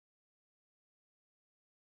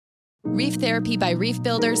Reef Therapy by Reef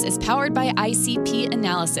Builders is powered by ICP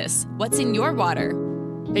Analysis. What's in your water?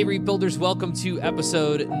 Hey, Reef Builders, welcome to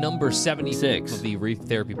episode number 76 of the Reef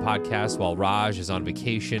Therapy Podcast. While Raj is on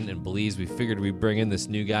vacation in Belize, we figured we'd bring in this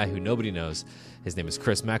new guy who nobody knows. His name is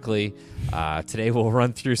Chris Meckley. Today we'll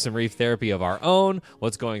run through some reef therapy of our own,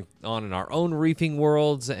 what's going on in our own reefing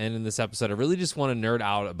worlds, and in this episode I really just want to nerd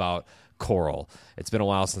out about coral. It's been a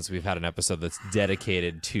while since we've had an episode that's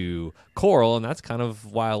dedicated to coral, and that's kind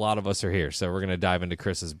of why a lot of us are here. So we're going to dive into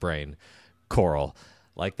Chris's brain. Coral.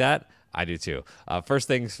 Like that? I do too. First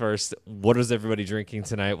things first, what is everybody drinking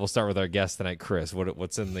tonight? We'll start with our guest tonight, Chris.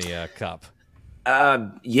 What's in the cup?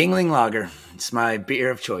 Yingling Lager. It's my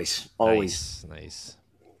beer of choice, always. Nice.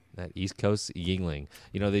 That East Coast Yingling.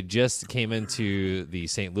 You know, they just came into the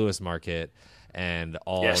St. Louis market, and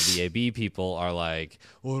all the AB people are like,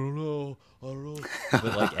 oh, I don't know.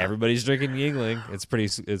 But like everybody's drinking Yingling. It's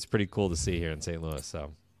pretty cool to see here in St. Louis.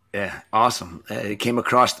 So yeah, awesome. It came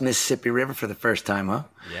across the Mississippi River for the first time, huh?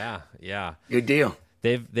 Yeah. Good deal.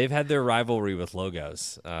 They've had their rivalry with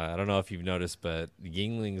logos. I don't know if you've noticed, but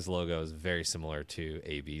Yingling's logo is very similar to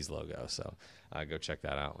AB's logo. So go check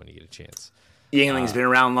that out when you get a chance. Yingling's been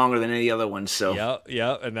around longer than any other one. So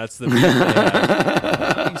Yep, and that's the beef they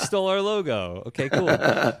had. You stole our logo. Okay, cool.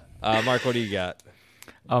 Mark, what do you got?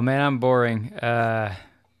 Oh man, I'm boring. I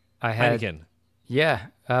had Heineken. Yeah,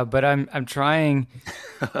 but I'm trying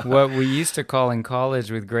what we used to call in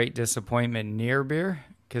college with great disappointment near beer.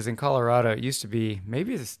 Because in Colorado, it used to be,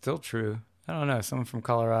 maybe it's still true. I don't know. Someone from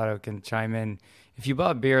Colorado can chime in. If you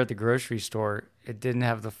bought beer at the grocery store, it didn't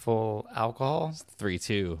have the full alcohol.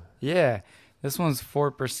 3.2. Yeah. This one's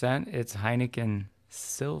 4%. It's Heineken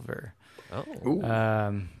Silver.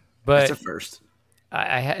 Oh. But that's a first.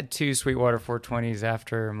 I had 2 Sweetwater 420s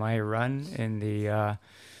after my run in the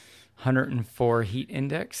 104 heat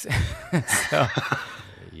index. So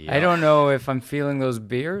I don't know if I'm feeling those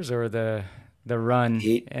beers or the run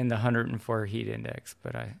heat and the 104 heat index,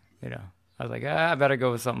 but I was like, I better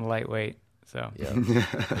go with something lightweight. So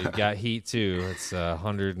You've got heat too. It's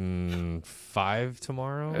 105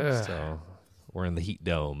 tomorrow. Ugh. So we're in the heat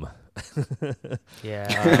dome.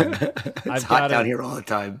 yeah, It's hot down here all the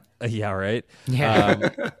time. Yeah, right.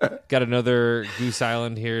 yeah. Got another Goose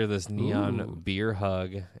Island here. This Neon Beer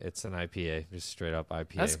Hug. It's an IPA, just straight up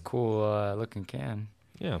IPA. That's a cool looking can.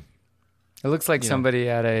 Yeah. It looks like somebody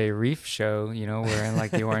at a reef show, wearing like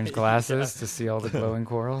the orange glasses to see all the glowing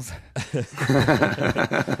corals.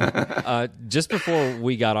 Just before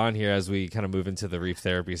we got on here, as we kind of move into the reef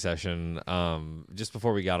therapy session, just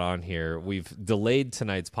before we got on here, we've delayed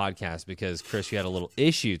tonight's podcast because, Chris, you had a little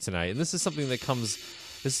issue tonight. And this is something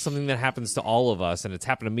that happens to all of us. And it's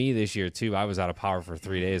happened to me this year, too. I was out of power for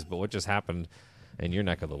 3 days. But what just happened in your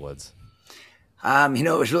neck of the woods?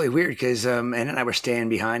 It was really weird because Ann and I were standing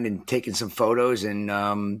behind and taking some photos,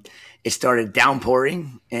 and it started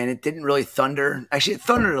downpouring, and it didn't really thunder. Actually, it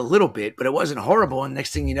thundered a little bit, but it wasn't horrible. And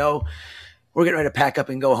next thing you know, we're getting ready to pack up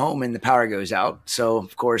and go home, and the power goes out. So,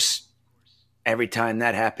 of course, every time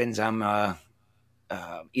that happens, I'm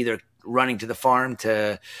either running to the farm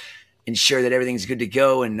to ensure that everything's good to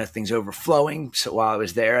go and nothing's overflowing. So while I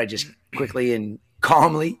was there, I just quickly and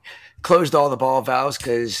calmly closed all the ball valves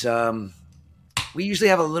because we usually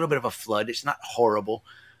have a little bit of a flood. It's not horrible,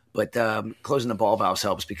 but closing the ball valves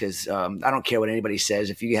helps because I don't care what anybody says.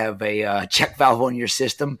 If you have a check valve on your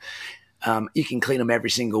system, you can clean them every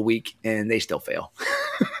single week and they still fail.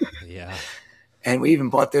 Yeah. And we even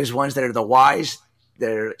bought those ones that are the Ys.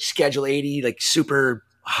 They're Schedule 80, like super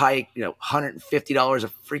high, $150 a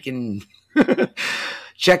freaking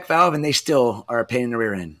check valve, and they still are a pain in the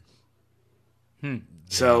rear end.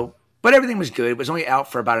 So... But everything was good. It was only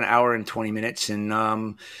out for about an hour and 20 minutes, and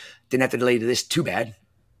didn't have to delay to this too bad.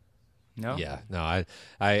 No. Yeah. No.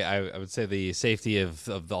 I would say the safety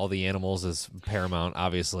of all the animals is paramount.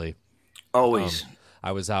 Obviously, Always.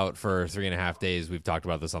 I was out for 3.5 days. We've talked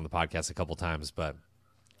about this on the podcast a couple times, but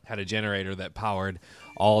had a generator that powered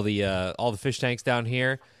all the fish tanks down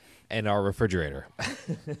here and our refrigerator.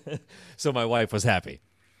 So my wife was happy.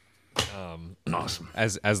 Awesome.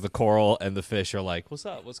 As the coral and the fish are like, "What's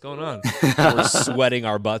up? What's going on?" We're sweating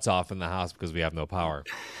our butts off in the house because we have no power.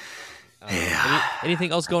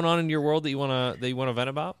 Anything else going on in your world that you wanna vent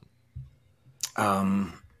about?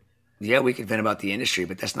 Yeah, we could vent about the industry,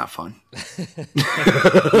 but that's not fun. We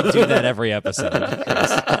do that every episode.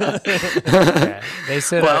 Yeah, they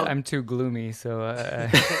said I'm too gloomy, so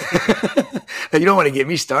you don't want to get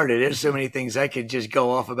me started. There's so many things I could just go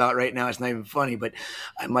off about right now. It's not even funny, but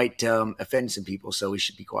I might offend some people, so we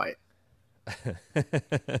should be quiet.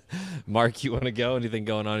 Mark, you want to go? Anything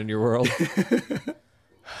going on in your world?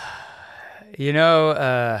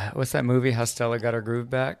 What's that movie, How Stella Got Her Groove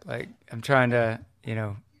Back? Like, I'm trying to,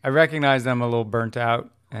 I recognize that I'm a little burnt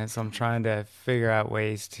out, and so I'm trying to figure out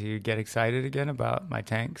ways to get excited again about my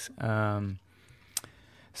tanks.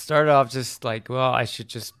 Started off just like, well, I should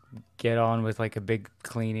just get on with like a big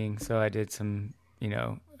cleaning. So I did some,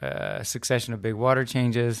 succession of big water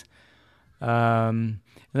changes. And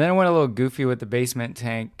then I went a little goofy with the basement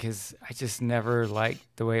tank because I just never liked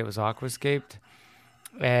the way it was aquascaped.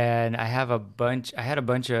 And I had a bunch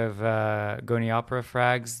of Goniopera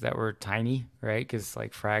frags that were tiny, right? Because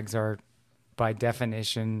like frags are by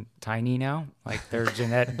definition tiny now, like they're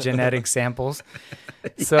genetic samples.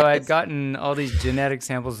 Yes. So I'd gotten all these genetic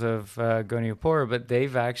samples of Goniopora, but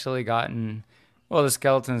they've actually gotten, well, the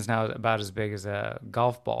skeleton's now about as big as a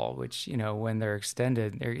golf ball, which, when they're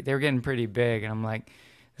extended, they're getting pretty big. And I'm like,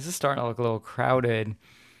 this is starting to look a little crowded.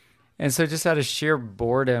 And so just out of sheer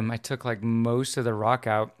boredom, I took like most of the rock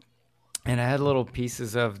out, and I had little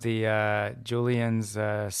pieces of the Julian's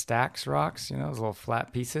Stacks rocks, those little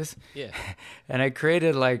flat pieces. Yeah. And I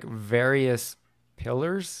created like various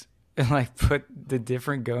pillars and like put the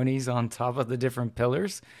different gonies on top of the different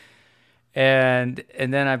pillars. And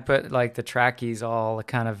then I put like the trackies all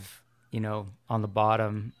kind of, on the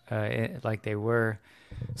bottom like they were.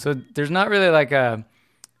 So there's not really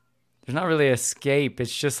a scape.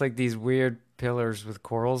 It's just like these weird pillars with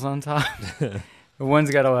corals on top.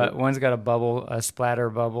 One's got a bubble, a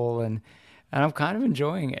splatter bubble, and I'm kind of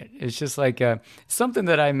enjoying it. It's just like something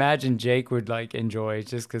that I imagine Jake would like enjoy,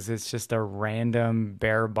 just because it's just a random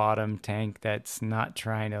bare bottom tank that's not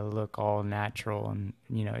trying to look all natural, and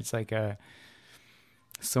it's like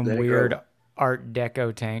some weird Art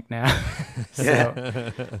Deco tank now. So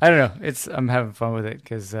yeah. I don't know. I'm having fun with it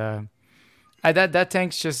because that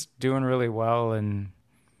tank's just doing really well, and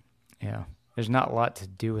there's not a lot to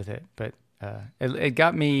do with it, but. It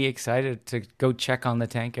got me excited to go check on the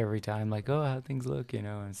tank every time, like, oh, how things look,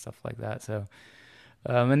 and stuff like that. So,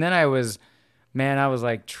 and then I was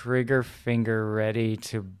like trigger finger ready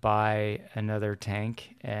to buy another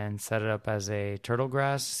tank and set it up as a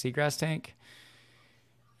seagrass tank.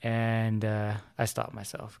 And I stopped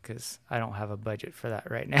myself because I don't have a budget for that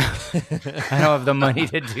right now. I don't have the money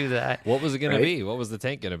to do that. What was it going to be? What was the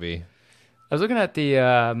tank going to be? I was looking at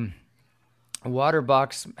the... Water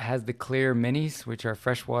Box has the clear minis, which are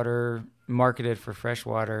freshwater, marketed for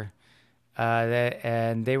freshwater.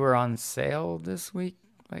 And they were on sale this week,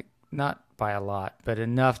 like not by a lot, but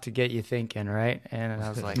enough to get you thinking, right? And I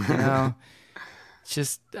was like, I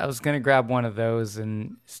was going to grab one of those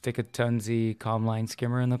and stick a Tunzi Calmline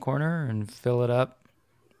skimmer in the corner and fill it up,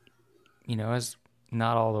 as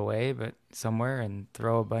not all the way, but somewhere, and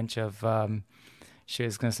throw a bunch of,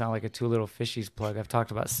 it's going to sound like a Two Little Fishies plug. I've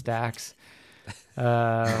talked about stacks.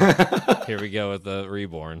 Here we go with the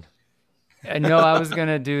reborn. No, I was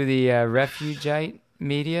gonna do the Refugite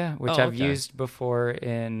media, which I've used before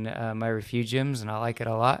in my refugiums, and I like it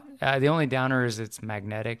a lot. The only downer is it's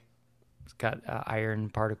magnetic. It's got iron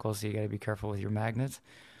particles, so you got to be careful with your magnets.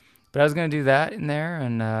 But I was gonna do that in there,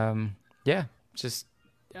 and just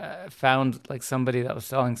found like somebody that was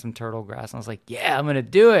selling some turtle grass, and I was like, yeah, I'm gonna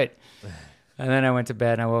do it. And then I went to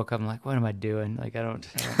bed and I woke up. I'm like, what am I doing? Like, I don't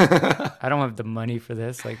have the money for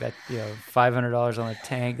this. Like that, $500 on a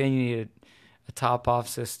tank. Then you need a top off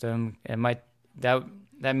system, and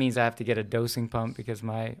that means I have to get a dosing pump because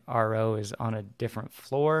my RO is on a different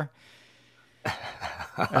floor.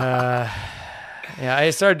 I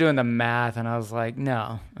started doing the math, and I was like,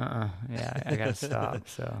 no, I gotta stop.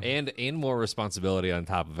 So and more responsibility on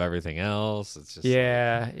top of everything else. It's just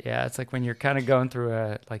it's like when you're kind of going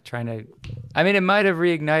through trying to. I mean, it might have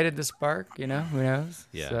reignited the spark, who knows?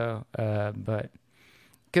 Yeah. So, but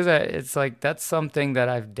because it's like that's something that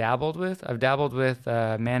I've dabbled with. I've dabbled with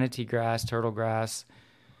manatee grass, turtle grass,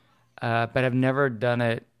 but I've never done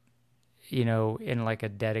it. In like a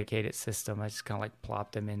dedicated system. I just kind of like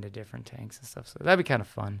plopped them into different tanks and stuff. So that'd be kind of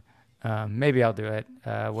fun. Maybe I'll do it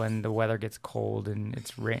when the weather gets cold and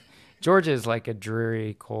it's rain. Georgia is like a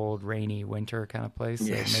dreary, cold, rainy winter kind of place.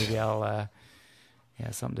 Yes. So maybe I'll,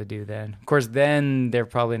 something to do then. Of course, then they're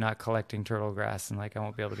probably not collecting turtle grass, and like I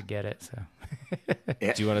won't be able to get it. So.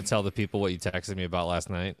 Do you want to tell the people what you texted me about last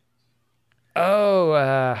night? Oh,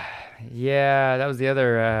 that was the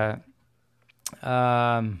other.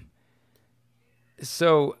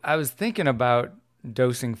 So I was thinking about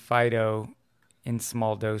dosing Fido in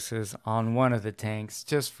small doses on one of the tanks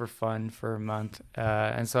just for fun for a month.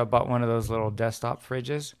 And so I bought one of those little desktop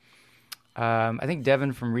fridges. I think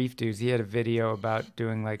Devin from Reef Dudes, he had a video about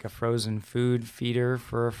doing like a frozen food feeder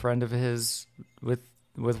for a friend of his with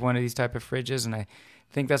one of these type of fridges. And I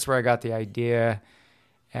think that's where I got the idea.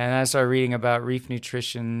 And I started reading about Reef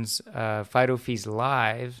Nutrition's PhytoFeast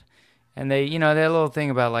Live. And they, they had a little thing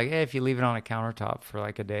about like, hey, if you leave it on a countertop for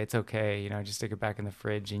like a day, it's okay. Just stick it back in the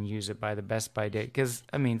fridge and use it by the best by date. Because,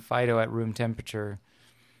 Phyto at room temperature,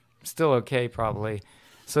 still okay probably.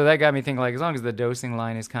 So that got me thinking, like, as long as the dosing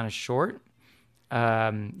line is kind of short,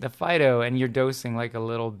 the Phyto, and you're dosing like a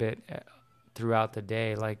little bit throughout the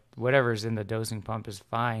day, like whatever's in the dosing pump is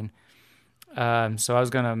fine. So I was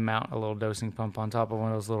going to mount a little dosing pump on top of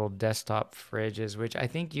one of those little desktop fridges, which I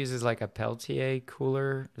think uses like a Peltier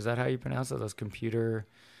cooler. Is that how you pronounce it? Those computer.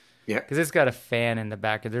 Yeah. Because it's got a fan in the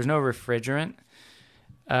back. There's no refrigerant.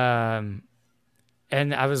 And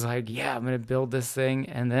I was like, yeah, I'm going to build this thing.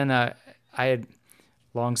 And then I had,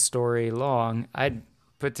 long story long, I'd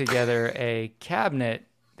put together a cabinet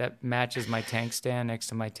that matches my tank stand next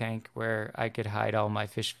to my tank where I could hide all my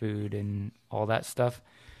fish food and all that stuff.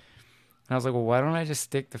 And I was like, well, why don't I just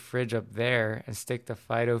stick the fridge up there and stick the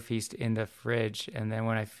PhytoFeast in the fridge? And then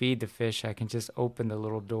when I feed the fish, I can just open the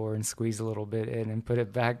little door and squeeze a little bit in and put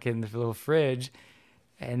it back in the little fridge.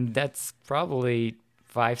 And that's probably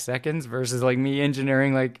 5 seconds versus like me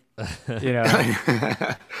engineering, like,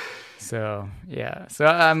 So, yeah. So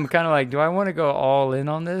I'm kind of like, do I want to go all in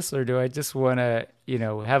on this, or do I just want to,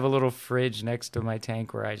 have a little fridge next to my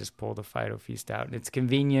tank where I just pull the PhytoFeast out? And it's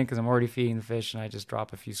convenient because I'm already feeding the fish and I just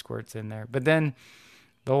drop a few squirts in there. But then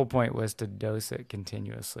the whole point was to dose it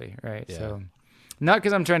continuously, right? Yeah. So not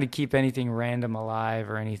because I'm trying to keep anything random alive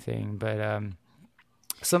or anything, but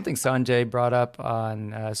something Sanjay brought up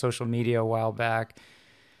on social media a while back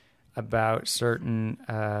about certain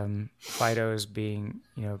phytos being,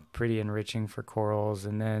 pretty enriching for corals.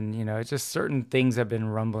 And then, it's just certain things have been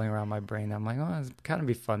rumbling around my brain. I'm like, oh, it's kind of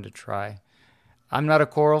be fun to try. I'm not a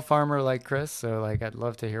coral farmer like Chris, so like I'd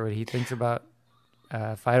love to hear what he thinks about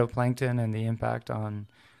phytoplankton and the impact on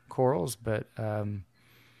corals. But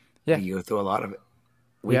yeah. We go through a lot of it.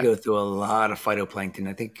 We go through a lot of phytoplankton.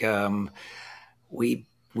 I think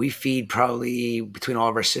we feed probably between all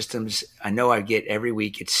of our systems. I know I get every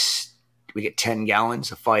week. We get 10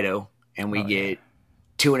 gallons of phyto, and we get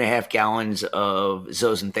 2.5 gallons of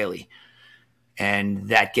zooxanthellae, and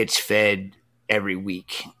that gets fed every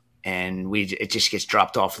week. And it just gets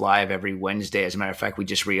dropped off live every Wednesday. As a matter of fact, we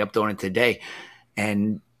just re-upped on it today,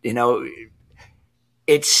 and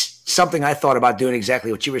it's something I thought about doing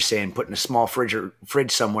exactly what you were saying, putting a small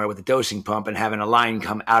fridge somewhere with a dosing pump and having a line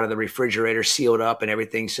come out of the refrigerator sealed up and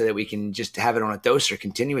everything so that we can just have it on a doser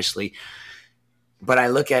continuously. But I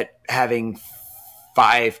look at having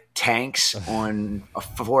 5 tanks on a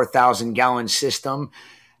 4,000 gallon system.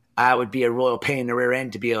 I would be a royal pain in the rear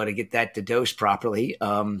end to be able to get that to dose properly.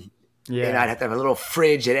 And I'd have to have a little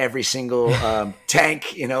fridge at every single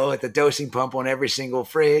tank, with the dosing pump on every single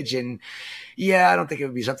fridge. And I don't think it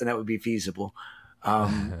would be something that would be feasible.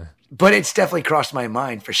 But it's definitely crossed my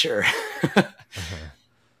mind for sure.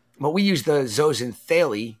 But we use the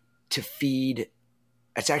zooxanthellae to feed.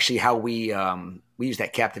 That's actually how we use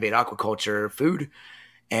that Captivate Aquaculture food.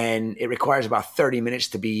 And it requires about 30 minutes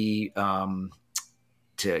to be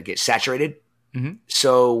to get saturated. Mm-hmm.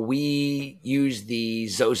 So we use the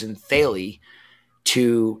zooxanthellae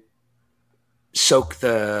to soak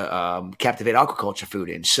the Captivate Aquaculture food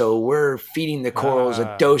in. So we're feeding the corals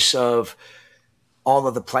a dose of all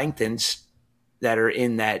of the planktons that are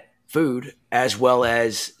in that food, as well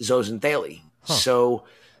as zooxanthellae. Huh. So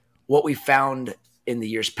what we found in the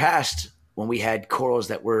years past, when we had corals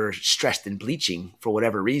that were stressed and bleaching for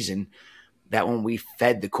whatever reason, that when we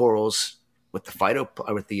fed the corals with the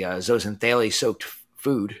zooxanthellae soaked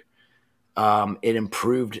food, it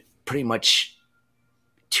improved pretty much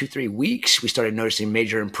 2-3 weeks. We started noticing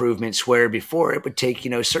major improvements where before it would take,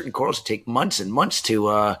 certain corals would take months and months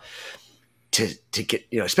to get,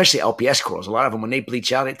 especially LPS corals. A lot of them, when they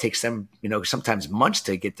bleach out, it takes them, sometimes months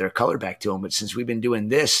to get their color back to them. But since we've been doing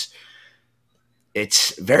this,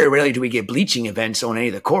 it's very rarely do we get bleaching events on any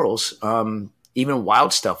of the corals. Even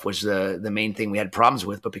wild stuff was the main thing we had problems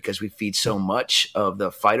with, but because we feed so much of the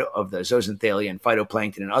zooxanthellae and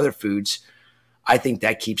phytoplankton and other foods, I think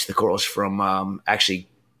that keeps the corals from actually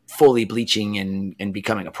fully bleaching and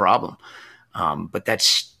becoming a problem. But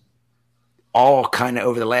that's all kind of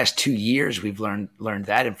over the last 2 years we've learned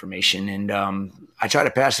that information, and I try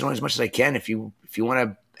to pass it on as much as I can. If you want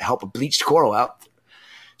to help a bleached coral out,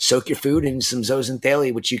 soak your food in some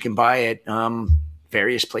zooxanthellae, which you can buy at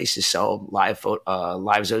various places sell live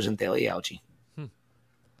zooxanthellae algae.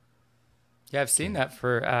 Yeah, I've seen that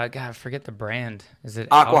for God, I forget the brand. Is it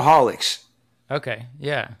Aquaholics? Okay,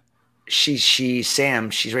 yeah. Sam,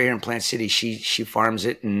 she's right here in Plant City. She farms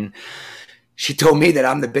it, and she told me that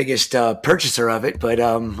I'm the biggest purchaser of it, but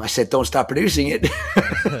I said don't stop producing it.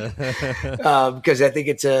 because I think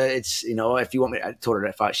it's if you want me, I told her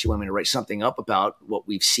if she wanted me to write something up about what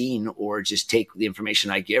we've seen, or just take the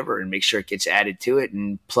information I give her and make sure it gets added to it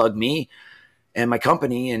and plug me and my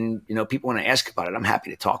company, and people want to ask about it, I'm happy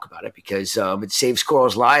to talk about it, because it saves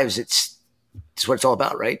corals' lives. It's what it's all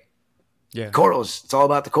about, right? Yeah, corals. It's all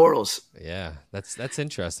about the corals. Yeah, that's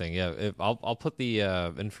interesting. Yeah, I'll put the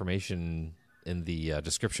information in the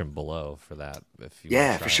description below for that. If you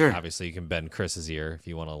want to try for sure. Obviously, you can bend Chris's ear if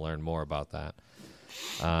you want to learn more about that.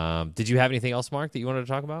 Did you have anything else, Mark, that you wanted to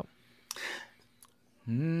talk about?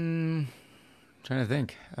 Trying to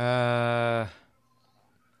think.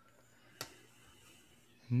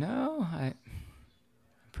 No,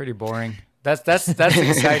 pretty boring. That's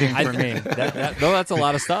exciting for me. No, that's a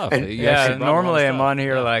lot of stuff. Yeah, normally I'm on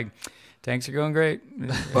here like, tanks are going great.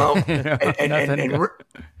 Well, and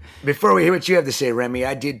before we hear what you have to say, Remy,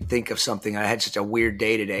 I did think of something. I had such a weird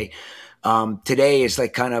day today. Today is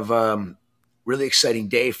like kind of really exciting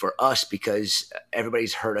day for us, because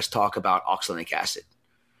everybody's heard us talk about oxalic acid.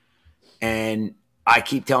 And I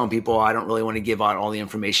keep telling people I don't really want to give out all the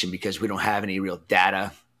information, because we don't have any real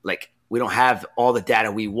data. Like, we don't have all the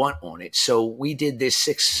data we want on it. So we did this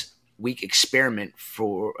 6-week experiment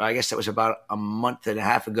for, I guess that was about a month and a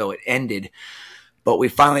half ago. It ended. But we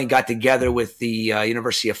finally got together with the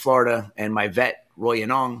University of Florida and my vet, Roy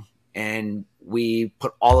Yanong, and we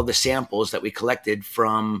put all of the samples that we collected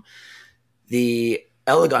from the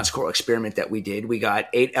elegance coral experiment that we did. We got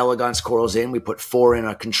 8 elegance corals in. We put 4 in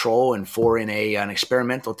a control and 4 in an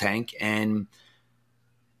experimental tank. And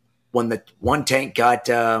when the one tank got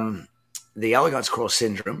the elegance coral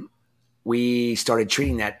syndrome, we started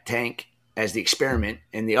treating that tank as the experiment,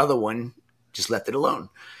 and the other one just left it alone.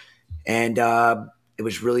 And it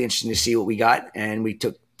was really interesting to see what we got. And we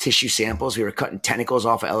took tissue samples. We were cutting tentacles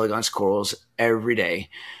off of elegance corals every day.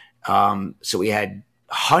 So we had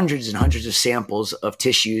hundreds and hundreds of samples of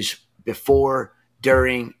tissues before,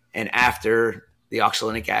 during, and after the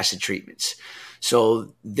oxalic acid treatments.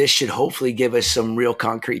 So this should hopefully give us some real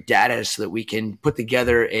concrete data, so that we can put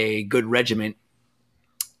together a good regimen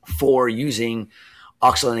for using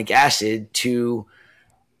oxalic acid to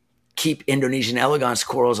keep Indonesian elegance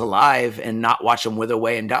corals alive and not watch them wither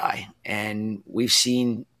away and die. And we've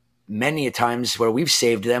seen many a times where we've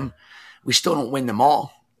saved them. We still don't win them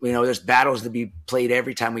all. There's battles to be played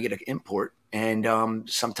every time we get an import. And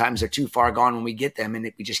sometimes they're too far gone when we get them,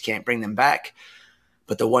 and we just can't bring them back.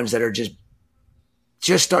 But the ones that are just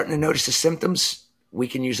starting to notice the symptoms, we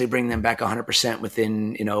can usually bring them back 100%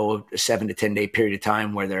 within, a 7 to 10 day period of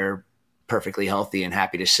time, where they're perfectly healthy and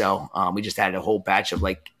happy to sell. We just had a whole batch of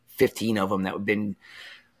like 15 of them that have been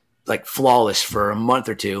like flawless for a month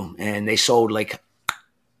or two, and they sold like,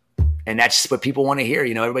 and that's what people want to hear.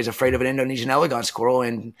 Everybody's afraid of an Indonesian elegance coral,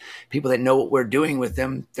 and people that know what we're doing with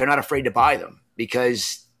them, they're not afraid to buy them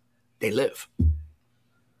because they live.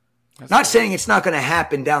 Not saying it's not going to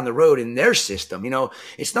happen down the road in their system.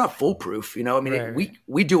 It's not foolproof. Right.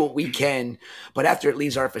 We do what we can, but after it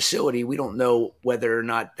leaves our facility, we don't know whether or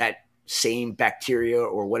not that same bacteria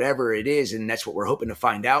or whatever it is. And that's what we're hoping to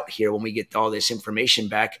find out here when we get all this information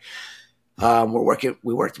back. We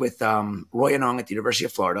worked with Roy Yanong at the University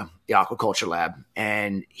of Florida, the Aquaculture lab,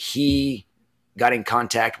 and he got in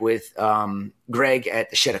contact with Greg at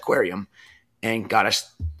the Shed Aquarium and got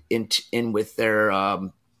us in with their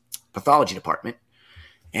pathology department.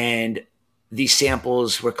 And these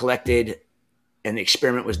samples were collected, and the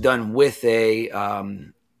experiment was done with a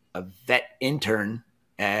vet intern.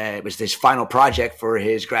 It was his final project for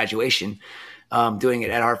his graduation, doing it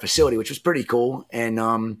at our facility, which was pretty cool.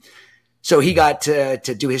 And so he got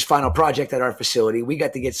to do his final project at our facility. We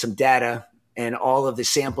got to get some data and all of the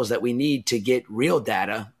samples that we need to get real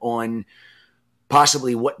data on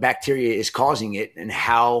possibly what bacteria is causing it, and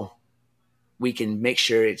how we can make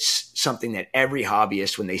sure it's something that every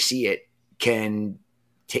hobbyist, when they see it, can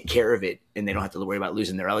take care of it, and they don't have to worry about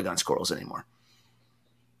losing their elegance corals anymore.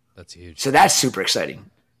 That's huge. So that's super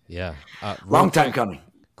exciting. Yeah. Long time coming.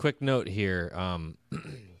 Quick note here. I'm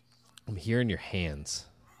hearing your hands.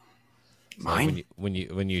 Mine? Like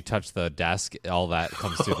when you touch the desk, all that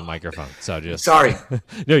comes through the microphone. So just sorry.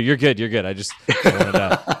 No, you're good. You're good. I just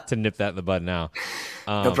wanted to nip that in the bud now.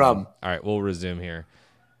 No problem. All right, we'll resume here.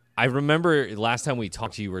 I remember last time we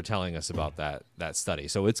talked to you, were telling us about that study.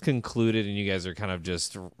 So it's concluded, and you guys are kind of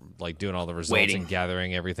just like doing all the results and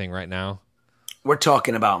gathering everything right now. We're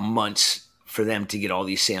talking about months for them to get all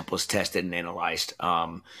these samples tested and analyzed.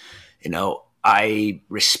 I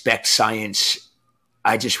respect science.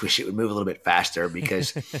 I just wish it would move a little bit faster,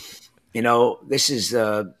 because, this is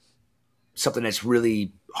something that's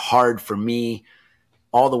really hard for me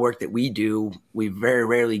all the work that we do, we very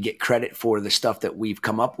rarely get credit for the stuff that we've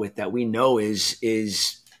come up with that we know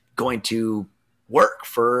is going to work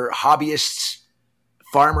for hobbyists,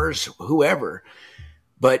 farmers, whoever.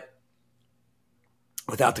 But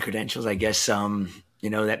without the credentials, I guess,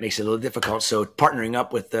 that makes it a little difficult. So partnering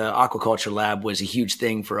up with the Aquaculture Lab was a huge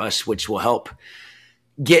thing for us, which will help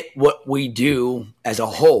get what we do as a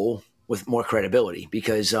whole with more credibility,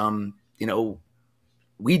 because,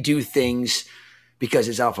 we do things because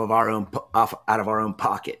it's out of our own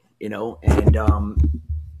pocket, and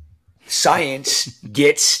science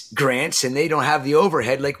gets grants and they don't have the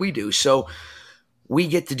overhead like we do. So we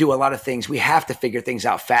get to do a lot of things. We have to figure things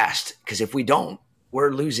out fast, because if we don't,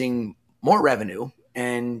 we're losing more revenue,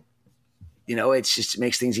 and it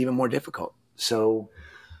makes things even more difficult. So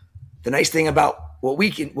the nice thing about what we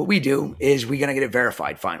do is we're going to get it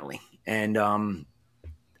verified finally. And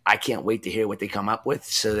I can't wait to hear what they come up with,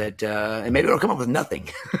 so that and maybe it'll come up with nothing.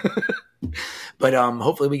 But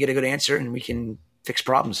hopefully we get a good answer and we can fix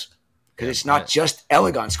problems, because it's not just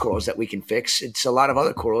elegance corals that we can fix. It's a lot of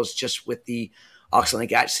other corals just with the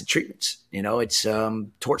oxalic acid treatments. It's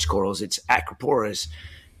torch corals, it's acroporas,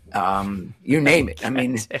 you name it. I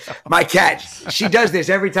mean, my cat, she does this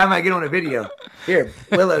every time I get on a video. Here,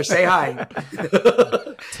 Willow, say hi.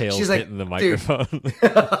 Tails She's hitting the microphone.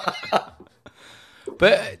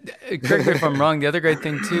 But correct me if I'm wrong, the other great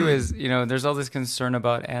thing too is, there's all this concern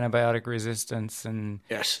about antibiotic resistance, and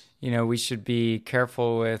Yes. we should be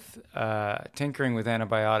careful with tinkering with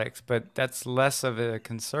antibiotics, but that's less of a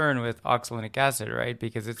concern with oxalic acid, right?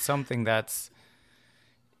 Because it's something that's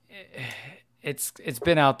it's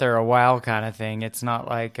been out there a while kind of thing. It's not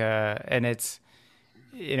like and it's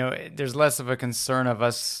there's less of a concern of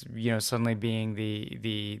us suddenly being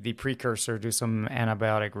the precursor to some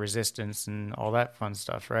antibiotic resistance and all that fun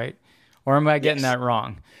stuff, right? Or am I getting that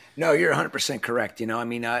wrong? No, you're 100% correct.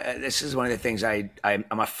 This is one of the things I'm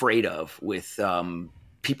afraid of with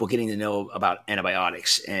people getting to know about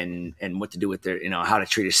antibiotics and what to do with their, how to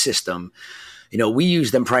treat a system. We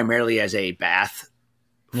use them primarily as a bath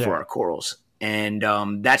for our corals. And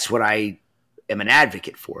that's what I am an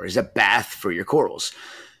advocate for, is a bath for your corals.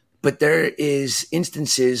 But there is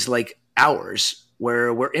instances like ours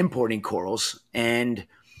where we're importing corals, and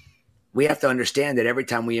we have to understand that every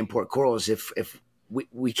time we import corals, if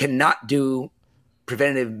we cannot do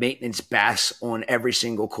preventative maintenance baths on every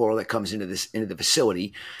single coral that comes into the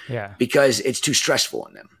facility, because it's too stressful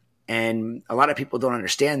on them. And a lot of people don't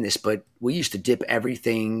understand this, but we used to dip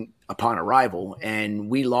everything upon arrival, and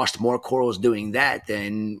we lost more corals doing that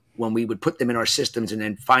than when we would put them in our systems and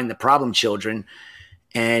then find the problem children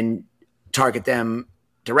and target them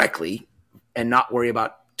directly and not worry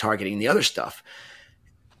about targeting the other stuff.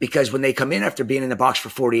 Because when they come in after being in the box for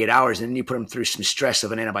 48 hours and then you put them through some stress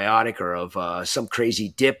of an antibiotic or of some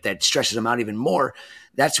crazy dip that stresses them out even more,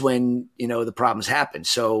 that's when, the problems happen.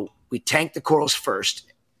 So we tank the corals first.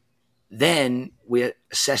 Then we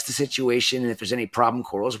assess the situation, and if there's any problem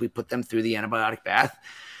corals, we put them through the antibiotic bath,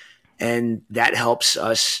 and that helps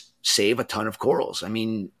us save a ton of corals. I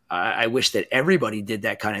mean, I wish that everybody did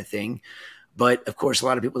that kind of thing, but of course, a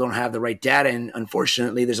lot of people don't have the right data, and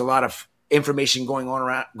unfortunately, there's a lot of information going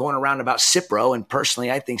around about Cipro, and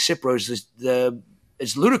personally, I think Cipro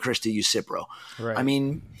is ludicrous to use Cipro. Right. I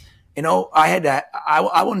mean,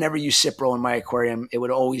 I will never use Cipro in my aquarium. It would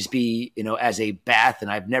always be, as a bath, and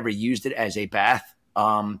I've never used it as a bath.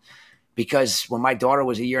 Because when my daughter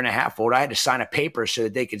was 1.5 years old, I had to sign a paper so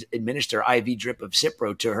that they could administer IV drip of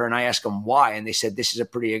Cipro to her. And I asked them why. And they said, this is a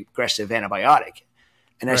pretty aggressive antibiotic.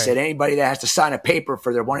 And I said, anybody that has to sign a paper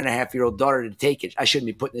for their 1.5-year-old daughter to take it, I shouldn't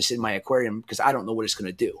be putting this in my aquarium, because I don't know what it's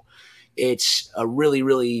going to do. It's a really,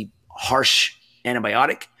 really harsh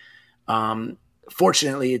antibiotic.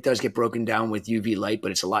 Fortunately, it does get broken down with UV light,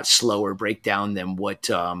 but it's a lot slower breakdown than what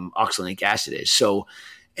oxalic acid is. So,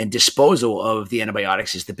 and disposal of the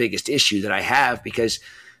antibiotics is the biggest issue that I have, because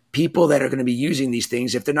people that are going to be using these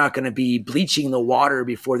things, if they're not going to be bleaching the water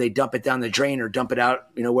before they dump it down the drain or dump it out,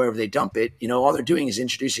 wherever they dump it, all they're doing is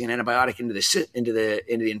introducing an antibiotic into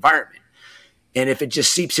the environment. And if it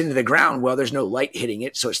just seeps into the ground, well, there's no light hitting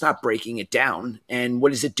it, so it's not breaking it down. And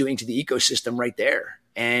what is it doing to the ecosystem right there?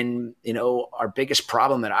 And, our biggest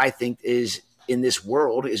problem that I think is in this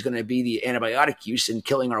world is going to be the antibiotic use and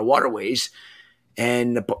killing our waterways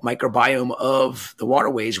and the microbiome of the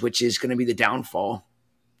waterways, which is going to be the downfall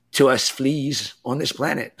to us fleas on this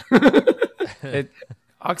planet.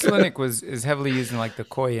 Oxalinic is heavily used in like the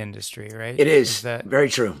koi industry, right? It is that very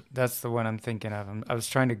true. That's the one I'm thinking of. I was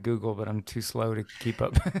trying to Google, but I'm too slow to keep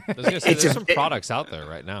up. I was gonna say, there's some products out there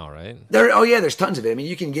right now, right? There's tons of it. I mean,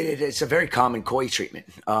 you can get it. It's a very common koi treatment.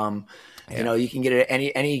 You can get it at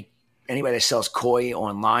anybody that sells koi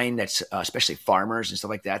online. That's especially farmers and stuff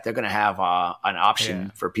like that. They're going to have an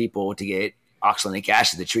option for people to get oxalinic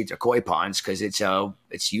acid to treat their koi ponds because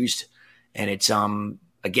it's used, and it's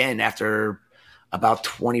again after about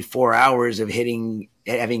 24 hours of having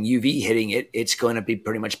UV hitting it, it's going to be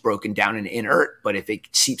pretty much broken down and inert. But if it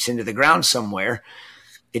seeps into the ground somewhere,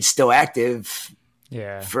 it's still active.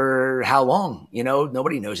 Yeah. For how long?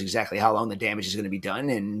 Nobody knows exactly how long the damage is going to be done.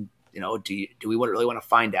 And, do we really want to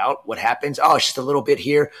find out what happens? Oh, it's just a little bit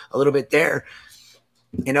here, a little bit there.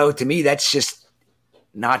 To me, that's just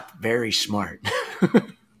not very smart.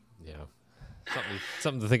 Yeah.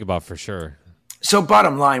 Something to think about for sure. So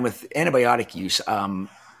bottom line with antibiotic use,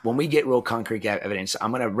 when we get real concrete evidence, I'm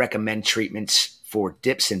going to recommend treatments for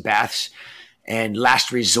dips and baths. And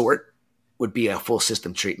last resort would be a full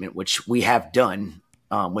system treatment, which we have done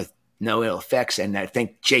with no ill effects. And I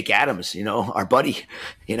think Jake Adams, our buddy,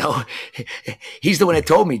 he's the one that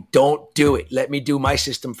told me, don't do it. Let me do my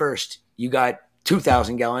system first. You got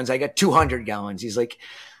 2,000 gallons. I got 200 gallons. He's like,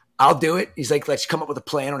 I'll do it. He's like, let's come up with a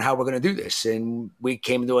plan on how we're going to do this. And we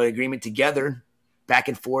came to an agreement together, back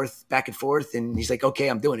and forth. And he's like, okay,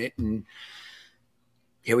 I'm doing it. And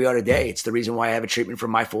here we are today. It's the reason why I have a treatment for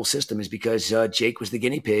my full system is because Jake was the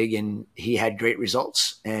guinea pig and he had great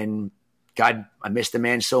results. And God, I miss the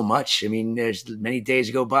man so much. I mean, there's many days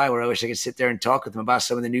go by where I wish I could sit there and talk with him about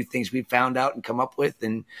some of the new things we found out and come up with.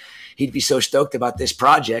 And he'd be so stoked about this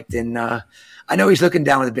project. And I know he's looking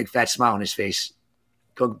down with a big fat smile on his face.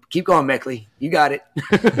 Keep going, Meckley. You got it.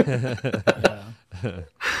 Yeah,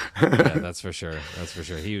 that's for sure.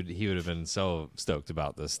 He would have been so stoked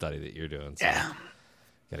about this study that you're doing. So. Yeah.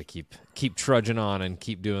 Got to keep trudging on and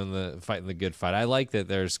keep fighting the good fight. I like that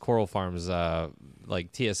there's coral farms,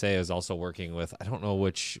 like TSA is also working with, I don't know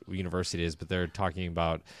which university it is, but they're talking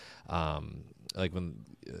about like when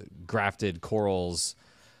grafted corals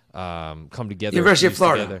come together. University of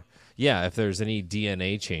Florida. Together. Yeah, if there's any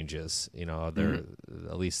DNA changes, they're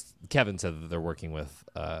at least Kevin said that they're working with.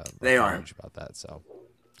 They are about that. So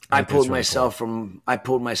I pulled myself from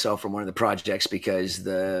one of the projects because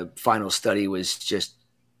the final study was just.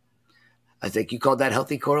 I think you called that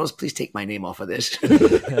healthy corals. Please take my name off of this. But,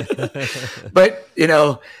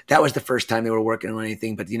 that was the first time they were working on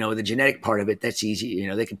anything. But, the genetic part of it, that's easy.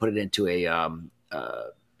 They can put it into there's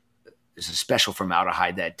a special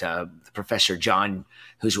formaldehyde that Professor John,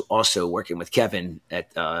 who's also working with Kevin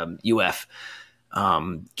at UF,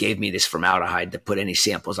 gave me this formaldehyde to put any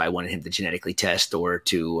samples I wanted him to genetically test or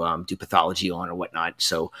to do pathology on or whatnot.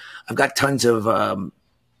 So I've got tons of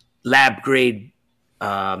lab grade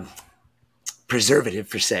preservative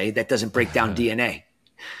per se that doesn't break down DNA,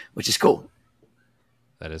 which is cool.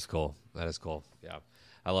 That is cool. Yeah.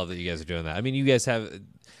 I love that you guys are doing that. I mean, you guys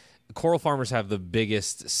coral farmers have the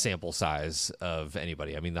biggest sample size of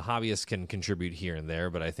anybody. I mean, the hobbyists can contribute here and there,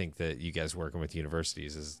 but I think that you guys working with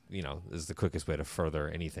universities is the quickest way to further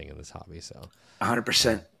anything in this hobby. So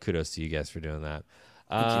 100%. Kudos to you guys for doing that.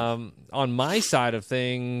 On my side of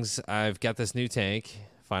things, I've got this new tank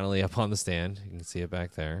finally up on the stand. You can see it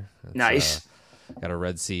back there. It's, nice. Got a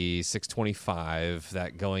Red Sea 625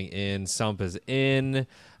 that going in. Sump is in.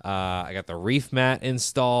 I got the reef mat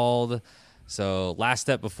installed. So last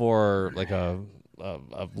step before like a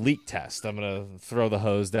leak test, I'm gonna throw the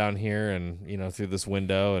hose down here and through this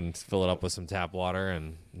window and fill it up with some tap water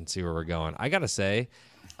and see where we're going. I gotta say,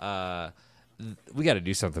 we got to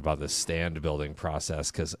do something about this stand building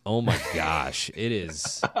process because oh my gosh, it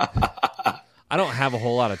is. I don't have a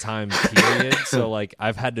whole lot of time, period. So like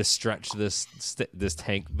I've had to stretch this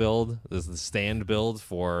tank build, this stand build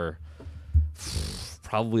for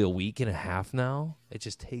probably a week and a half now. It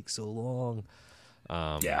just takes so long.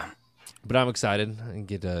 Yeah. But I'm excited and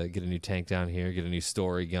get a new tank down here, get a new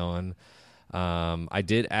story going. I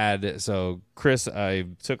did add, so Chris, I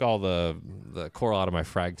took all the coral out of my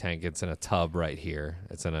frag tank. It's in a tub right here.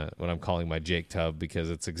 It's in what I'm calling my Jake tub because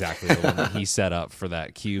it's exactly the one that he set up for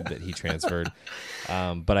that cube that he transferred.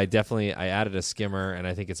 But I added a skimmer and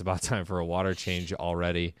I think it's about time for a water change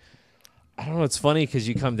already. I don't know. It's funny because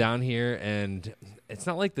you come down here and it's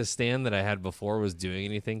not like the stand that I had before was doing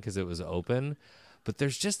anything because it was open, but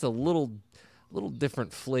there's just a little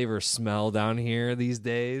different flavor smell down here these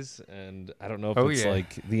days, and I don't know if it's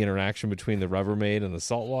like the interaction between the Rubbermaid and the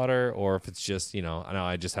saltwater, or if it's just I know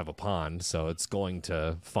I just have a pond, so it's going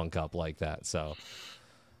to funk up like that. So,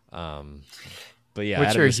 But yeah,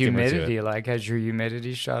 what's added your the skimmer to it. humidity like? Has your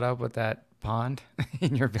humidity shot up with that pond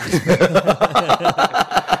in your basement?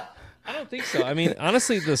 I don't think so. I mean,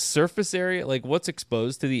 honestly, the surface area, like what's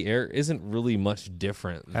exposed to the air, isn't really much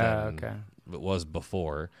different than it was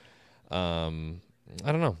before.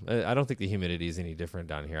 I don't know. I don't think the humidity is any different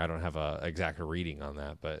down here. I don't have a exact reading on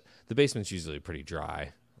that, but the basement's usually pretty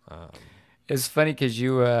dry. It's funny because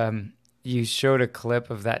you showed a clip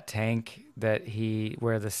of that tank that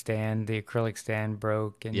where the acrylic stand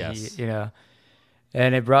broke, and yes.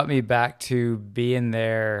 and it brought me back to being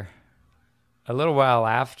there a little while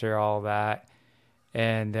after all that.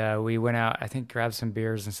 And we went out, I think, grabbed some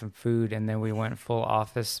beers and some food, and then we went full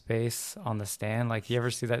office space on the stand. Like, you ever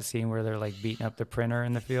see that scene where they're like beating up the printer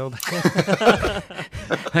in the field?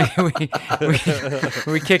 Like,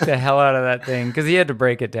 we kicked the hell out of that thing because he had to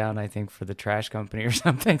break it down, I think, for the trash company or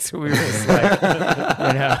something. So we were just like,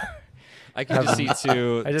 I can just see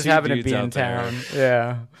two. I just two happened to dudes be out in town. there.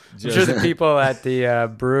 Yeah. I'm sure the people at the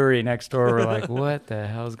brewery next door were like, what the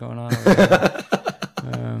hell's going on over there?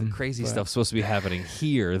 Crazy stuff's supposed to be happening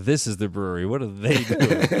here. This is the brewery. What are they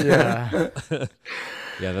doing? Yeah.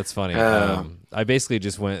 Yeah, that's funny. I basically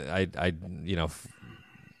just went,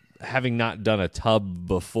 having not done a tub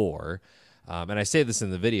before, and I say this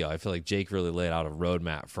in the video, I feel like Jake really laid out a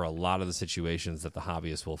roadmap for a lot of the situations that the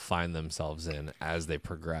hobbyists will find themselves in as they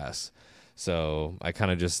progress. So I kind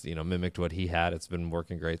of just, mimicked what he had. It's been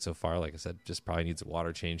working great so far. Like I said, just probably needs a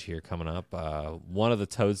water change here coming up. One of the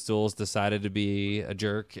toadstools decided to be a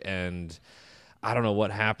jerk, and I don't know what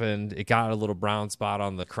happened. It got a little brown spot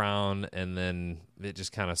on the crown, and then it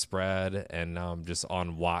just kind of spread, and now I'm just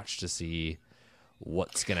on watch to see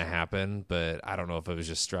what's going to happen. But I don't know if it was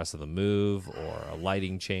just stress of the move or a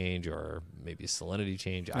lighting change or maybe a salinity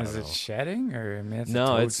change. I don't know. Is it shedding, or I mean, it's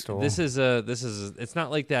no? a It's toadstool? it's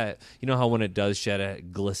not like that. You know how when it does shed,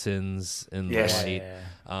 it glistens in the light.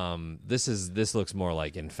 Yeah. This looks more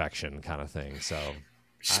like infection kind of thing. So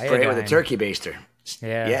Spray it with a turkey baster.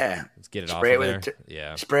 Yeah. let's get it Spray off it of with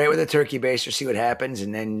there. Spray it with a turkey baster, see what happens,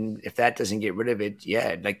 and then if that doesn't get rid of it,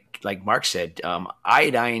 like Mark said,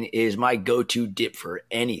 iodine is my go-to dip for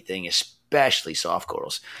anything, especially soft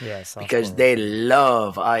corals. Yeah, soft because corals. they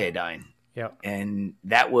love iodine. Yep. And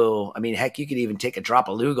that will, heck, you could even take a drop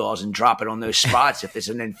of Lugol's and drop it on those spots. If there's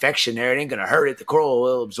an infection there, it ain't going to hurt it. The coral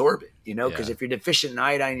will absorb it, because if you're deficient in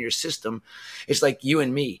iodine in your system, it's like you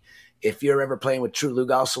and me. If you're ever playing with true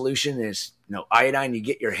Lugol solution, there's iodine, you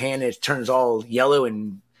get your hand, it turns all yellow,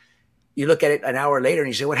 and you look at it an hour later and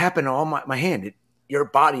you say, what happened to all my hand? Your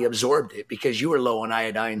body absorbed it because you were low on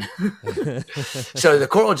iodine. So the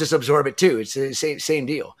coral just absorb it too. It's the same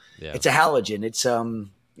deal. Yeah. It's a halogen. It's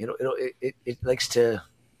it likes to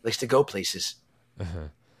go places. Uh-huh.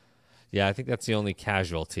 Yeah, I think that's the only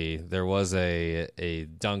casualty. There was a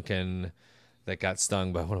Duncan that got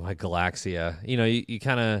stung by one of my Galaxia.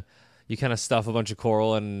 You kind of stuff a bunch of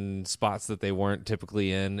coral in spots that they weren't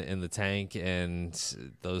typically in the tank, and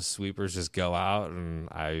those sweepers just go out, and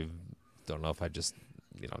I don't know if I just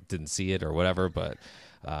didn't see it or whatever, but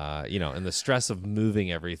in the stress of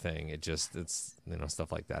moving everything, it's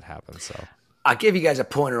stuff like that happens. So I'll give you guys a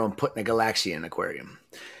pointer on putting a Galaxia in an aquarium.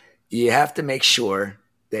 You have to make sure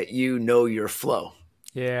that you know your flow.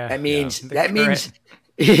 Yeah. That means that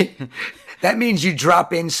means you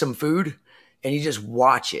drop in some food and you just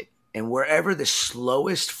watch it. And wherever the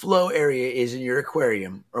slowest flow area is in your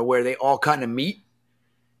aquarium, or where they all kind of meet,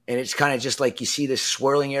 and it's kind of just like you see this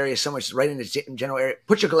swirling area so much right in the general area,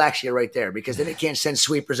 put your Galaxia right there, because then it can't send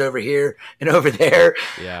sweepers over here and over there.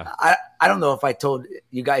 Yeah. I don't know if I told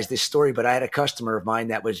you guys this story, but I had a customer of mine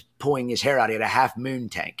that was pulling his hair out. He had a half moon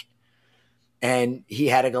tank, and he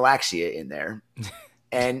had a Galaxia in there.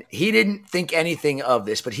 And he didn't think anything of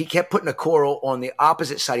this, but he kept putting a coral on the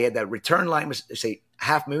opposite side. He had that return line, was say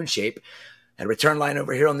half moon shape, and a return line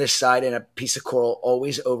over here on this side, and a piece of coral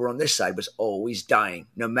always over on this side was always dying.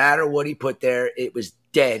 No matter what he put there, it was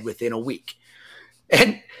dead within a week.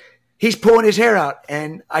 And he's pulling his hair out,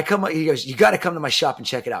 and he goes, you got to come to my shop and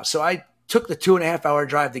check it out. So I took the 2.5-hour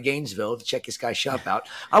drive to Gainesville to check this guy's shop out.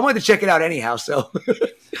 I wanted to check it out anyhow. So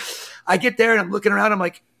I get there and I'm looking around. I'm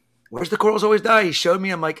like, where's the corals always die? He showed me.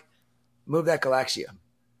 I'm like, move that Galaxia.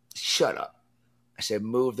 Shut up. I said,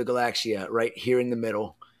 move the Galaxia right here in the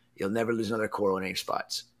middle. You'll never lose another coral in any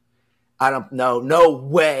spots. I don't know. No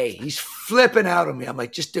way. He's flipping out on me. I'm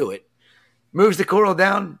like, just do it. Moves the coral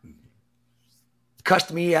down,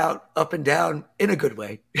 cussed me out up and down in a good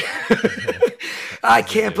way. I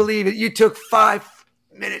can't believe it. You took 5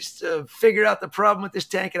 minutes to figure out the problem with this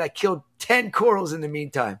tank, and I killed 10 corals in the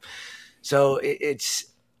meantime. So it's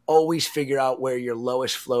always figure out where your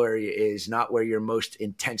lowest flow area is, not where your most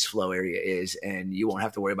intense flow area is, and you won't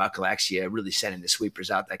have to worry about Galaxia really sending the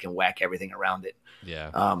sweepers out that can whack everything around it.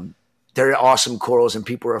 Yeah. They're awesome corals, and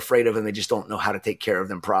people are afraid of them. They just don't know how to take care of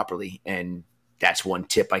them properly. And that's one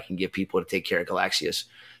tip I can give people to take care of Galaxias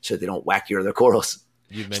so they don't whack your other corals.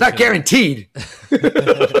 It's not guaranteed.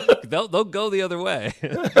 They'll go the other way.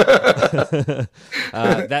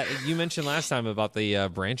 That you mentioned last time about the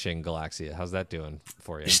branching Galaxia. How's that doing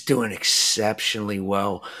for you? It's doing exceptionally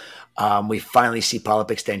well. We finally see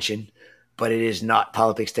polyp extension, but it is not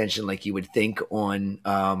polyp extension like you would think on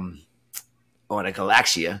a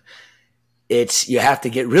Galaxia. It's you have to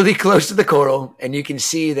get really close to the coral, and you can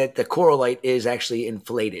see that the coral light is actually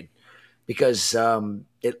inflated because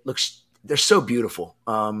they're so beautiful.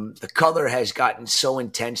 The color has gotten so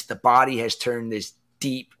intense. The body has turned this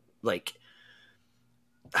deep, like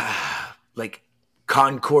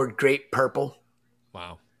Concord grape purple.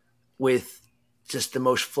 Wow. With just the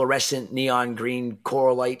most fluorescent neon green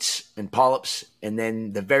coral lights and polyps. And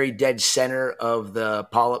then the very dead center of the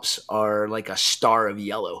polyps are like a star of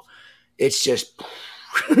yellow. It's just,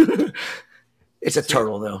 it's a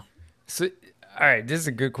turtle though. So, all right, this is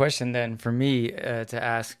a good question then for me to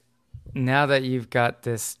ask. Now that you've got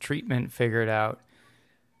this treatment figured out,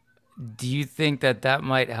 do you think that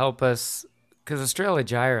might help us? Because Australia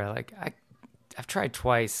gyra, like I've tried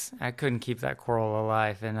twice. I couldn't keep that coral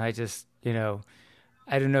alive. And I just, I don't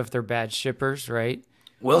know if they're bad shippers, right?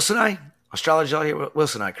 Wilsoni? Australia gyra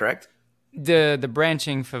Wilsoni, correct? The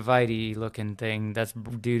branching Favite looking thing that's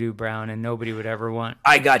doo-doo brown and nobody would ever want.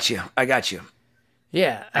 I got you.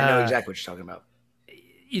 Yeah. I know exactly what you're talking about.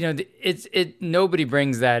 Nobody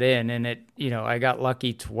brings that in, and I got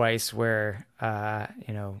lucky twice where, I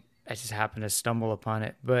just happened to stumble upon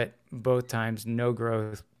it, but both times no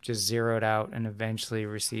growth, just zeroed out and eventually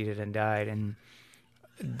receded and died. And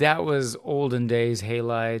that was olden days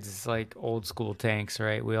halides, like old school tanks,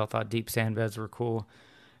 right? We all thought deep sand beds were cool.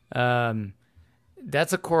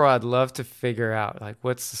 That's a coral I'd love to figure out, like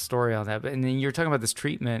what's the story on that. And then you're talking about this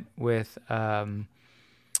treatment with,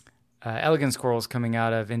 elegance corals coming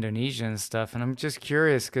out of Indonesia and stuff. And I'm just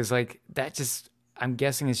curious because I'm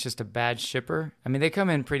guessing it's just a bad shipper. I mean, they come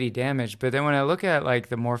in pretty damaged, but then when I look at like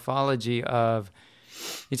the morphology of,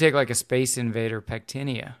 you take like a Space Invader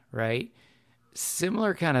Pectinia, right?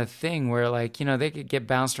 Similar kind of thing where like, they could get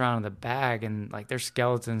bounced around in the bag and like their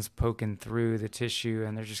skeletons poking through the tissue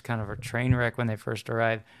and they're just kind of a train wreck when they first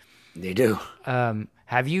arrive. They do.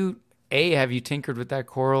 Have you tinkered with that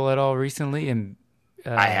coral at all recently? And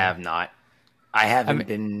I have not. I haven't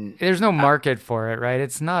been. There's no market for it, right?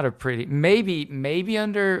 It's not a pretty. Maybe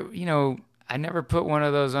under. I never put one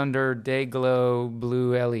of those under day glow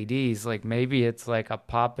blue LEDs. Like maybe it's like a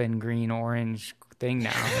poppin' green orange thing now.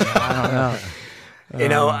 I don't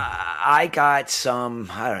know. I got some.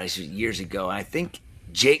 I don't know. This was years ago. I think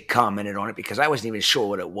Jake commented on it because I wasn't even sure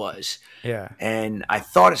what it was. Yeah. And I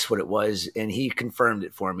thought it's what it was, and he confirmed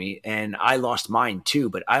it for me. And I lost mine too,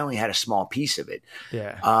 but I only had a small piece of it.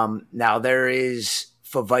 Yeah. Now there is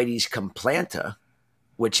Favites complanta,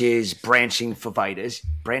 which is branching Favites,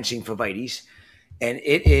 and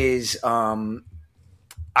it is.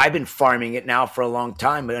 I've been farming it now for a long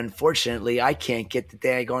time, but unfortunately, I can't get the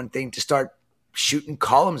daggone thing to start shooting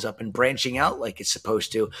columns up and branching out like it's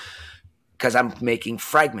supposed to, because I'm making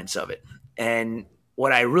fragments of it. And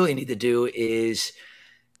what I really need to do is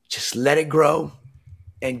just let it grow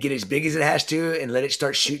and get as big as it has to and let it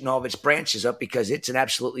start shooting all of its branches up, because it's an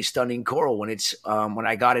absolutely stunning coral. When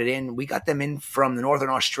I got it in, we got them in from the Northern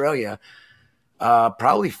Australia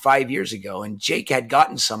probably 5 years ago. And Jake had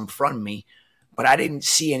gotten some from me, but I didn't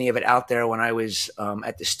see any of it out there when I was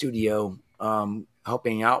at the studio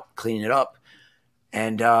helping out, cleaning it up.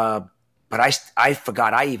 And but I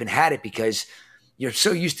forgot I even had it, because you're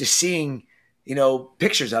so used to seeing,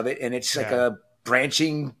 pictures of it, and it's like a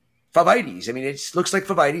branching Favites. I mean, it looks like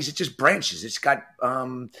Favites. It just branches. It's got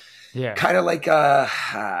kind of like like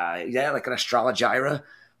an Astrologyra,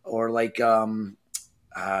 or like what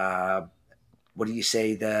do you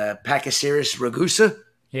say, the Pachyceres rugosa?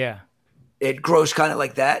 Yeah, it grows kind of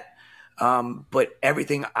like that. But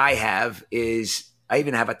everything I have is, I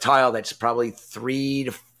even have a tile that's probably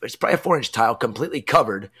it's probably a 4-inch tile, completely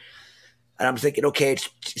covered. And I'm thinking, okay,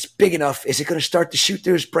 it's big enough. Is it going to start to shoot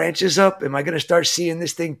those branches up? Am I going to start seeing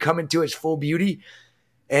this thing come into its full beauty?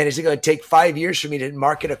 And is it going to take 5 years for me to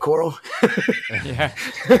market a coral? Yeah.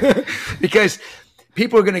 Because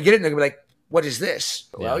people are going to get it and they're going to be like, what is this?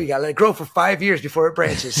 Yeah. Well, you got to let it grow for 5 years before it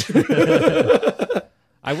branches.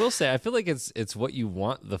 I will say, I feel like it's what you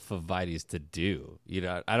want the Favites to do. You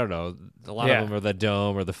know, I don't know. A lot of them are the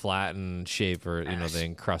dome or the flattened shape or, you know, the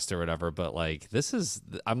encrust or whatever. But like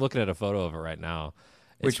I'm looking at a photo of it right now.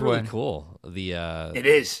 It's Which really one? cool. It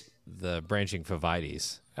is. The branching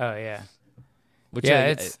Favites. Oh yeah. Which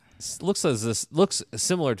it looks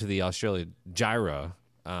similar to the Australia gyra,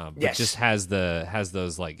 but just has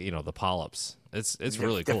those, like, you know, the polyps. It's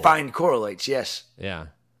really cool. Defined correlates, yes. Yeah.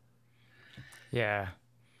 Yeah.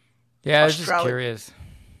 Yeah, I was just curious.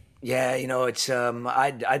 Yeah, you know, it's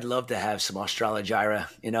I'd love to have some Australia gyra.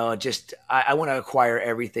 You know, just I want to acquire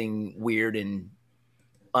everything weird and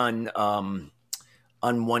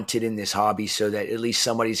unwanted in this hobby, so that at least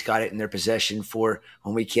somebody's got it in their possession for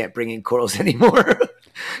when we can't bring in corals anymore.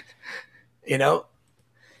 You know?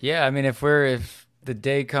 Yeah, I mean, if the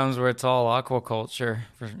day comes where it's all aquaculture,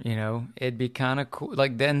 you know, it'd be kind of cool.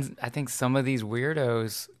 Like, then I think some of these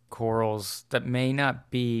weirdos corals that may not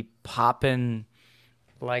be popping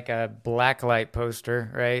like a blacklight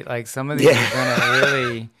poster, right? Like, some of these are gonna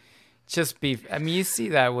really just be. I mean, you see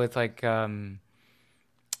that with like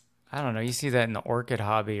I don't know, you see that in the orchid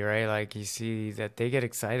hobby, right? Like, you see that they get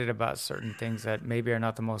excited about certain things that maybe are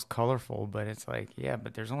not the most colorful, but it's like, yeah,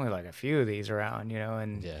 but there's only like a few of these around, you know,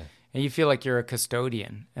 and you feel like you're a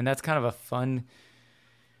custodian, and that's kind of a fun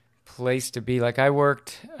place to be. Like,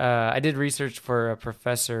 I did research for a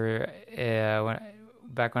professor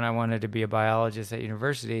back when I wanted to be a biologist at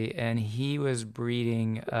university, and he was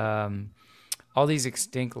breeding all these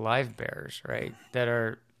extinct live bears, right?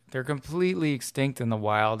 They're completely extinct in the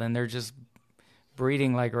wild, and they're just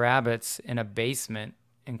breeding like rabbits in a basement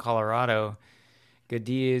in Colorado.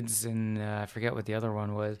 Gadids and I forget what the other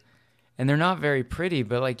one was. And they're not very pretty,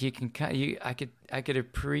 but like I could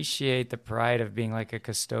appreciate the pride of being like a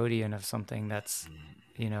custodian of something that's,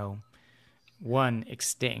 you know, one,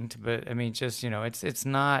 extinct, but I mean, just, you know, it's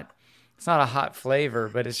not a hot flavor,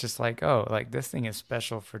 but it's just like, oh, like this thing is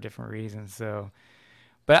special for different reasons. So.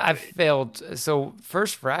 But I failed. So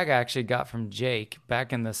first frag I actually got from Jake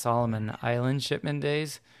back in the Solomon Island shipment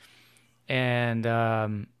days. And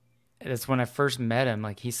that's when I first met him.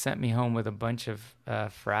 Like, he sent me home with a bunch of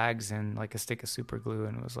frags and like a stick of super glue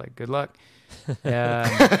and was like, good luck.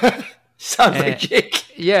 Sounds like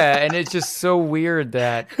Jake. Yeah, and it's just so weird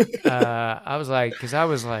that I was like, because I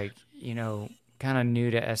was like, you know, kind of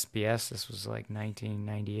new to SBS. This was like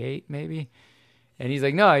 1998 maybe. And he's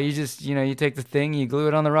like, no, you just, you know, you take the thing, you glue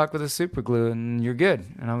it on the rock with a super glue, and you're good.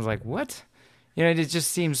 And I was like, what? You know, it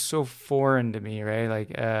just seems so foreign to me, right?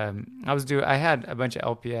 Like, I had a bunch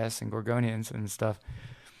of LPS and Gorgonians and stuff.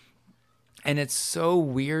 And it's so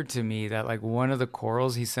weird to me that, like, one of the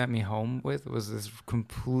corals he sent me home with was this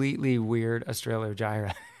completely weird Australia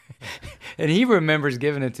gyra. And he remembers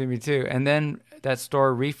giving it to me, too. And then that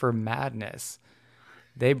store, Reefer Madness,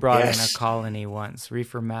 they brought in a colony once,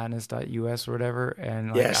 reefermadness.us or whatever.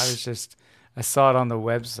 And like, I saw it on the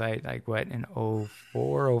website, like what, in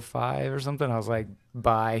 04, 05 or something. I was like,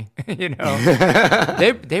 bye, you know.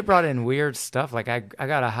 They brought in weird stuff. Like I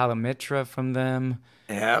got a Halimitra from them.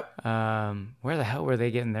 Yep. Where the hell were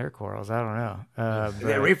they getting their corals? I don't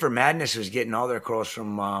know. Reefer Madness was getting all their corals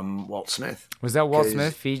from Walt Smith. Was that Walt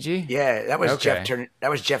Smith, Fiji? Yeah, that was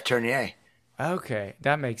Jeff Turnier. Okay,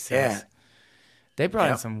 that makes sense. Yeah. They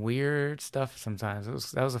brought in some weird stuff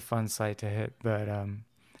sometimes. That was a fun site to hit. But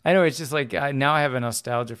I know it's just like now I have a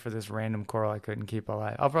nostalgia for this random coral I couldn't keep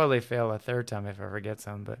alive. I'll probably fail a third time if I ever get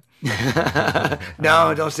some. But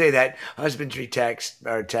no, don't say that. Husbandry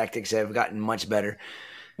tactics have gotten much better.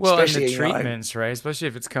 Well, and the treatments, right? Especially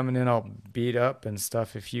if it's coming in all beat up and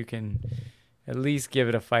stuff. If you can at least give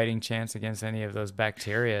it a fighting chance against any of those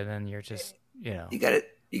bacteria, then you're just, you know. You got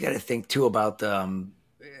to think too about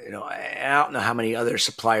you know, I don't know how many other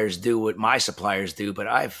suppliers do what my suppliers do, but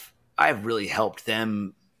I've really helped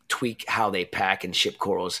them tweak how they pack and ship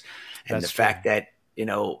corals. And That's the fact that, you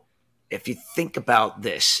know, if you think about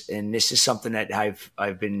this, and this is something that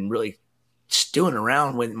I've been really stewing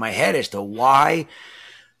around with in my head as to why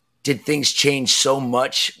did things change so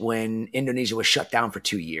much when Indonesia was shut down for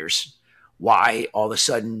 2 years? Why all of a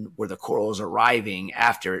sudden were the corals arriving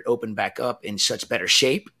after it opened back up in such better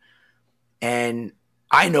shape? And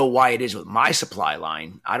I know why it is with my supply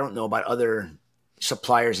line. I don't know about other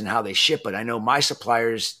suppliers and how they ship it. I know my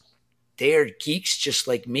suppliers, they're geeks just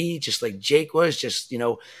like me, just like Jake was, just, you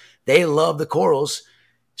know, they love the corals.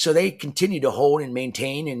 So they continue to hold and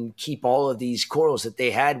maintain and keep all of these corals that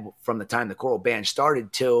they had from the time the coral ban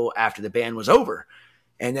started till after the ban was over.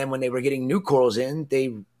 And then when they were getting new corals in,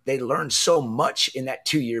 they learned so much in that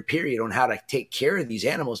 2 year period on how to take care of these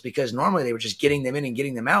animals, because normally they were just getting them in and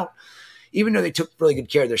getting them out. even though they took really good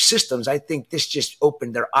care of their systems, I think this just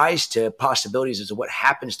opened their eyes to possibilities as to what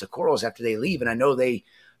happens to corals after they leave. And I know they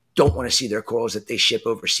don't want to see their corals that they ship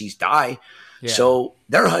overseas die. Yeah. So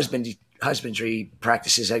their husbandry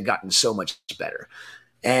practices had gotten so much better.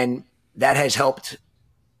 And that has helped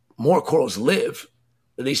more corals live,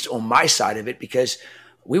 at least on my side of it, because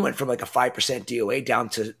we went from like a 5% DOA down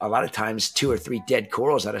to a lot of times 2 or 3 dead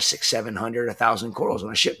corals out of 600, 700, 1,000 corals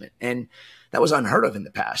on a shipment. And that was unheard of in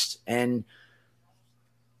the past. And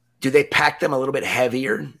do they pack them a little bit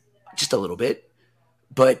heavier? Just a little bit.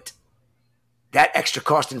 But that extra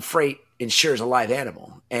cost in freight ensures a live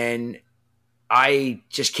animal. And I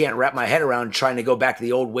just can't wrap my head around trying to go back to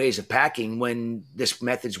the old ways of packing when this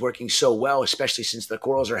method's working so well, especially since the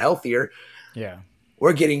corals are healthier. Yeah.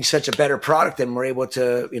 We're getting such a better product, and we're able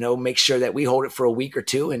to, make sure that we hold it for a week or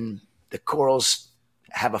two, and the corals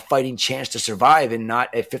have a fighting chance to survive and not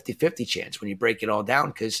a 50-50 chance when you break it all down.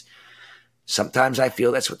 Because sometimes I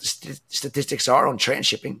feel that's what the statistics are on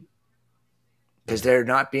transshipping, because they're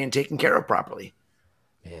not being taken care of properly.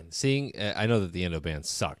 Man, I know that the endo ban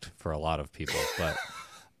sucked for a lot of people, but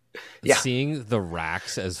yeah. Seeing the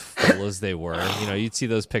racks as full as they were, you'd see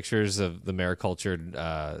those pictures of the maricultured,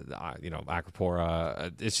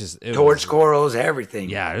 Acropora. Torch corals, everything.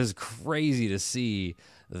 Yeah, it was crazy to see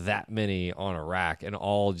that many on a rack and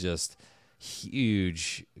all just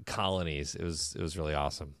huge colonies. It was really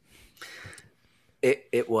awesome.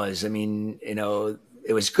 It was. I mean,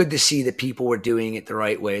 it was good to see that people were doing it the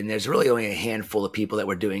right way. And there's really only a handful of people that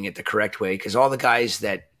were doing it the correct way, because all the guys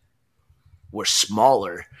that were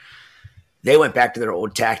smaller, they went back to their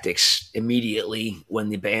old tactics immediately when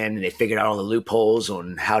the ban, and they figured out all the loopholes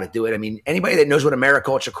on how to do it. I mean, anybody that knows what a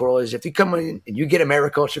mariculture coral is, if you come in and you get a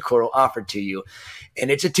mariculture coral offered to you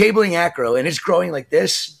and it's a tabling acro and it's growing like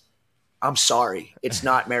this, I'm sorry. It's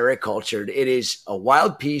not maricultured. It is a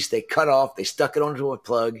wild piece. They cut off, they stuck it onto a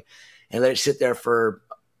plug and let it sit there for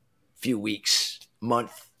a few weeks,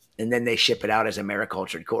 month, and then they ship it out as a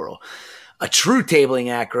maricultured coral. A true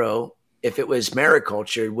tabling acro, if it was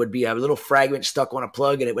maricultured, would be a little fragment stuck on a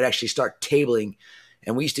plug, and it would actually start tabling.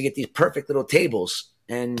 And we used to get these perfect little tables.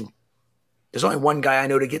 And there's only one guy I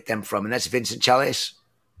know to get them from, and that's Vincent Chales.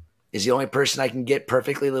 Is the only person I can get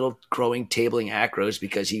perfectly little growing tabling acros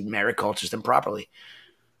because he maricultures them properly.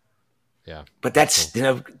 Yeah. But that's,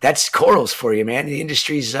 that's corals for you, man. The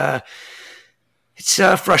industry's, it's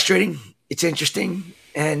frustrating. It's interesting.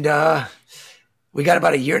 And we got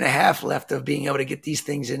about 1.5 years left of being able to get these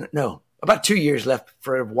things in. No, about 2 years left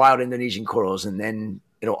for wild Indonesian corals, and then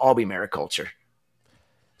it'll all be mariculture.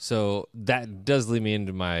 So that does lead me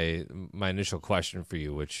into my initial question for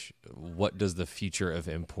you, which, what does the future of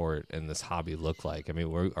import in this hobby look like? I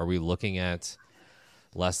mean, are we looking at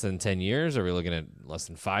less than 10 years? Are we looking at less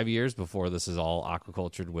than 5 years before this is all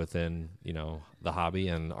aquacultured within, the hobby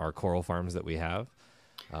and our coral farms that we have?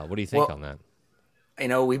 What do you think on that?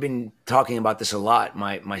 We've been talking about this a lot.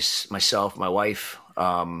 Myself, my wife,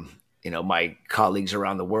 my colleagues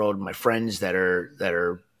around the world, my friends that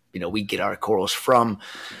are we get our corals from.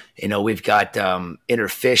 We've got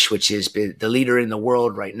Interfish, which is the leader in the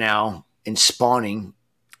world right now in spawning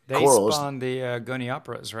corals. They spawn the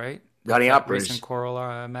Gonioperas, right? Gonioperas. Recent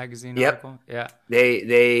Coral magazine yep. article. Yeah.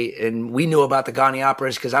 And we knew about the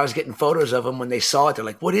Gonioperas because I was getting photos of them when they saw it. They're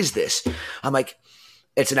like, "What is this?" I'm like,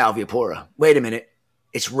 "It's an Alveopora." Wait a minute.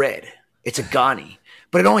 It's red. It's a Goni,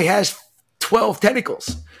 but it only has 12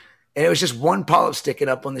 tentacles. And it was just one polyp sticking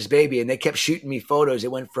up on this baby. And they kept shooting me photos.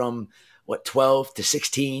 It went from 12 to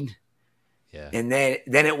 16. Yeah. And then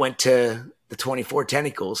it went to the 24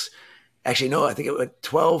 tentacles. Actually, no, I think it went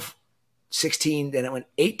 12, 16, then it went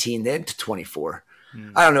 18, then to 24.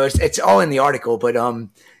 I don't know. It's all in the article, but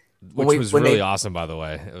which was really awesome, by the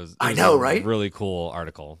way. It was I know, right? Really cool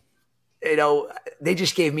article. They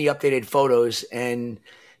just gave me updated photos, and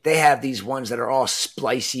they have these ones that are all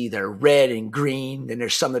splicey. They're red and green. Then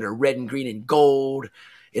there's some that are red and green and gold,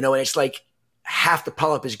 and it's like half the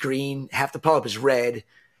polyp is green, half the polyp is red,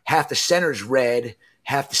 half the center's red,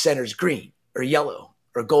 half the center's green or yellow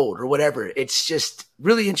or gold or whatever. It's just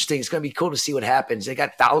really interesting. It's going to be cool to see what happens. They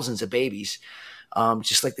got thousands of babies,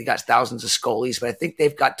 just like they got thousands of scolies, but I think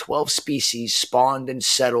they've got 12 species spawned and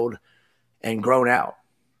settled and grown out.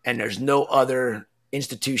 And there's no other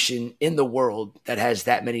institution in the world that has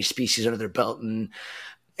that many species under their belt. And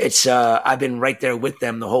it's, I've been right there with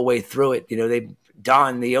them the whole way through it.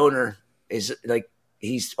 Don, the owner, is like,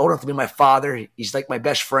 he's old enough to be my father. He's like my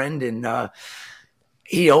best friend. And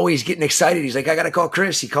he always getting excited. He's like, "I got to call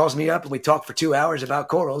Chris." He calls me up and we talk for 2 hours about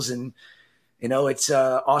corals. And, it's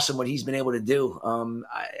awesome what he's been able to do.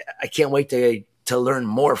 I can't wait to learn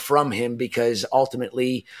more from him, because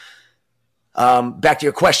ultimately Back to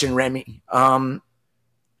your question, Remy.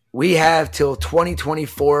 We have till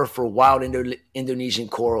 2024 for wild Indonesian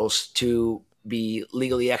corals to be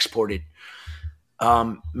legally exported.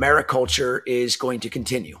 Mariculture is going to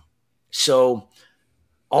continue. So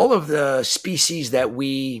all of the species that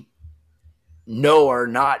we know are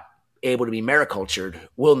not able to be maricultured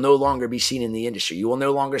will no longer be seen in the industry. You will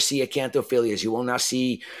no longer see acanthophilias. You will not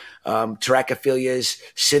see Trachyphilias,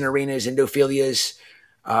 Cinerinas, Endophilias.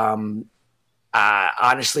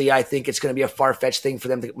 Honestly, I think it's going to be a far-fetched thing for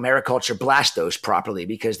them to mariculture blastos properly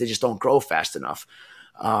because they just don't grow fast enough.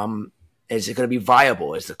 Is it going to be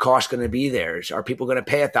viable? Is the cost going to be there? Are people going to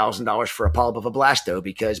pay $1,000 for a polyp of a blasto?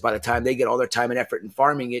 Because by the time they get all their time and effort in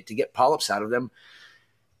farming it to get polyps out of them,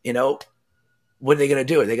 what are they going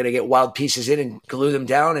to do? Are they going to get wild pieces in and glue them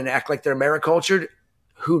down and act like they're maricultured?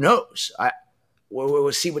 Who knows?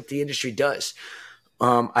 We'll see what the industry does.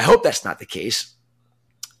 I hope that's not the case.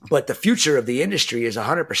 But the future of the industry is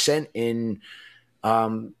 100% in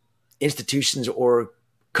institutions or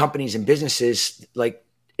companies and businesses like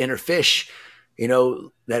Interfish,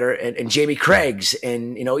 that are, and Jamie Craig's,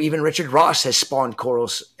 and, even Richard Ross has spawned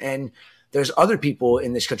corals. And there's other people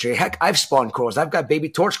in this country. Heck, I've spawned corals. I've got baby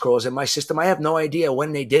torch corals in my system. I have no idea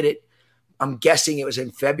when they did it. I'm guessing it was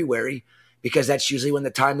in February because that's usually when the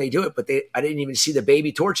time they do it. But I didn't even see the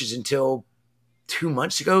baby torches until 2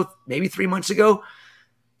 months ago, maybe 3 months ago.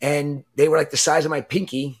 And they were like the size of my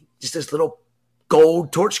pinky, just this little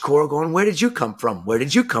gold torch coral going, where did you come from? Where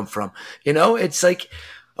did you come from? It's like,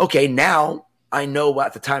 okay, now I know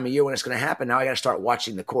at the time of year when it's going to happen. Now I got to start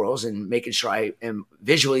watching the corals and making sure I am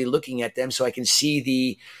visually looking at them so I can see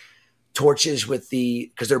the torches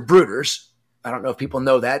because they're brooders. I don't know if people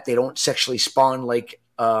know that. They don't sexually spawn like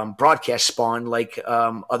broadcast spawn like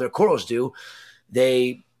other corals do.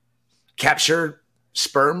 They capture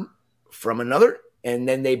sperm from another, and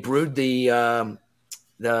then they brood the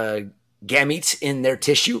gametes in their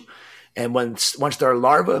tissue. And once they're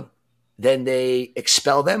larvae, then they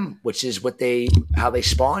expel them, which is how they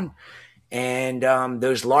spawn. And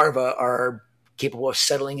those larvae are capable of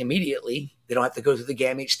settling immediately. They don't have to go through the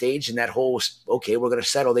gamete stage and that whole, okay, we're going to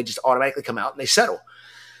settle. They just automatically come out and they settle.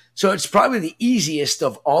 So it's probably the easiest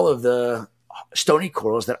of all of the stony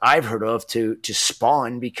corals that I've heard of to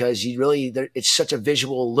spawn because it's such a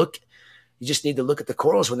visual look. You just need to look at the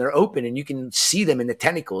corals when they're open and you can see them in the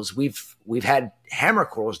tentacles. We've had hammer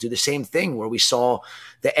corals do the same thing where we saw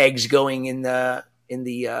the eggs going in the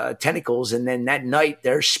tentacles, and then that night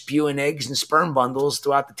they're spewing eggs and sperm bundles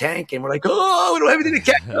throughout the tank, and we're like, oh, we don't have anything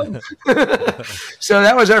to catch them. So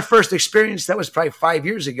that was our first experience. That was probably 5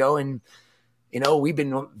 years ago, and we've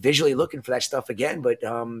been visually looking for that stuff again, but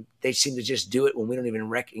they seem to just do it when we don't even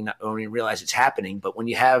recognize or even realize it's happening. But when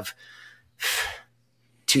you have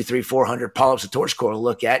 200, 300, 400 polyps of torch coral to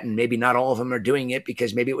look at, and maybe not all of them are doing it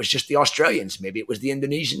because maybe it was just the Australians, maybe it was the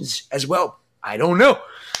Indonesians as well. I don't know.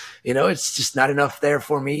 It's just not enough there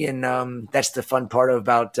for me. And that's the fun part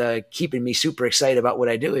about keeping me super excited about what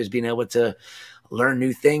I do, is being able to learn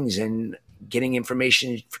new things and getting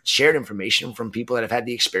information, shared information from people that have had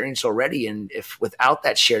the experience already. And if without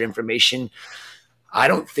that shared information, I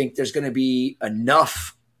don't think there's going to be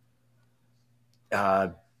enough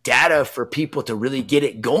data for people to really get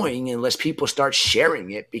it going unless people start sharing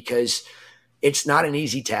it, because it's not an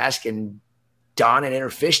easy task. And Don at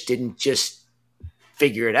Interfish didn't just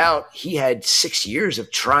figure it out. He had 6 years of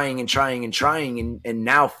trying and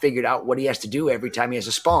now figured out what he has to do every time he has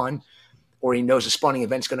a spawn or he knows a spawning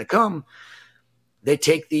event's going to come. They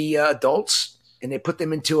take the adults and they put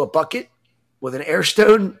them into a bucket with an air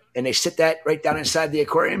stone and they sit that right down inside the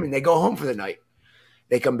aquarium and they go home for the night.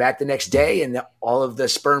 They come back the next day and all of the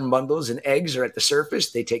sperm bundles and eggs are at the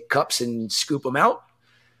surface. They take cups and scoop them out,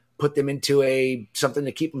 put them into something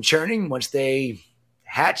to keep them churning. Once they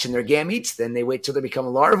hatch and they're gametes, then they wait till they become a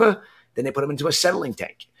larva. Then they put them into a settling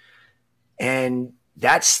tank. And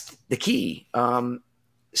that's the key.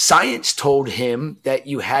 Science told him that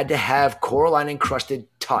you had to have coralline encrusted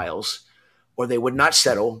tiles or they would not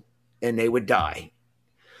settle and they would die.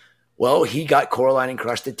 Well, he got coralline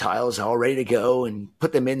encrusted tiles all ready to go and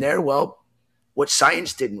put them in there. Well, what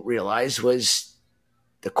science didn't realize was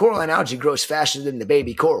the coralline algae grows faster than the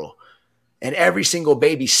baby coral. And every single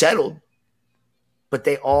baby settled, but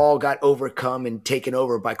they all got overcome and taken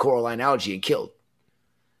over by coralline algae and killed.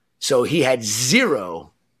 So he had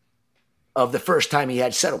zero of the first time he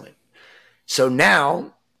had settlement. So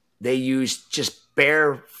now they use just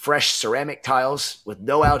bare, fresh ceramic tiles with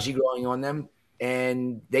no algae growing on them,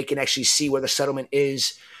 and they can actually see where the settlement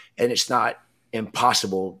is, and it's not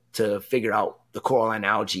impossible to figure out the coralline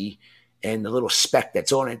algae and the little speck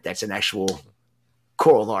that's on it. That's an actual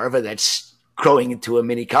coral larva that's growing into a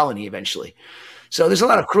mini colony eventually. So there's a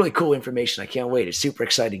lot of really cool information. I can't wait. It's super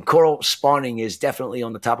exciting. Coral spawning is definitely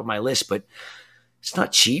on the top of my list, but it's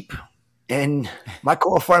not cheap. And my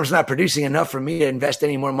coral farm's not producing enough for me to invest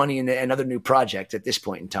any more money in another new project at this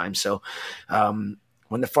point in time. So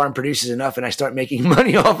when the farm produces enough and I start making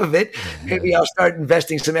money off of it, maybe I'll start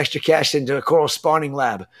investing some extra cash into a coral spawning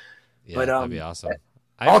lab. Yeah, but that'd be awesome.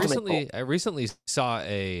 I recently saw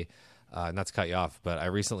a not to cut you off, but I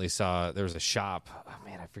recently saw there was a shop. Oh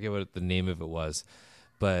man, I forget what the name of it was,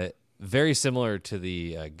 but very similar to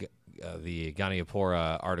the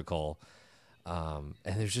Goniopora article. And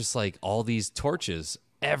there's just like all these torches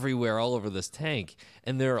everywhere, all over this tank,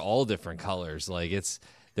 and they're all different colors. Like it's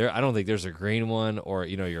there. I don't think there's a green one or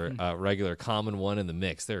your regular common one in the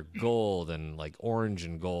mix. They're gold and like orange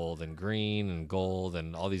and gold and green and gold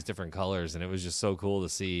and all these different colors, and it was just so cool to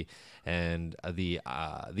see. And the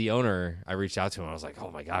owner, I reached out to him. I was like,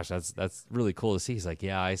 "Oh my gosh, that's really cool to see." He's like,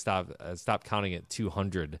 "Yeah, I stopped counting at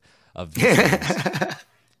 200 of these things."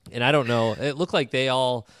 And I don't know. It looked like they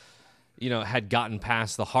all, had gotten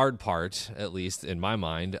past the hard part, at least in my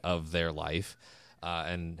mind, of their life,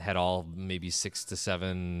 and had all maybe 6 to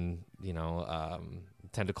 7,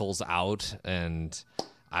 tentacles out. And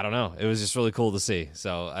I don't know. It was just really cool to see.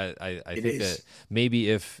 So I think that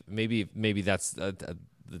maybe that's the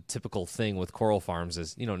typical thing with coral farms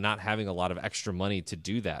is, not having a lot of extra money to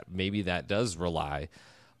do that. Maybe that does rely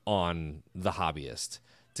on the hobbyist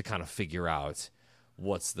to kind of figure out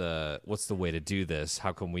what's the way to do this.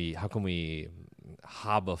 How can we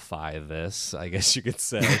hobbify this, I guess you could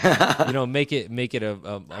say, make it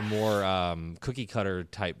a more cookie cutter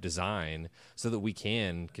type design so that we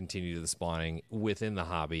can continue the spawning within the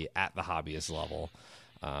hobby at the hobbyist level.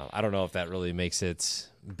 I don't know if that really makes it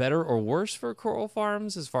better or worse for coral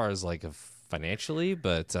farms as far as like financially,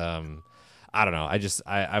 but I don't know.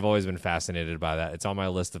 I've always been fascinated by that. It's on my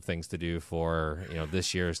list of things to do for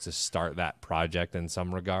this year is to start that project in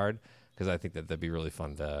some regard, because I think that'd be really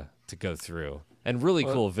fun to go through and really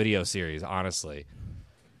cool video series. Honestly,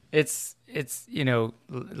 it's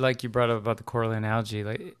like you brought up about the coral analogy.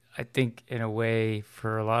 Like I think in a way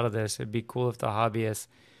for a lot of this, it'd be cool if the hobbyist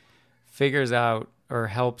figures out or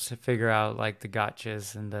helps figure out like the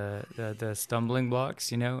gotchas and the stumbling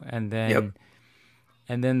blocks, and then. Yep.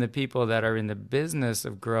 And then the people that are in the business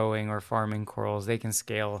of growing or farming corals, they can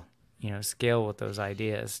scale with those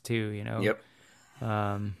ideas too, Yep.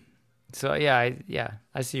 So I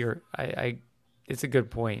see it's a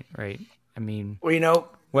good point, right? I mean,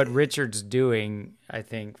 what Richard's doing, I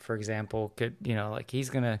think, for example, could, like he's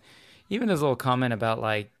going to, even his little comment about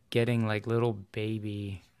like getting like little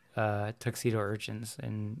baby tuxedo urchins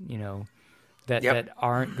and, that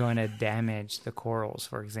aren't going to damage the corals,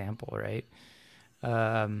 for example, right?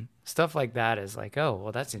 Stuff like that is like, oh,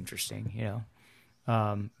 well, that's interesting,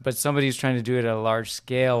 but somebody who's trying to do it at a large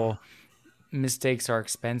scale, mistakes are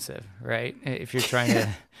expensive, right? If you're trying to,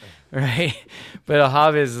 right? But a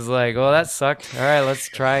hobbyist is like, well, that sucked. All right, let's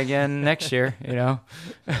try again next year,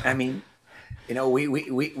 I mean,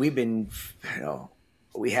 we've been,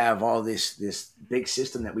 we have all this big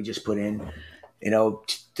system that we just put in, it'll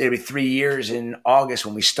be 3 years in August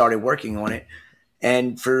when we started working on it.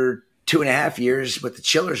 And for 2.5 years with the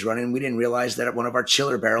chillers running, we didn't realize that one of our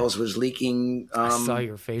chiller barrels was leaking. I saw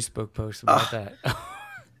your Facebook post about that.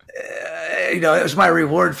 It was my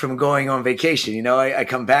reward from going on vacation. I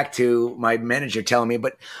come back to my manager telling me,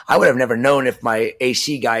 but I would have never known if my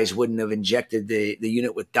AC guys wouldn't have injected the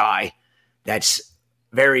unit with dye that's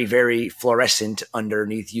very, very fluorescent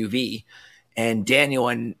underneath UV. And Daniel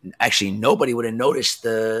and actually nobody would have noticed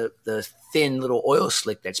the thin little oil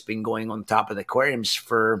slick that's been going on top of the aquariums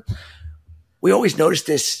we always noticed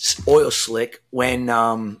this oil slick when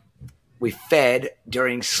we fed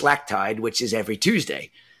during slack tide, which is every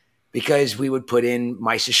Tuesday, because we would put in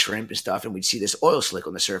mysis shrimp and stuff and we'd see this oil slick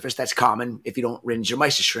on the surface. That's common if you don't rinse your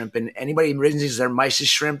mysis shrimp, and anybody who rinses their mysis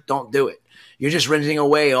shrimp, don't do it. You're just rinsing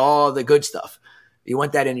away all the good stuff. You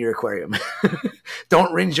want that in your aquarium.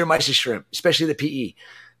 Don't rinse your mysis shrimp, especially the PE.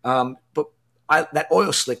 But that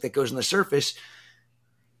oil slick that goes on the surface,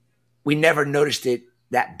 we never noticed it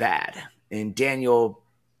that bad. And Daniel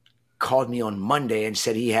called me on Monday and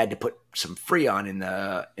said he had to put some Freon in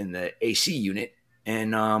the AC unit.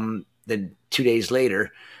 And then 2 days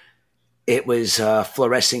later, it was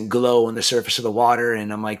fluorescent glow on the surface of the water.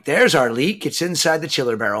 And I'm like, there's our leak. It's inside the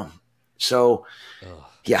chiller barrel. So,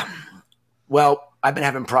 yeah. Well, I've been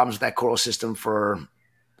having problems with that coral system for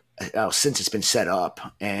since it's been set up.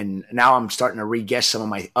 And now I'm starting to re-guess some of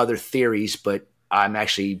my other theories, but I'm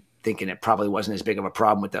actually thinking it probably wasn't as big of a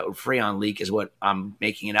problem with that Freon leak as what I'm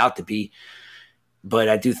making it out to be. but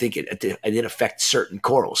I do think it did affect certain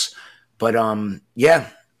corals. But yeah,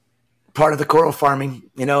 part of the coral farming,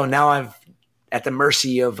 now I've at the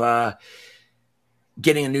mercy of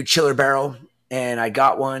getting a new chiller barrel, and I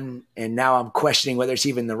got one, and now I'm questioning whether it's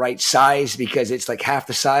even the right size, because it's like half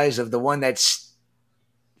the size of the one that's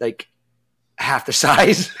like half the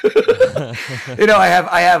size. I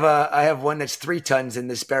have one that's 3 tons, and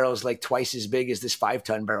this barrel is like twice as big as this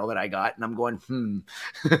 5-ton barrel that I got. And I'm going,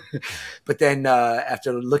 But then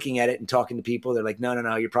after looking at it and talking to people, they're like,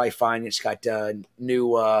 no, you're probably fine. It's got new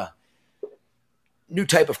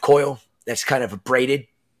type of coil that's kind of braided,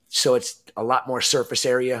 so it's a lot more surface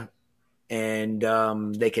area, and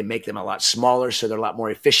they can make them a lot smaller, so they're a lot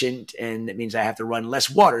more efficient, and it means I have to run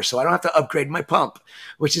less water, so I don't have to upgrade my pump,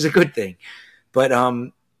 which is a good thing. But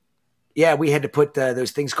yeah, we had to put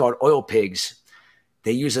those things called oil pigs.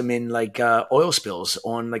 They use them in like oil spills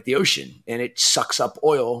on like the ocean, and it sucks up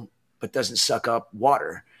oil but doesn't suck up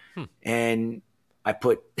water. And I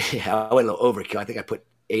went a little overkill. I think I put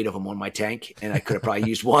 8 of them on my tank, and I could have probably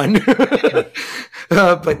used one.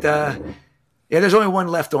 But there's only one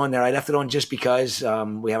left on there. I left it on just because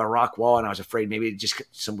we have a rock wall, and I was afraid maybe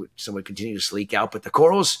some would continue to leak out. But the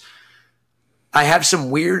corals, I have some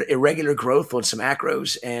weird irregular growth on some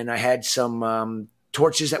acros, and I had some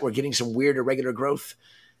torches that were getting some weird irregular growth,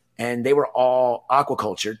 and they were all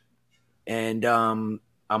aquaculture. And I'm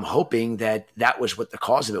hoping that was what the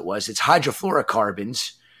cause of it was. It's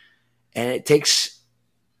hydrofluorocarbons, and it takes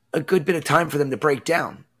a good bit of time for them to break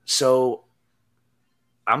down. So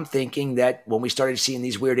I'm thinking that when we started seeing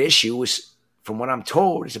these weird issues, from what I'm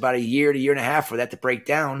told, it's about a year to year and a half for that to break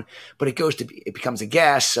down, but it becomes a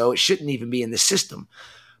gas, so it shouldn't even be in the system.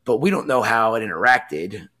 But we don't know how it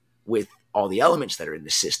interacted with all the elements that are in the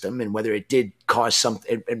system, and whether it did cause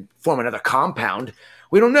something and form another compound.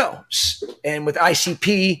 We don't know. And with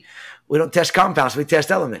ICP, we don't test compounds, we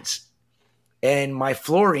test elements. And my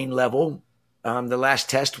fluorine level, the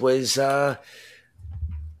last test was in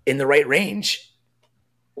the right range,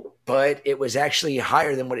 but it was actually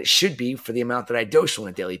higher than what it should be for the amount that I dose on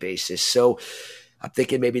a daily basis. So I'm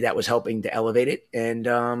thinking maybe that was helping to elevate it, and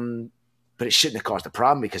but it shouldn't have caused a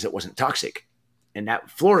problem because it wasn't toxic. And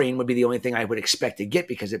that fluorine would be the only thing I would expect to get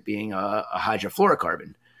because it being a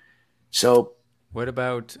hydrofluorocarbon. So what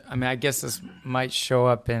about, I guess this might show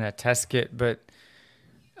up in a test kit, but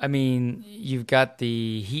you've got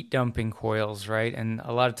the heat dumping coils, right? And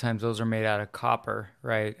a lot of times those are made out of copper,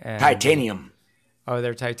 right? And titanium. Oh,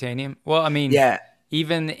 they're titanium? Well, yeah.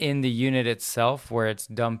 Even in the unit itself where it's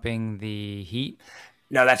dumping the heat?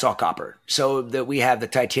 No, that's all copper. So we have the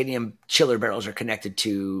titanium chiller barrels are connected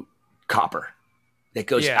to copper that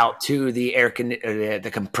goes out to the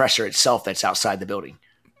the compressor itself that's outside the building.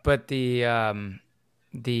 But the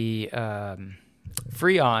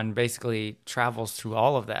Freon basically travels through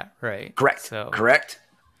all of that, right? Correct. So, correct.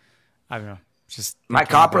 I don't know. Just my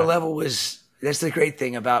copper level was. That's the great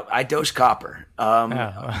thing about I dose copper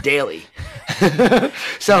daily.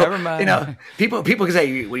 So never mind. People can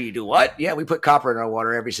say, "Well, you do what?" Yeah, we put copper in our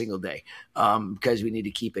water every single day because we need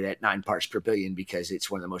to keep it at 9 parts per billion because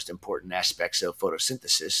it's one of the most important aspects of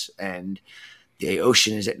photosynthesis. And the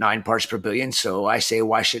ocean is at 9 parts per billion. So I say,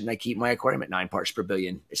 why shouldn't I keep my aquarium at 9 parts per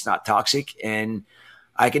billion? It's not toxic, and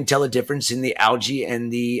I can tell a difference in the algae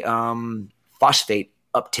and the phosphate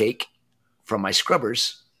uptake from my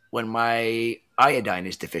scrubbers when my iodine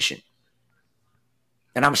is deficient.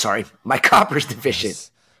 And I'm sorry, my copper is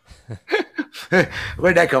deficient.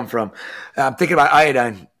 Where'd that come from? I'm thinking about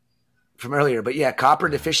iodine from earlier, but yeah, copper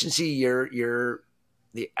deficiency,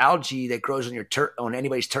 the algae that grows on on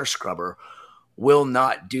anybody's turf scrubber will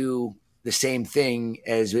not do the same thing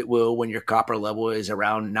as it will when your copper level is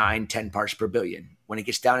around 9-10 parts per billion. When it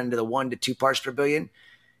gets down into the 1 to 2 parts per billion,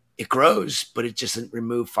 it grows, but it just doesn't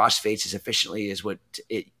remove phosphates as efficiently as what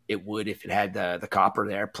it would if it had the copper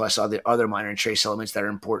there, plus all the other minor and trace elements that are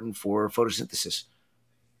important for photosynthesis.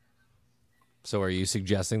 So are you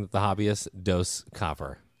suggesting that the hobbyists dose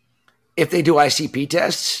copper? If they do ICP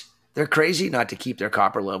tests, they're crazy not to keep their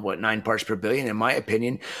copper level at 9 parts per billion, in my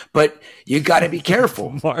opinion. But you got to be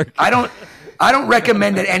careful. Mark. I don't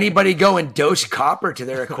recommend that anybody go and dose copper to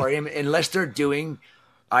their aquarium unless they're doing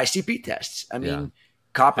ICP tests.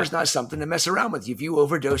 Copper's not something to mess around with. If you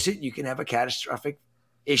overdose it, you can have a catastrophic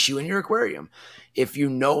issue in your aquarium. If you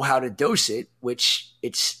know how to dose it, which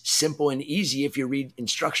it's simple and easy if you read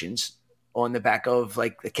instructions on the back of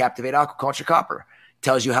like the Captivate Aquaculture copper. It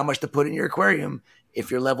tells you how much to put in your aquarium.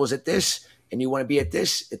 If your level's at this and you want to be at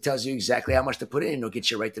this, it tells you exactly how much to put in, and it'll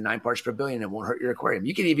get you right to 9 parts per billion. It won't hurt your aquarium.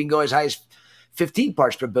 You can even go as high as 15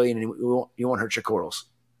 parts per billion and you won't hurt your corals.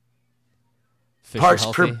 Fish parts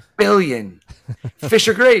are per healthy? billion. Fish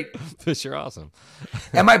are great. Fish are awesome.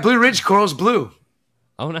 And my Blue Ridge coral's blue.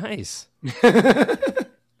 Oh, nice. It's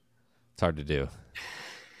hard to do.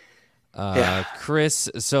 Yeah. Chris,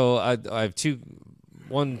 so I have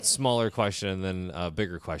one smaller question and then a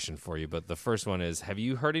bigger question for you. But the first one is, have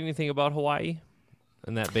you heard anything about Hawaii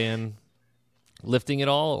and that ban lifting at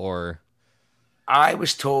all, or? I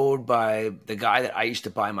was told by the guy that I used to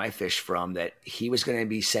buy my fish from that he was going to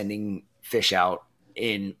be sending fish out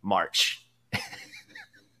in March.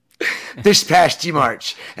 This past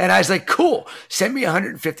March. And I was like, cool, send me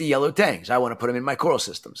 150 yellow tangs. I want to put them in my coral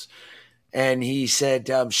systems. And he said,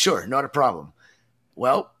 sure, not a problem.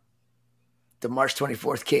 Well, the March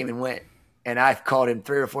 24th came and went. And I've called him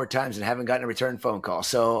 3 or 4 times and haven't gotten a return phone call.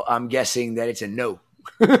 So I'm guessing that it's a no.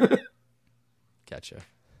 Gotcha.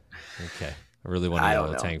 Okay. I really want a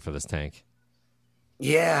yellow tang for this tank.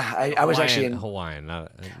 Yeah, I was actually in Hawaiian.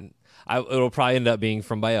 It'll probably end up being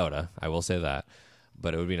from biota. I will say that,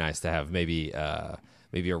 but it would be nice to have maybe a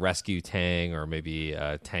rescue tang or maybe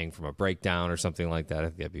a tang from a breakdown or something like that. I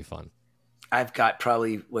think that'd be fun. I've got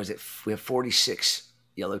probably we have 46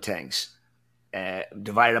 yellow tangs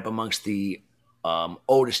divided up amongst the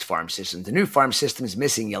oldest farm systems. The new farm system is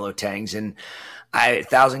missing yellow tangs, and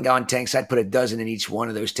 1,000-gallon tanks. I'd put a dozen in each one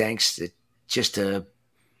of those tanks just to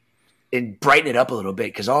brighten it up a little bit,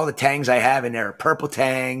 because all the tangs I have in there are purple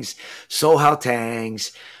tangs, Sohal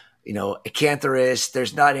tangs, Acantharus.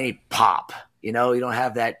 There's not any pop. You don't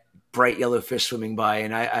have that bright yellow fish swimming by,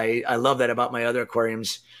 and I love that about my other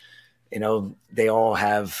aquariums. They all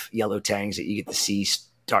have yellow tangs that you get to see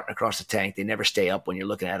darting across the tank. They never stay up when you're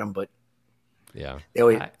looking at them, but yeah, they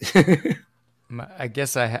always. I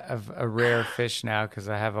guess I have a rare fish now because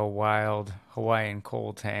I have a wild Hawaiian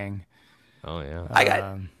coal tang. Oh yeah, I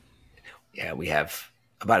got. We have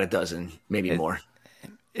about a dozen, maybe more.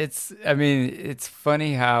 It's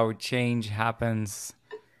funny how change happens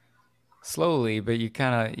slowly, but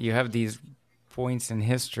you have these points in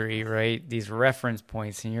history, right? These reference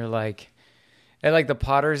points, and you're like, like the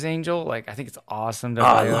Potter's Angel. Like, I think it's awesome.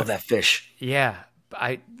 I love that fish. Yeah,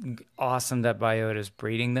 awesome that Biota's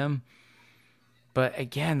breeding them. But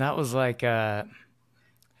again, that was like, I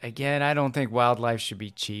don't think wildlife should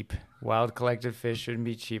be cheap. Wild collected fish shouldn't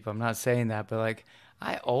be cheap. I'm not saying that, but like,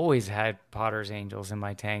 I always had Potter's Angels in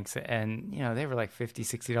my tanks, and they were like $50,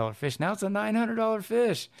 $60 fish. Now it's a $900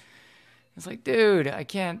 fish. It's like, dude, I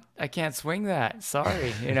can't swing that.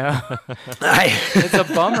 Sorry, It's a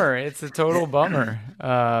bummer. It's a total bummer.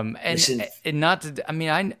 And not to,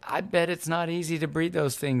 I bet it's not easy to breed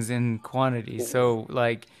those things in quantity. So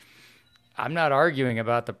like, I'm not arguing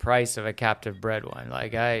about the price of a captive bred one.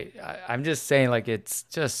 Like I'm just saying, like, it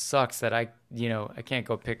just sucks that I can't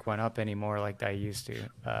go pick one up anymore like I used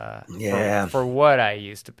to. For what I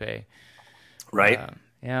used to pay. Right.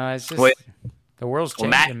 It's just the world's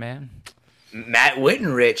changing, man. Matt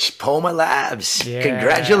Wittenrich, Poma Labs. Yeah.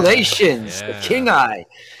 Congratulations. Yeah.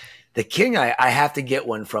 The King Eye. I have to get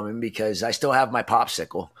one from him because I still have my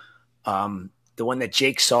popsicle. The one that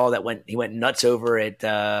Jake saw he went nuts over at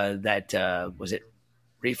was it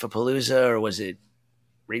Reefapalooza or was it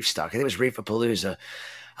Reef Stock? I think it was Reefapalooza.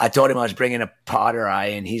 I told him I was bringing a Potter Eye,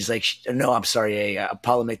 and he's like, no, I'm sorry, a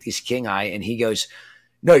Polymictes King Eye. And he goes,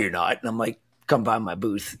 no, you're not. And I'm like, come by my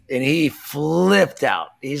booth. And he flipped out.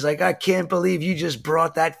 He's like, I can't believe you just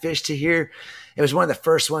brought that fish to here. It was one of the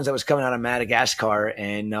first ones that was coming out of Madagascar.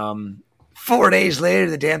 And 4 days later,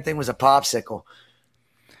 the damn thing was a popsicle.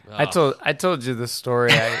 Oh. I told you the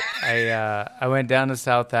story. I went down to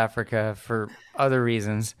South Africa for other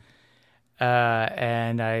reasons.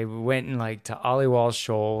 And I went to Aliwal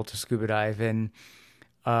Shoal to scuba dive. And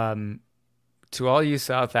to all you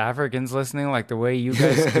South Africans listening, like the way you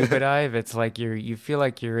guys scuba dive, it's like you feel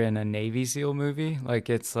like you're in a Navy SEAL movie. Like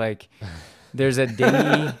it's like there's a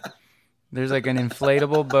dinghy, there's like an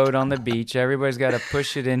inflatable boat on the beach. Everybody's got to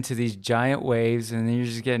push it into these giant waves, and then you're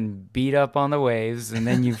just getting beat up on the waves, and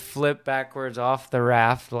then you flip backwards off the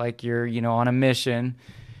raft like you're on a mission.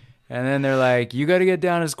 And then they're like, you got to get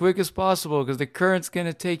down as quick as possible because the current's going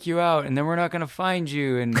to take you out, and then we're not going to find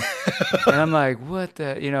you. And I'm like, what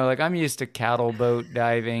the, like I'm used to cattle boat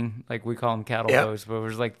diving. Like we call them cattle boats, but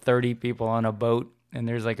there's like 30 people on a boat, and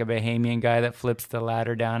there's like a Bahamian guy that flips the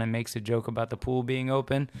ladder down and makes a joke about the pool being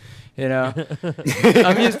open.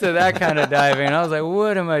 I'm used to that kind of diving. And I was like,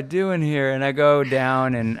 what am I doing here? And I go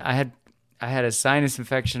down, and I had a sinus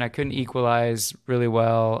infection. I couldn't equalize really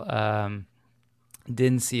well.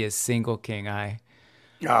 Didn't see a single king eye.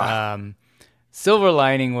 Silver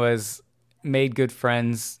lining was made good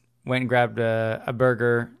friends, went and grabbed a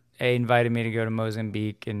burger, invited me to go to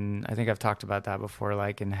Mozambique, and I think I've talked about that before,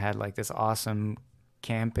 like, and had like this awesome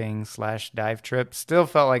camping / dive trip. Still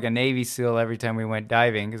felt like a Navy SEAL every time we went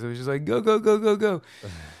diving, because it was just like, go, go, go, go, go.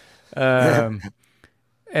 And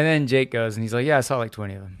then Jake goes, and he's like, yeah, I saw like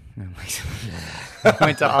 20 of them. And I'm like, I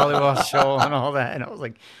went to Oliwell Shoal and all that, and I was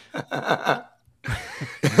like,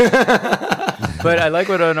 but I like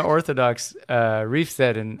what Unorthodox Reef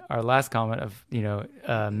said in our last comment of,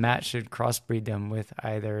 Matt should crossbreed them with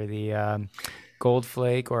either the gold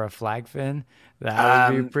flake or a flagfin.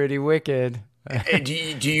 That would be pretty wicked.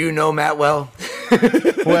 Do you know Matt well?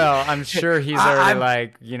 Well, I'm sure he's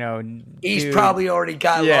already he's dude, probably already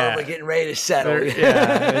got we're getting ready to settle.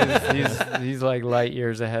 He's like light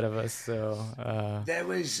years ahead of us. So there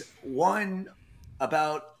was one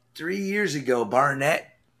about 3 years ago, Barnett,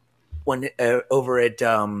 when over at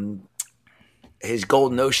his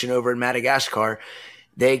Golden Ocean over in Madagascar,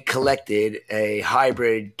 they collected a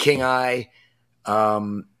hybrid king eye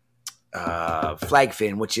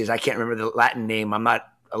flagfin, which is, I can't remember the Latin name. I'm not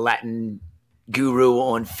a Latin guru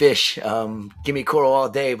on fish. Give me coral all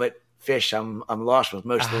day, but fish, I'm lost with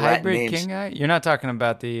most of the Latin names. Hybrid king eye? You're not talking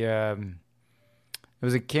about the it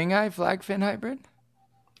was a king eye flagfin hybrid?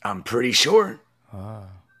 I'm pretty sure. Oh.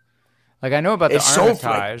 Like, I know about the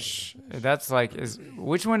Armitage. That's like,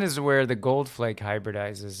 which one is where the gold flake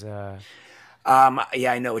hybridizes? Yeah,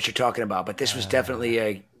 I know what you're talking about, but this was definitely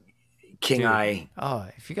a king eye. Oh,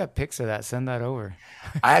 if you got pics of that, send that over.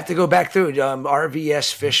 I have to go back through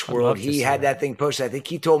RVS Fish World. He had that thing posted. I think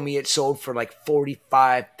he told me it sold for like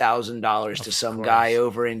 $45,000 to some guy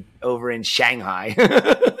over in Shanghai.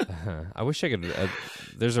 I wish I could.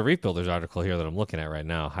 There's a Reef Builders article here that I'm looking at right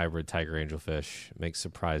now. Hybrid tiger angelfish makes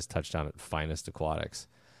surprise touchdown at Finest Aquatics,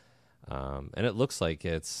 and it looks like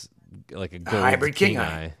it's like a gold hybrid king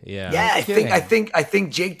eye. Yeah. I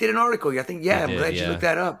think Jake did an article. I'm glad you looked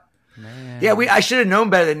that up. Man. Yeah, I should have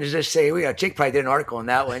known better than to just say, Jake probably did an article on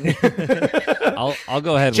that one. I'll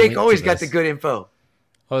go ahead. And Jake always got the good info.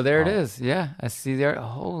 Oh, there it is. Yeah, I see there.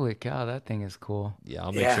 Holy cow, that thing is cool. Yeah,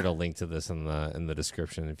 I'll make sure to link to this in the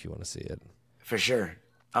description if you want to see it. For sure.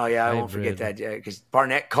 Oh yeah, I won't forget that because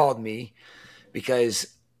Barnett called me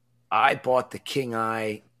because I bought the king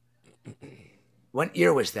eye. What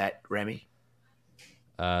year was that, Remy?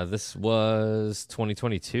 This was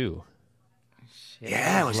 2022.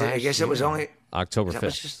 Yeah, I guess it was only October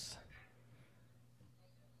 5th.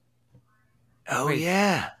 Wait.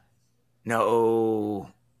 Yeah. No.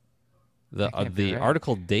 The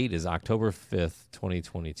article date is October 5th,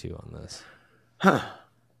 2022 on this. Huh.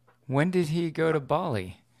 When did he go to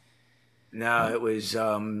Bali? No, it was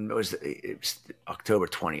October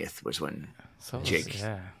 20th was when Jake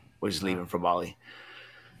was leaving for Bali.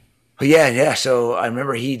 But yeah. So I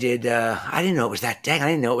remember he did. I didn't know it was that. Dang, I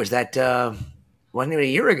didn't know it was that. Wasn't even a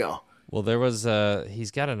year ago. Well, there was.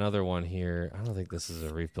 He's got another one here. I don't think this is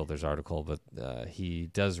a Reef Builders article, but he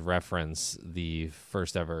does reference the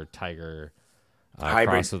first ever tiger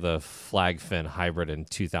cross with a flagfin hybrid in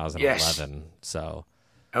 2011. Yes. So.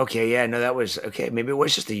 Okay, yeah, no, that was okay. Maybe it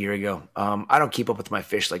was just a year ago. I don't keep up with my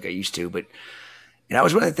fish like I used to, but that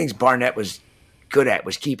was one of the things Barnett was good at,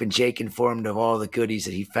 was keeping Jake informed of all the goodies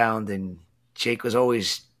that he found, and Jake was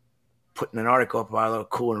always putting an article up about all the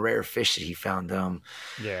cool and rare fish that he found.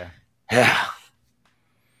 Yeah. Yeah.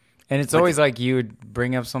 And it's always like you would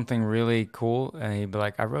bring up something really cool, and he'd be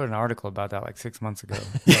like, I wrote an article about that like 6 months ago.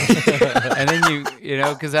 And then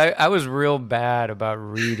because I was real bad about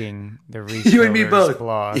reading the Reef You and me both.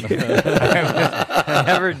 blog. I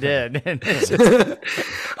never did. And it's just,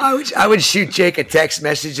 I would shoot Jake a text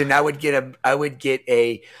message, and I would get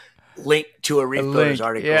a link to a Reef Builders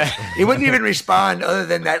article. Yeah. He wouldn't even respond other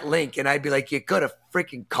than that link, and I'd be like, you could have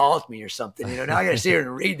freaking called me or something. Now I got to sit here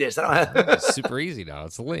and read this. I don't have. It's super easy now.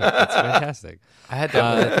 It's a link. It's fantastic. I had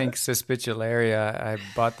that. I think Suspiciolaria. I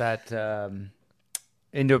bought that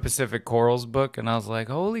Indo-Pacific Corals book, and I was like,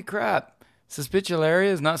 "Holy crap! Suspiciolaria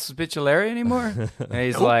is not Suspiciolaria anymore." And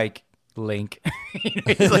he's like, "Link."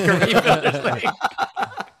 He's like a Reef Builders link.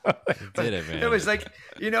 Did it, man? It was like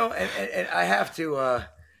and I have to.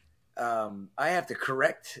 I have to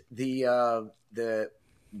correct the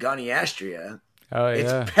Goniastria. Oh,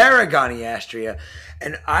 yeah. It's Paragoniastria.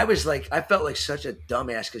 And I felt like such a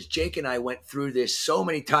dumbass because Jake and I went through this so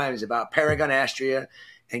many times about Paragoniastria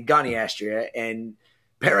and Goniastria. And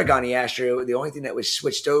Paragoniastria, the only thing that was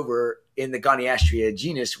switched over in the Goniastria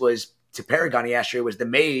genus was to Paragoniastria was the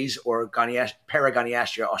maize or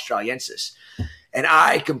Paragoniastria australiensis. And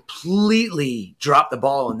I completely dropped the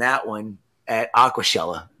ball on that one at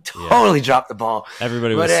Aquaculture. Totally dropped the ball.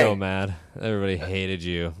 Everybody was so mad. Everybody hated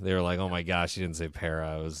you. They were like, "Oh my gosh, you didn't say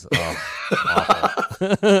para." It was awful.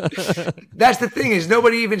 That's the thing, is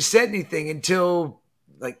nobody even said anything until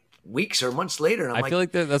like weeks or months later. And I feel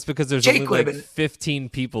like that's because there's Jake only like 15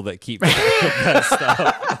 people that keep that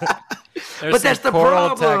stuff. There's that's the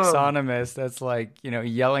coral problem. taxonomist that's like,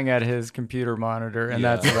 yelling at his computer monitor, and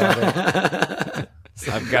that's about it.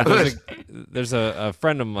 There's a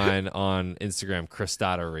friend of mine on Instagram,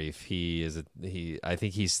 Cristata Reef. I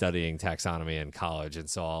think he's studying taxonomy in college, and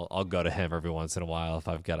so I'll go to him every once in a while if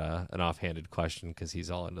I've got an offhanded question, because he's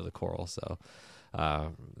all into the coral. So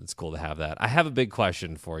it's cool to have that. I have a big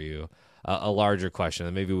question for you, a larger question,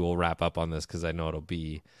 and maybe we'll wrap up on this because I know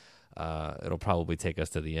it'll probably take us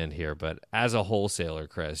to the end here. But as a wholesaler,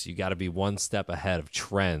 Chris, you got to be one step ahead of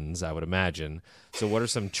trends, I would imagine. So what are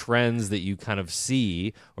some trends that you kind of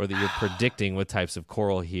see or that you're predicting with types of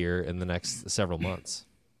coral here in the next several months?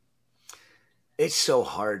 It's so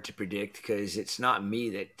hard to predict because it's not me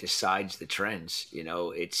that decides the trends.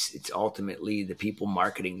 It's ultimately the people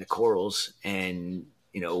marketing the corals and,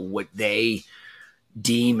 what they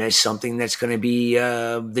deem as something that's going to be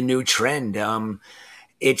the new trend.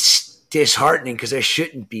 It's disheartening because there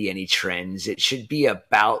shouldn't be any trends. It should be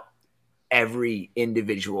about every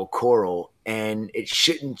individual coral, and it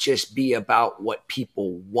shouldn't just be about what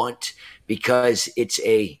people want because it's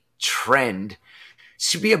a trend. It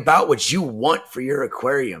should be about what you want for your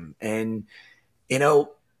aquarium. And,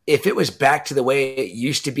 if it was back to the way it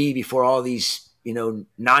used to be before all these,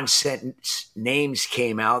 nonsense names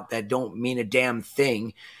came out that don't mean a damn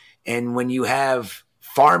thing, and when you have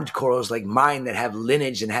farmed corals like mine that have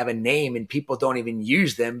lineage and have a name and people don't even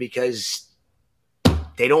use them because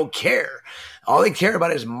they don't care. All they care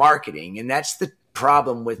about is marketing. And that's the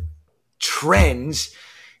problem with trends,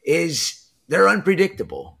 is they're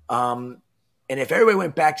unpredictable. And if everybody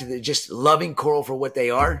went back to just loving coral for what they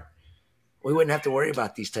are, we wouldn't have to worry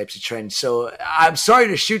about these types of trends. So I'm sorry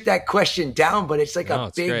to shoot that question down, but it's like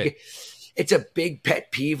it's a big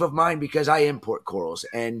pet peeve of mine because I import corals,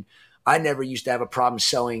 and I never used to have a problem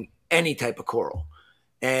selling any type of coral.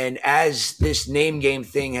 And as this name game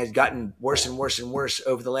thing has gotten worse and worse and worse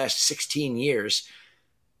over the last 16 years,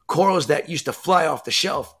 corals that used to fly off the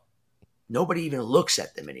shelf, nobody even looks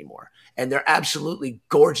at them anymore. And they're absolutely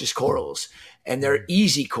gorgeous corals, and they're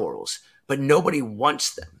easy corals, but nobody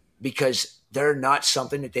wants them because they're not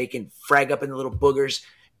something that they can frag up in the little boogers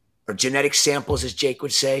or genetic samples, as Jake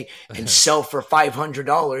would say, and sell for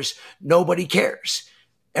 $500. Nobody cares.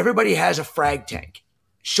 Everybody has a frag tank.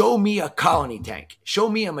 Show me a colony tank. Show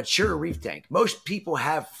me a mature reef tank. Most people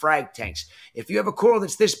have frag tanks. If you have a coral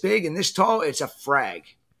that's this big and this tall, it's a frag.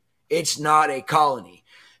 It's not a colony.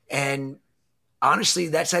 And honestly,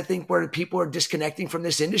 that's, I think, where people are disconnecting from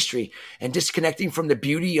this industry and disconnecting from the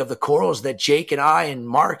beauty of the corals that Jake and I and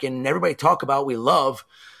Mark and everybody talk about we love,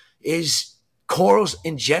 is corals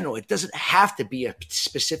in general. It doesn't have to be a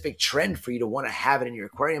specific trend for you to want to have it in your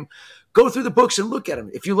aquarium. Go through the books and look at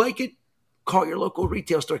them. If you like it, call your local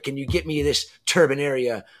retail store. Can you get me this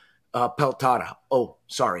Turbinaria peltata? Oh,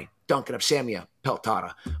 sorry, Duncanopsamia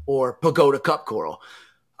peltata or Pagoda cup coral.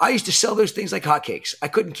 I used to sell those things like hotcakes. I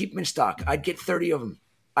couldn't keep them in stock. I'd get 30 of them.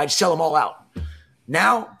 I'd sell them all out.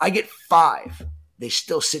 Now I get 5. They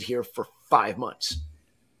still sit here for 5 months.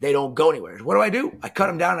 They don't go anywhere. What do? I cut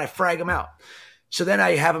them down and I frag them out. So then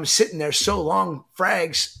I have them sitting there so long,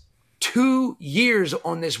 frags, 2 years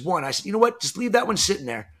on this one. I said, you know what? Just leave that one sitting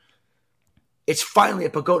there. It's finally a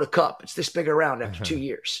Pagoda cup. It's this big around after 2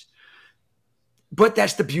 years. But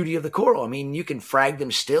that's the beauty of the coral. I mean, you can frag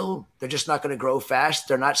them still. They're just not going to grow fast.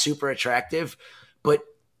 They're not super attractive. But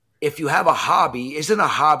if you have a hobby, isn't a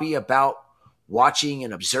hobby about watching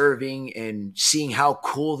and observing and seeing how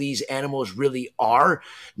cool these animals really are,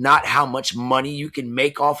 not how much money you can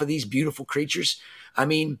make off of these beautiful creatures? I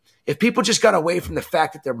mean, if people just got away from the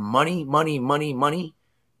fact that they're money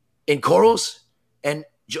in corals and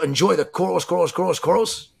enjoy the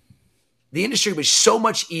corals, the industry would be so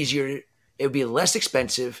much easier. It would be less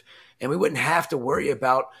expensive, and we wouldn't have to worry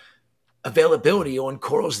about availability on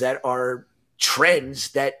corals that are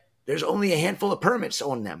trends that there's only a handful of permits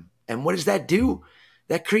on them. And what does that do?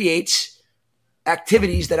 That creates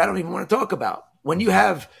activities that I don't even want to talk about. When you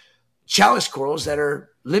have chalice corals that are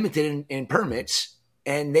limited in permits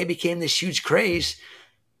and they became this huge craze,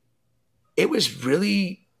 it was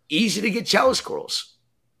really easy to get chalice corals.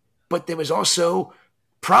 But there was also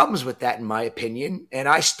problems with that, in my opinion, and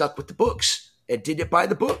I stuck with the books and did it by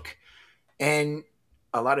the book. And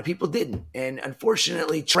a lot of people didn't. And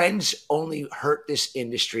unfortunately, trends only hurt this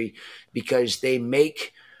industry because they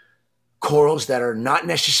make corals that are not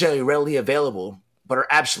necessarily readily available, but are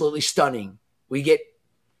absolutely stunning. We get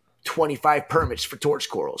 25 permits for torch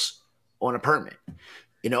corals on a permit.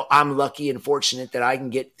 I'm lucky and fortunate that I can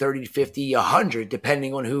get 30, 50, 100,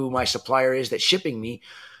 depending on who my supplier is that's shipping me.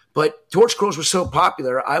 But torch corals were so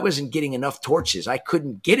popular, I wasn't getting enough torches. I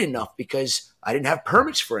couldn't get enough because I didn't have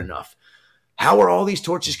permits for enough. How are all these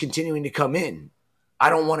torches continuing to come in? I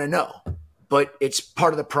don't want to know. But it's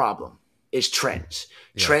part of the problem is trends.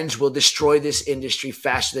 Yeah. Trends will destroy this industry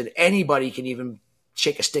faster than anybody can even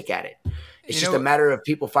shake a stick at it. It's just a matter of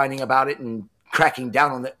people finding about it and cracking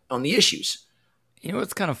down on the issues.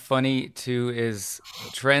 What's kind of funny too is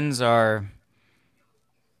trends they're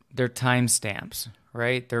timestamps,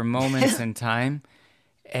 right? They're moments in time.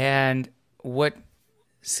 And what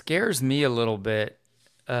scares me a little bit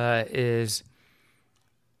is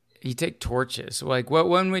you take torches. Like,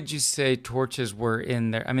 when would you say torches were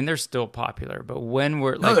in there? I mean, they're still popular, but when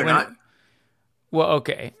were no, they're not. Well,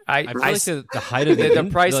 okay. I feel like the height of the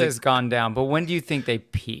price has gone down, but when do you think they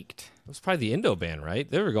peaked? It was probably the Indo band, right?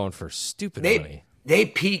 They were going for stupid money. They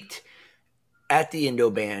peaked at the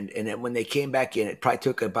Indo band, and then when they came back in, it probably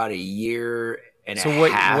took about a year and a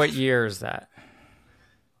half. So what year is that?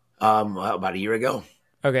 About a year ago.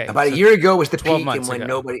 Okay. About a year ago was the 12 peak, months and when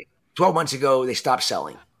ago. 12 months ago, they stopped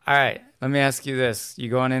selling. All right. Let me ask you this. You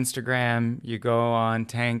go on Instagram, you go on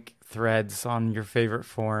tank threads on your favorite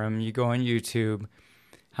forum, you go on YouTube.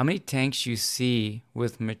 How many tanks you see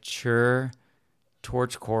with mature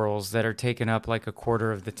torch corals that are taking up like a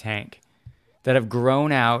quarter of the tank, that have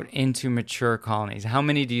grown out into mature colonies? How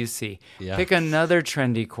many do you see? Yeah. Pick another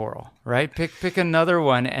trendy coral, right? Pick another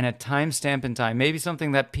one and a timestamp in time, maybe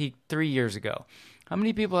something that peaked 3 years ago. How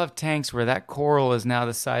many people have tanks where that coral is now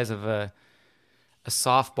the size of a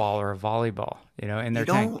softball or a volleyball, in their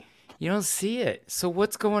tank? You don't see it. So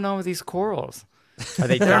what's going on with these corals? Are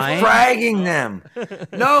they dying? They're fragging them.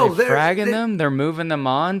 No, they're fragging them. They're moving them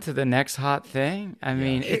on to the next hot thing. I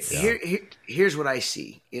mean, here's what I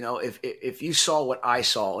see. If you saw what I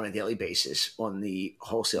saw on a daily basis on the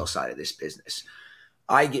wholesale side of this business,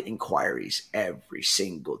 I get inquiries every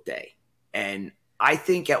single day. And I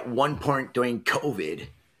think at one point during COVID,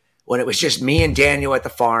 when it was just me and Daniel at the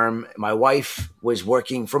farm, my wife was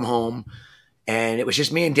working from home, and it was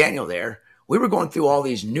just me and Daniel there. We were going through all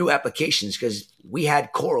these new applications because we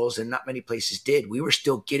had corals and not many places did. We were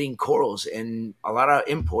still getting corals, and a lot of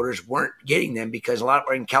importers weren't getting them because a lot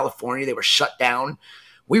were in California. They were shut down.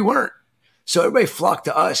 We weren't. So everybody flocked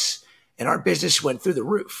to us, and our business went through the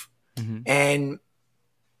roof. Mm-hmm. And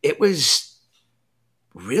it was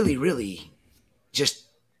really, really just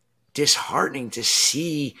disheartening to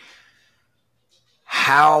see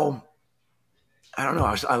how, I don't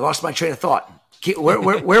know, I lost my train of thought. Where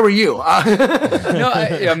were you? No,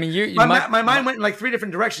 I mean, my mind went in like 3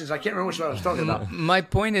 different directions. I can't remember which one I was talking about. My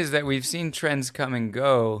point is that we've seen trends come and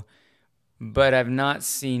go, but I've not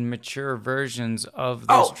seen mature versions of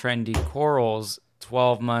those trendy corals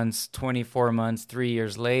 12 months, 24 months, 3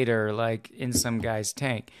 years later, like in some guy's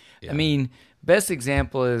tank. Yeah. I mean, best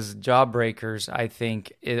example is Jawbreakers, I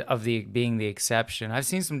think, of being the exception. I've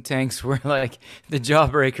seen some tanks where like the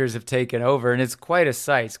Jawbreakers have taken over, and it's quite a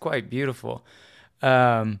sight. It's quite beautiful.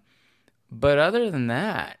 But other than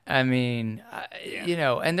that, I mean,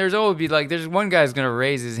 and there's always there's one guy's going to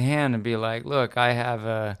raise his hand and be like, look, I have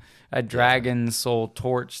a dragon soul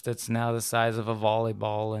torch that's now the size of a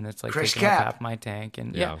volleyball, and it's like taking up half my tank.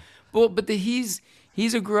 And but he's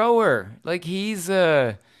a grower. Like he's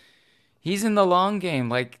in the long game.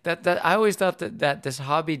 Like that I always thought that this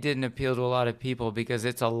hobby didn't appeal to a lot of people because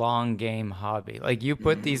it's a long game hobby. Like you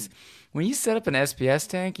put these, when you set up an SPS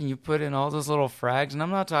tank and you put in all those little frags, and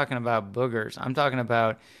I'm not talking about boogers. I'm talking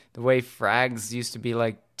about the way frags used to be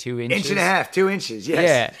like 2 inches. Inch and a half, 2 inches,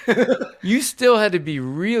 yes. Yeah. You still had to be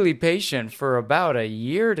really patient for about a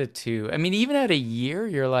year to 2. I mean, even at a year,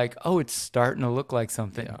 you're like, oh, it's starting to look like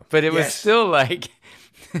something. Yeah. But it was still like,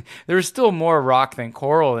 there was still more rock than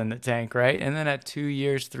coral in the tank, right? And then at 2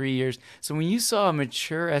 years, 3 years. So when you saw a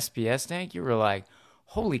mature SPS tank, you were like,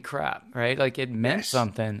 holy crap, right? Like it meant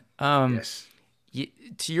something. Yes.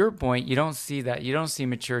 To your point, you don't see that. You don't see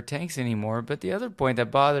mature tanks anymore. But the other point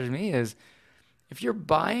that bothers me is if you're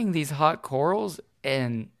buying these hot corals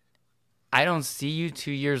and I don't see you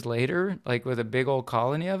 2 years later, like with a big old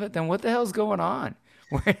colony of it, then what the hell's going on?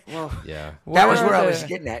 That was where I was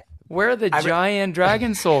getting at. Where are the giant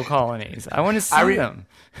dragon soul colonies? I want to see them.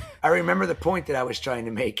 I remember the point that I was trying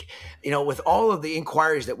to make. With all of the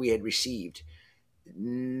inquiries that we had received,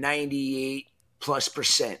 98+%,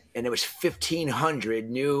 and there was 1,500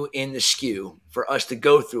 new in the SKU for us to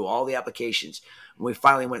go through all the applications. When we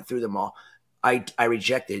finally went through them all, I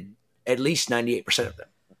rejected at least 98% of them,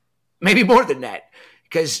 maybe more than that,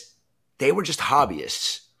 because they were just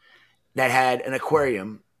hobbyists. that had an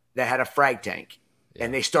aquarium that had a frag tank,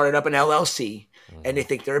 and they started up an LLC, and they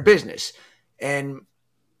think they're a business. And,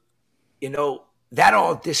 that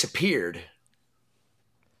all disappeared,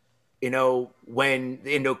 when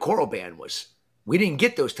the Indo-Coral ban was. We didn't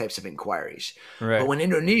get those types of inquiries. Right. But when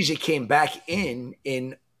Indonesia came back in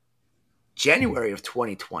January of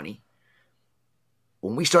 2020,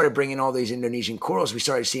 when we started bringing all these Indonesian corals, we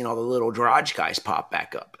started seeing all the little garage guys pop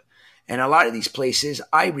back up. And a lot of these places,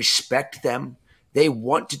 I respect them. They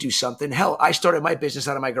want to do something. Hell, I started my business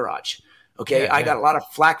out of my garage. Okay. I got a lot of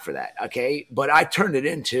flack for that. Okay. But I turned it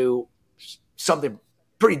into something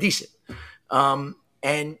pretty decent.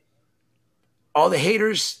 And all the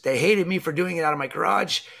haters, they hated me for doing it out of my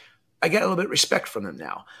garage. I get a little bit of respect from them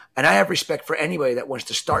now. And I have respect for anybody that wants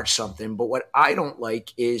to start something. But what I don't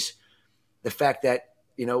like is the fact that,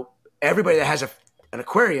 everybody that has an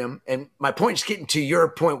aquarium, and my point is getting to your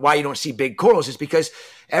point why you don't see big corals is because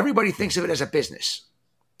everybody thinks of it as a business.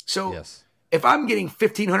 So if I'm getting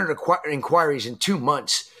 1,500 inquiries in 2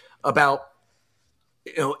 months about,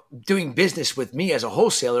 doing business with me as a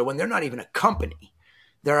wholesaler when they're not even a company,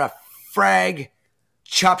 they're a frag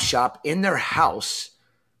chop shop in their house.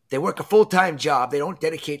 They work a full-time job. They don't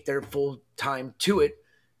dedicate their full time to it.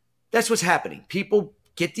 That's what's happening. People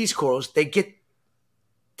get these corals. They get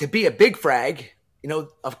to be a big frag,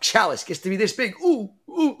 a chalice gets to be this big. Ooh,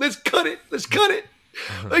 let's cut it.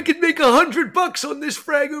 I can make $100 on this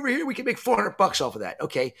frag over here. We can make $400 off of that.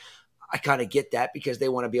 Okay. I kind of get that because they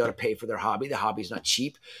want to be able to pay for their hobby. The hobby's not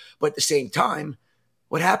cheap. But at the same time,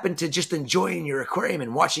 what happened to just enjoying your aquarium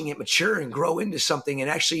and watching it mature and grow into something and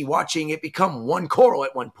actually watching it become one coral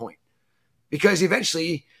at one point? Because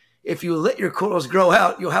eventually, if you let your corals grow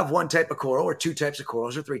out, you'll have one type of coral or two types of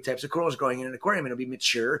corals or three types of corals growing in an aquarium, and it'll be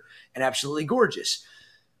mature and absolutely gorgeous.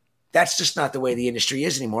 That's just not the way the industry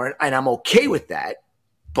is anymore, and I'm okay with that.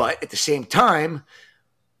 But at the same time,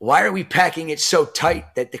 why are we packing it so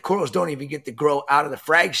tight that the corals don't even get to grow out of the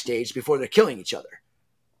frag stage before they're killing each other?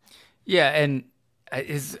 Yeah, and I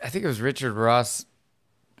think it was Richard Ross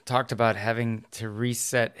talked about having to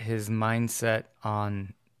reset his mindset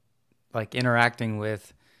on like interacting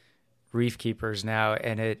with reef keepers now,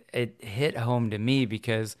 and it hit home to me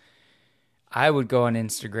because I would go on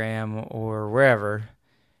Instagram or wherever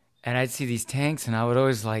and I'd see these tanks and I would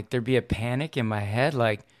always there'd be a panic in my head,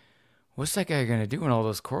 like, what's that guy gonna do when all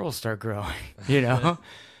those corals start growing?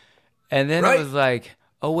 And then it was like,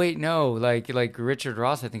 oh wait, no, like Richard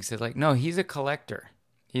Ross I think said, no, he's a collector,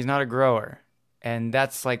 he's not a grower. And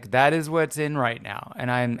that's that is what's in right now.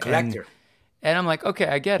 And I'm collector. And I'm like, okay,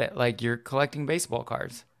 I get it. You're collecting baseball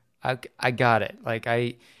cards. I got it.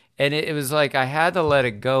 It was I had to let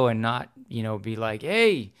it go and not, be like,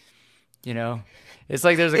 hey, it's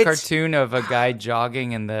there's a cartoon of a guy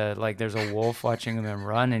jogging and there's a wolf watching him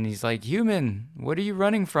run. And he's like, human, what are you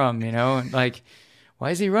running from? And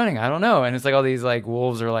why is he running? I don't know. And it's all these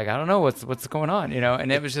wolves are I don't know what's going on,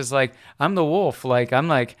 And it was just I'm the wolf. I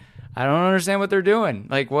don't understand what they're doing.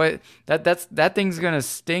 What that thing's gonna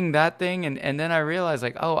sting that thing, and then I realized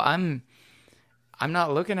oh, I'm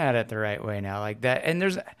not looking at it the right way now, that.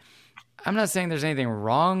 And I'm not saying there's anything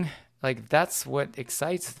wrong. That's what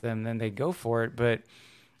excites them, then they go for it. But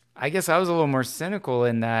I guess I was a little more cynical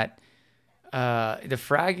in that the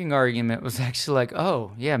fragging argument was actually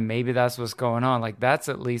oh yeah, maybe that's what's going on. That's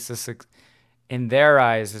at least in their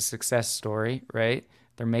eyes a success story, right?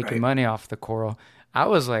 They're making money off the coral. I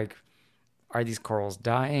was are these corals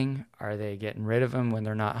dying? Are they getting rid of them when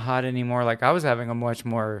they're not hot anymore? I was having a much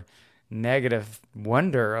more negative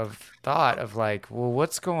wonder of thought of well,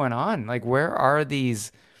 what's going on? Where are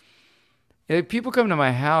these? People come to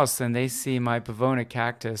my house and they see my Pavona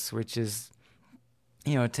cactus, which is,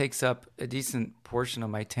 it takes up a decent portion of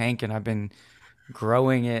my tank, and I've been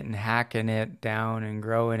growing it and hacking it down and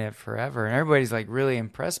growing it forever. And everybody's really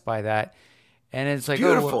impressed by that. And it's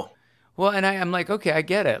beautiful. Oh, well, and I'm okay, I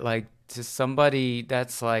get it. To somebody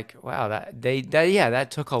that's wow,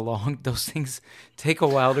 that took those things take a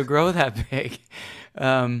while to grow that big.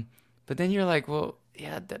 But then you're well,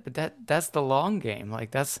 yeah, that's the long game.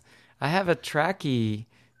 I have a trachea.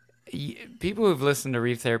 People who've listened to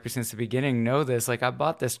Reef Therapy since the beginning know this. I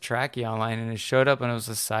bought this trachea online and it showed up and it was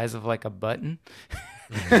the size of a button.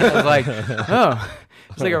 I was oh,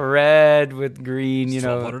 it's a red with green,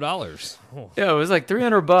 $1,200. Oh. Yeah, it was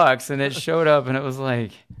 $300 and it showed up and it was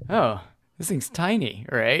oh, this thing's tiny,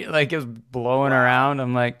 right? It was blowing around.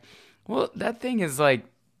 I'm well, that thing is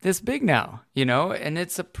this big now, and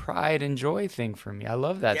it's a pride and joy thing for me. I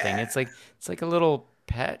love that thing. It's it's a little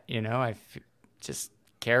pet, I just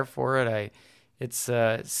care for it. It's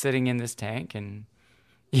sitting in this tank and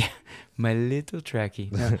Yeah, my little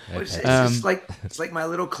trackie. No. It's just it's like my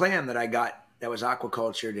little clam that I got that was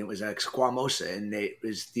aquacultured. It was a squamosa, and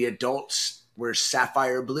the adults were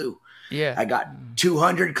sapphire blue. Yeah. I got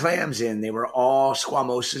 200 clams in. They were all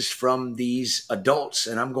squamosas from these adults,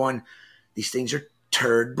 and I'm going, these things are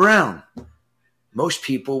turd brown. Most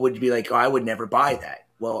people would be like, oh, I would never buy that.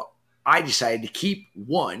 Well, I decided to keep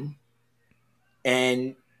one,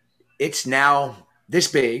 and it's now this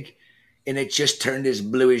big, and it just turned as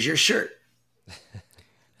blue as your shirt.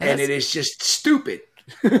 And it is just stupid.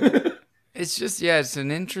 It's just, it's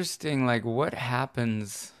an interesting, like, what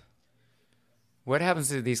happens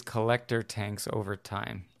to these collector tanks over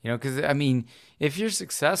time? You know, because, I mean, if you're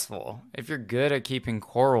successful, if you're good at keeping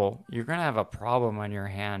coral, you're going to have a problem on your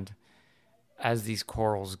hand as these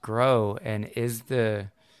corals grow. And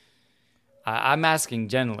I'm asking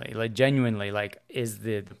genuinely, like, is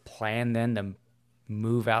the plan then to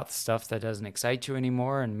move out stuff that doesn't excite you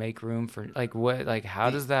anymore and make room for, like, what, like, how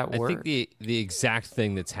does that work? I think the exact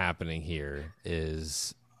thing that's happening here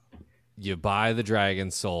is you buy the dragon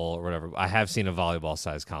soul or whatever. I have seen a volleyball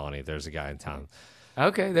sized colony. There's a guy in town.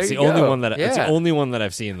 Okay, there it's you the go. Only one that It's the only one that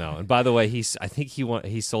I've seen though. And by the way, I think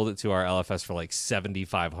he sold it to our LFS for like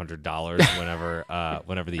 $7,500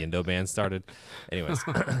 whenever the Indo band started. Anyways,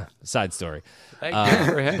 side story.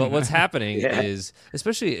 But what's happening is,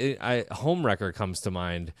 especially Home Wrecker comes to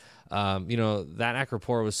mind. You know, that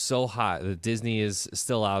Acropora was so hot that Disney is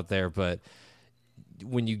still out there, but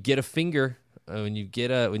when you get a finger, when you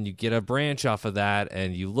get a branch off of that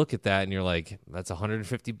and you look at that and you're like, that's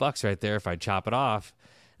 $150 right there if I chop it off.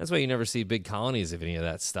 That's why you never see big colonies of any of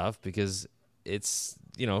that stuff, because it's,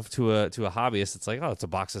 you know, to a hobbyist, it's like, oh, it's a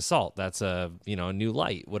box of salt. That's a new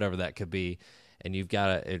light, whatever that could be. And you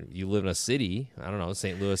live in a city. I don't know.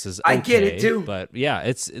 St. Louis is okay, I get it too. But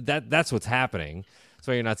yeah, that's what's happening. That's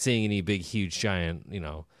why you're not seeing any big, huge, giant,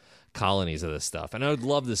 colonies of this stuff. And I would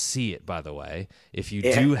love to see it, by the way, if you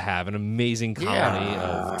do have an amazing colony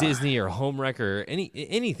of Disney or Home Wrecker or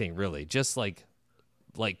anything really. Just like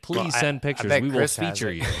please send pictures. We will feature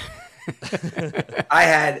you.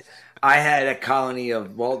 I had a colony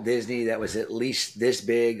of Walt Disney that was at least this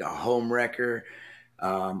big, a Home Wrecker,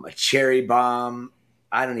 a Cherry Bomb.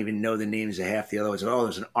 I don't even know the names of half the other ones. Oh,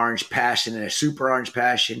 there's an Orange Passion and a Super Orange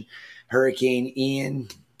Passion. Hurricane Ian.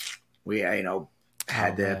 We,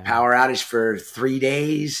 had the power outage for 3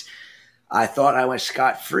 days. I thought I went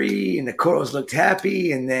scot-free and the corals looked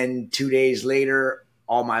happy. And then 2 days later,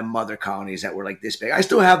 all my mother colonies that were like this big. I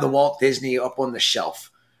still have the Walt Disney up on the shelf.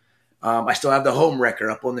 I still have the Home Wrecker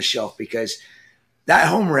up on the shelf because that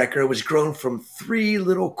Home Wrecker was grown from 3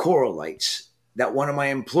 little coral lights that one of my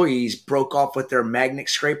employees broke off with their magnet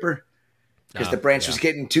scraper because the branch was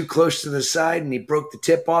getting too close to the side, and he broke the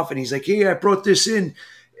tip off, and he's like, hey, I brought this in.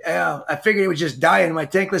 I figured it would just die in my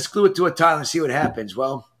tank. Let's glue it to a tile and see what happens.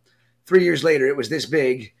 Well, 3 years later, it was this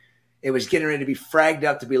big. It was getting ready to be fragged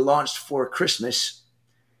up to be launched for Christmas.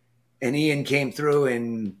 And Ian came through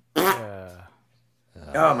and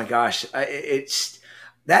oh my gosh. It's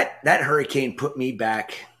that hurricane put me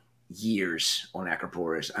back years on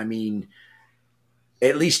Acroporas. I mean,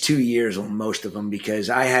 at least 2 years on most of them, because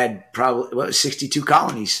I had probably 62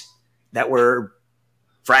 colonies that were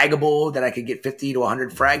fraggable, that I could get 50 to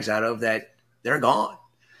 100 frags out of, that they're gone.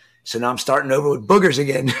 So now I'm starting over with boogers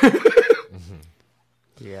again.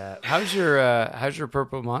 Yeah. How's your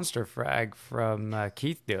purple monster frag from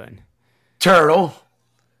Keith doing? Turtle.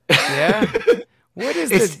 Yeah.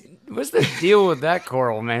 What's the deal with that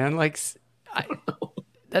coral, man? Like,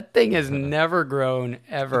 that thing has never grown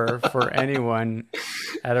ever for anyone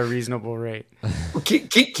at a reasonable rate. Well,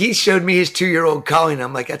 Keith showed me his 2-year-old colony, and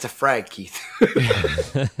I'm like, that's a frag, Keith.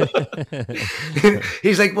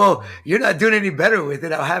 He's like, well, you're not doing any better with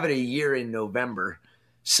it. I'll have it a year in November.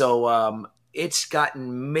 So it's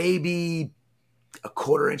gotten maybe a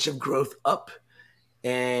 1/4 inch of growth up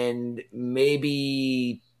and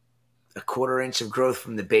maybe a 1/4 inch of growth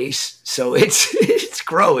from the base. So it's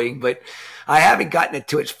growing, but I haven't gotten it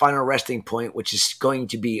to its final resting point, which is going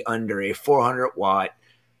to be under a 400 watt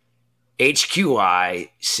HQI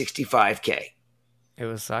 65K.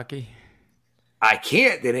 Iwasaki? I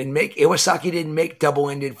can't. They didn't make Iwasaki didn't make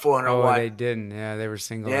double-ended 400 watt. They didn't. Yeah, they were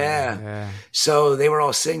single. Yeah. So they were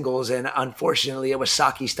all singles, and unfortunately,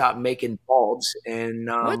 Iwasaki stopped making bulbs. And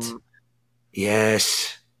what?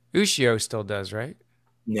 Yes. Ushio still does, right?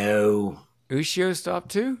 No. Ushio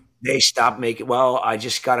stopped too? They stopped making. Well, I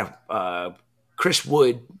just got Chris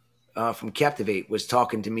Wood from Captivate was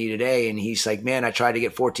talking to me today, and he's like, man, I tried to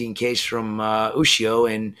get 14Ks from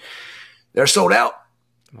Ushio, and they're sold out.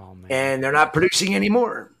 Oh, man. And they're not producing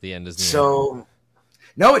anymore. The end is near. So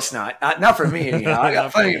No, it's not. Not for me anyhow. I got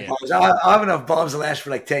Not for plenty of you. bulbs. I'll have enough bulbs to last for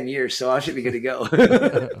like 10 years, so I should be good to go.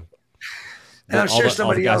 And I'm sure all the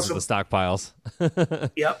somebody guys else with the stockpiles.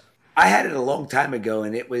 Yep. I had it a long time ago,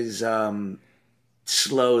 and it was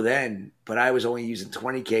slow then, but I was only using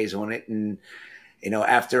 20Ks on it. And,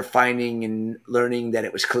 after finding and learning that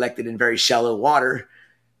it was collected in very shallow water,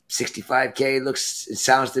 65K it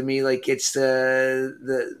sounds to me like it's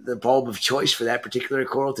the bulb of choice for that particular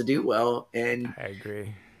coral to do well. And I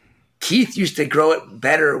agree. Keith used to grow it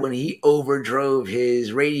better when he overdrove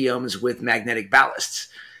his radiums with magnetic ballasts.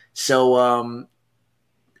 So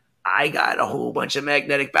I got a whole bunch of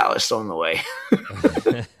magnetic ballasts on the way.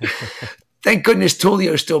 Thank goodness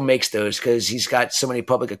Tulio still makes those, because he's got so many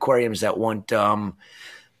public aquariums that want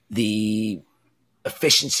the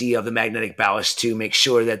efficiency of the magnetic ballast to make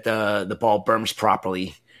sure that the ball burns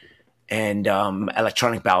properly. And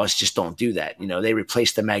electronic ballasts just don't do that. They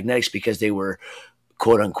replaced the magnetics because they were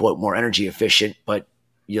quote unquote more energy efficient, but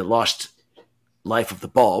you lost life of the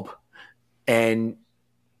bulb. And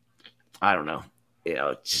I don't know,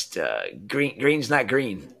 just green's not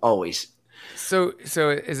green always. So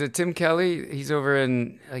is it Tim Kelly? He's over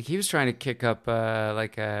in, he was trying to kick up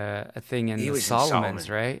a thing in the Solomons,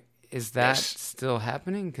 right? Is that still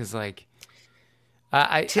happening? Because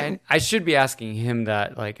I should be asking him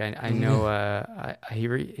that. I know he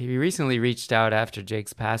recently reached out after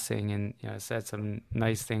Jake's passing and said some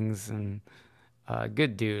nice things, and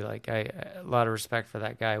good dude. A lot of respect for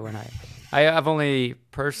that guy. When I've only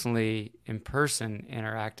personally in person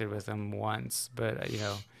interacted with him once, but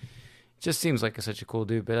just seems like such a cool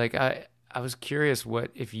dude. But I was curious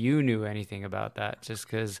if you knew anything about that, just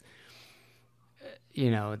because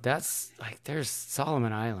that's there's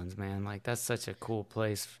Solomon Islands, man. That's such a cool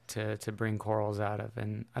place to bring corals out of.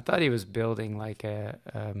 And I thought he was building a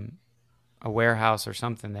warehouse or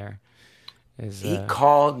something there. He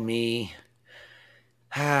called me.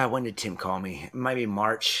 When did Tim call me? It might be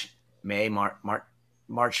March. Yeah,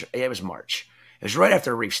 it was March. It was right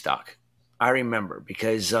after Reef Stock. I remember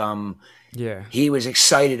because he was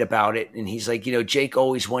excited about it, and he's like, Jake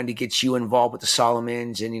always wanted to get you involved with the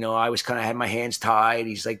Solomons, and I was kind of had my hands tied.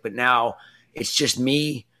 He's like, but now it's just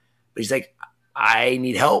me. But he's like, I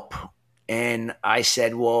need help, and I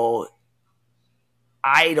said, well,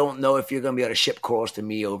 I don't know if you're going to be able to ship corals to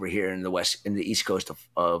me over here in the East Coast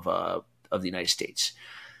of the United States.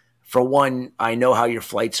 For one, I know how your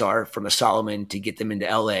flights are from the Solomon to get them into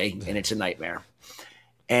LA, and it's a nightmare.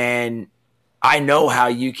 And I know how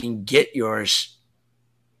you can get yours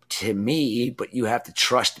to me, but you have to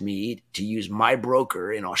trust me to use my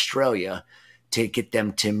broker in Australia to get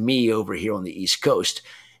them to me over here on the East Coast.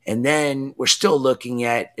 And then we're still looking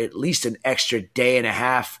at least an extra day and a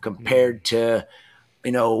half compared to,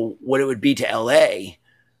 what it would be to LA.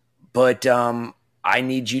 But I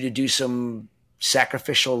need you to do some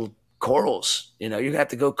sacrificial corals. You're going to have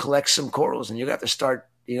to go collect some corals, and you have to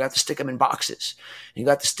stick them in boxes. You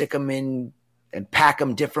got to stick them in and pack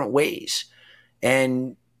them different ways.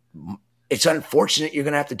 And it's unfortunate you're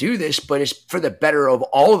going to have to do this, but it's for the better of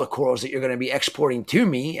all of the corals that you're going to be exporting to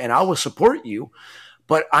me, and I will support you.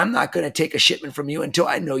 But I'm not going to take a shipment from you until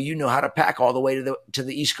I know you know how to pack all the way to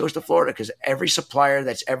the East Coast of Florida, because every supplier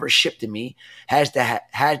that's ever shipped to me had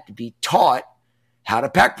to be taught how to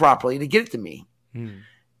pack properly to get it to me.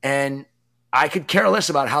 And I could care less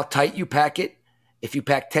about how tight you pack it. If you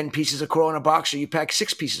pack 10 pieces of coral in a box or you pack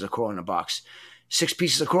 6 pieces of coral in a box, 6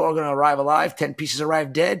 pieces of coral are going to arrive alive, 10 pieces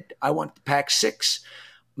arrive dead. I want to pack 6.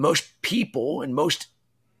 Most people and most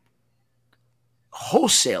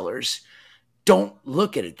wholesalers don't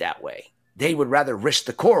look at it that way. They would rather risk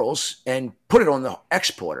the corals and put it on the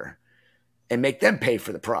exporter and make them pay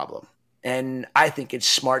for the problem. And I think it's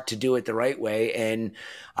smart to do it the right way. And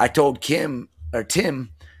I told Tim,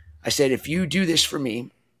 I said, if you do this for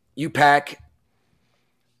me, you pack.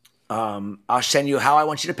 I'll send you how I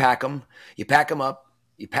want you to pack them. You pack them up.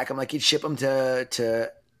 You pack them like you'd ship them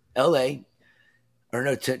to LA, or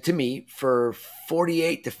no, to me for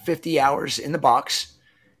 48 to 50 hours in the box.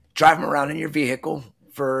 Drive them around in your vehicle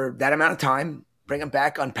for that amount of time. Bring them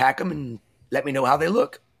back, unpack them, and let me know how they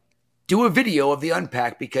look. Do a video of the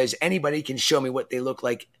unpack, because anybody can show me what they look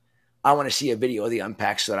like. I want to see a video of the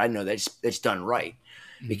unpack so that I know that it's done right.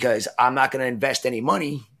 Because I'm not going to invest any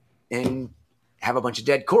money and have a bunch of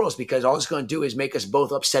dead corals, because all it's going to do is make us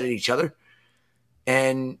both upset at each other.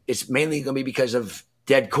 And it's mainly going to be because of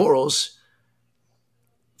dead corals.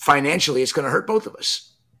 Financially, it's going to hurt both of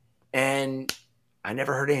us. And I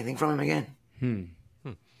never heard anything from him again.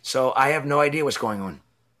 So I have no idea what's going on.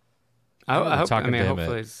 I hope,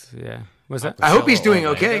 hopefully it's, yeah. What's that? I hope he's doing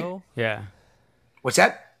okay. Yeah. What's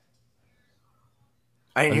that?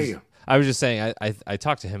 I didn't hear you. I was just saying, I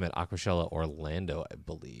talked to him at Aquaculture Orlando, I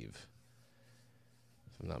believe.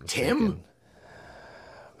 If I'm not mistaken. Tim?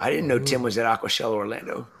 I didn't know Tim was at Aquaculture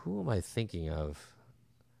Orlando. Who am I thinking of?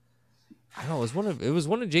 I don't know. It was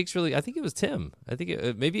one of Jake's really. I think it was Tim. I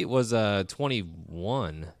think maybe it was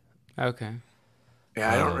 21. Okay.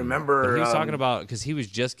 Yeah, I don't remember. But he was talking about because he was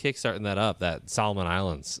just kickstarting that up, that Solomon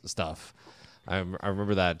Islands stuff. I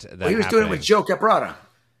remember that. Well, he was doing it with Joe Caprara.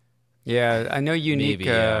 Yeah, I know Unique Maybe,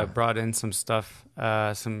 yeah. brought in some stuff,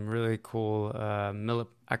 some really cool Aquapore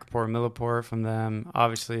millipore from them.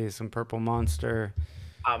 Obviously, some Purple Monster.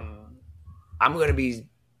 I'm going to be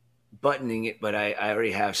buttoning it, but I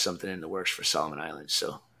already have something in the works for Solomon Islands.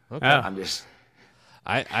 So Okay. I'm just.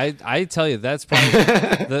 I tell you, that's probably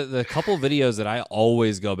the couple videos that I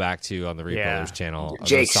always go back to on the Reef Builders channel of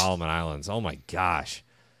the Solomon Islands. Oh my gosh.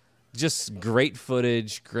 Just great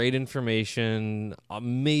footage, great information,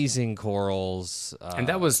 amazing corals. And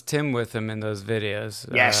that was Tim with him in those videos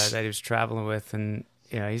that he was traveling with. And,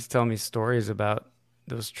 he's telling me stories about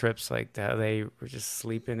those trips, like how they were just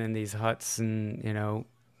sleeping in these huts and,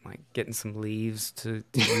 like getting some leaves to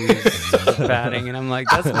use for batting. And I'm like,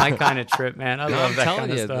 that's my kind of trip, man. I love that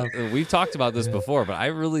kind of stuff. We've talked about this before, but I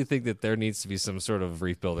really think that there needs to be some sort of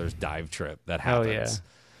Reef Builders dive trip that happens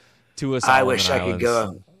to a Solomon I wish Islands, I could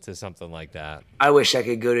go to something like that. I wish I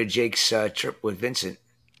could go to Jake's trip with Vincent.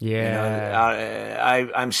 Yeah.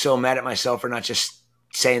 I'm so mad at myself for not just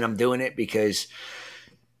saying I'm doing it, because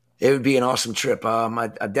it would be an awesome trip. I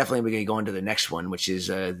definitely going to go into the next one, which is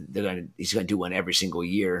he's going to do one every single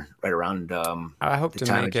year, right around. I hope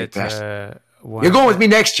to make it. You're going with me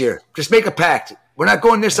next year. Just make a pact. We're not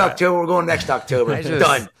going this October. We're going next October.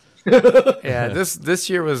 Done. Yeah,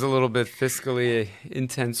 this year was a little bit fiscally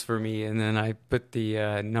intense for me, and then I put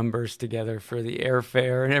the numbers together for the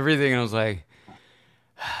airfare and everything, and I was like,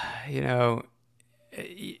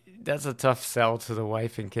 that's a tough sell to the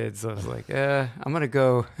wife and kids. I was like, I'm gonna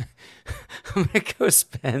go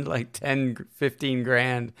spend like 10, 15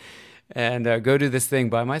 grand and go do this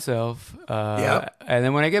thing by myself. And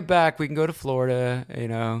then when I get back, we can go to Florida.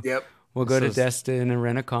 Yep. We'll go to Destin and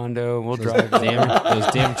rent a condo, and we'll drive.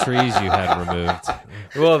 Those damn trees you had removed.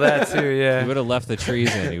 Well, that too, yeah. You would have left the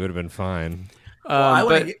trees in. You would have been fine.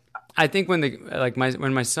 I think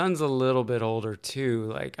when my son's a little bit older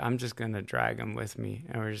too, like I'm just gonna drag him with me,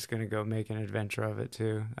 and we're just gonna go make an adventure of it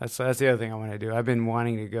too. That's the other thing I want to do. I've been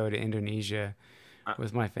wanting to go to Indonesia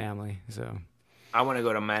with my family, so. I want to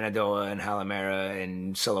go to Manado and Halmahera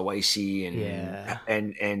and Sulawesi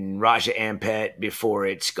and Raja Ampat before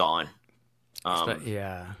it's gone.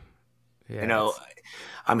 I'm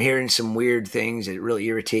hearing some weird things that really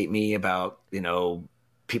irritate me about,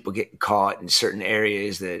 people getting caught in certain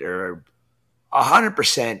areas that are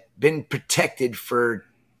 100% been protected for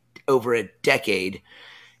over a decade.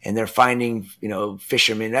 And they're finding,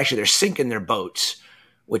 fishermen, actually they're sinking their boats,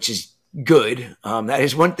 which is good. That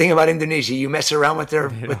is one thing about Indonesia. You mess around with their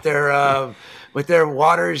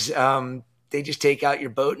waters. They just take out your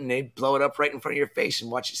boat and they blow it up right in front of your face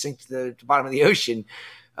and watch it sink to the bottom of the ocean.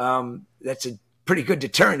 That's a pretty good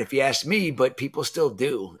deterrent if you ask me, but people still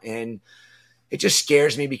do. And it just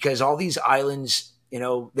scares me because all these islands, they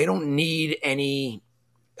don't need any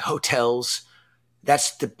hotels.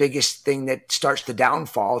 That's the biggest thing that starts the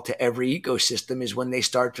downfall to every ecosystem, is when they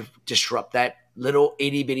start to disrupt that little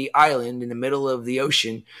itty bitty island in the middle of the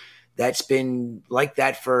ocean that's been like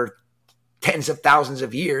that for tens of thousands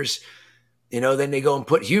of years. Then they go and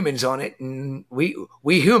put humans on it, and we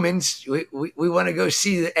humans, we want to go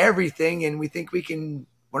see everything, and we think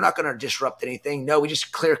we're not going to disrupt anything. No, we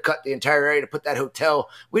just clear cut the entire area to put that hotel.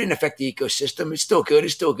 We didn't affect the ecosystem. It's still good.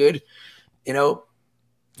 You got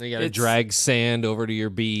to drag sand over to your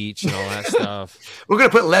beach and all that stuff. We're going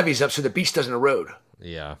to put levees up so the beach doesn't erode.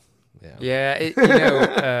 Yeah.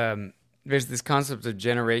 There's this concept of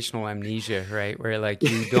generational amnesia, right? Where like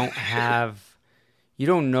you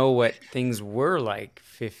don't know what things were like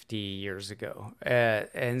 50 years ago.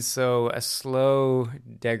 And so a slow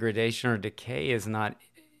degradation or decay is not,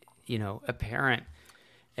 apparent.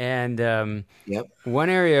 And one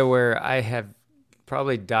area where I have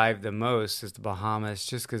probably dived the most is the Bahamas,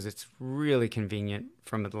 just because it's really convenient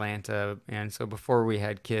from Atlanta. And so before we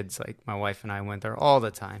had kids, like my wife and I went there all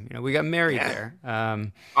the time. We got married there.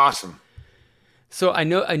 Awesome. So I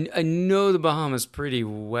know the Bahamas pretty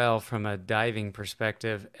well from a diving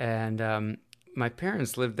perspective, and my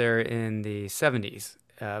parents lived there in the 70s,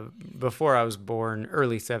 before I was born,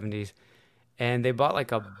 early 70s, and they bought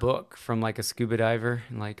like a book from like a scuba diver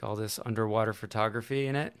and like all this underwater photography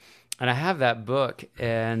in it, and I have that book,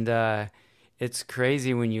 and it's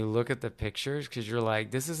crazy when you look at the pictures because you're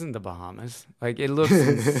like, this isn't the Bahamas. Like, it looks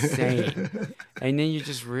insane. And then you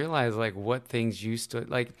just realize, like, what things used to,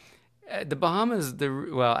 like, the Bahamas,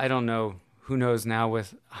 well, I don't know. Who knows now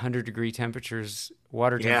with 100-degree temperatures,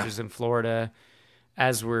 water temperatures in Florida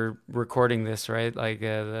as we're recording this, right? Like,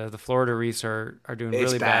 the Florida reefs are doing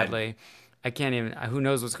really badly. I can't even, who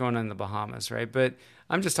knows what's going on in the Bahamas, right? But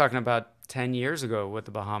I'm just talking about 10 years ago what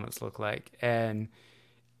the Bahamas looked like. And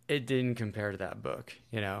it didn't compare to that book,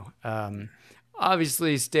 you know.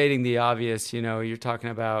 Obviously, stating the obvious, you know, you're talking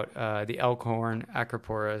about the elkhorn,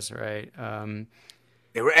 acroporas, right?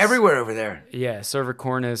 They were everywhere over there. Yeah,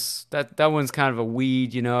 cervicornis. That one's kind of a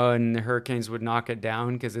weed, you know, and the hurricanes would knock it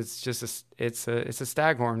down because it's just it's a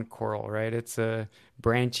staghorn coral, right? It's a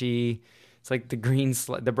branchy. It's like the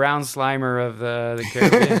brown slimer of the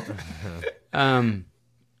Caribbean.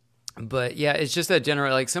 But yeah, it's just that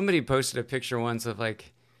general. Like, somebody posted a picture once of like,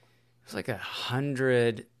 it was like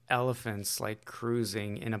 100 elephants like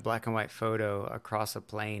cruising in a black and white photo across a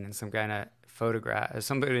plain, and somebody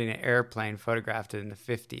in an airplane photographed it in the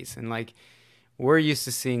 50s. And like, we're used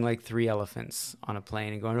to seeing like 3 elephants on a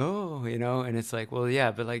plane and going, oh, you know, and it's like, well, yeah,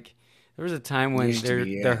 but like there was a time when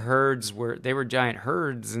the herds were giant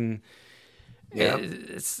herds, and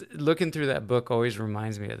it's looking through that book always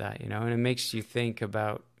reminds me of that, you know, and it makes you think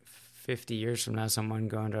about 50 years from now, someone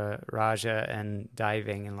going to Raja and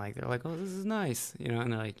diving, and like, they're like, oh, this is nice, you know,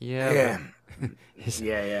 and they're like, yeah.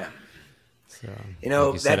 So, you know,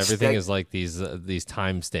 like you said, everything is like these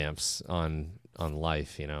timestamps on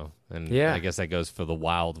life, you know, and I guess that goes for the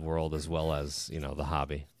wild world as well as, you know, the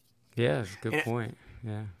hobby. Yeah, that's a good point.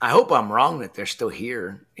 Yeah, I hope I'm wrong that they're still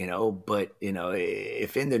here, you know, but, you know,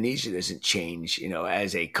 if Indonesia doesn't change, you know,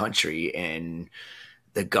 as a country, and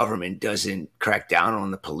the government doesn't crack down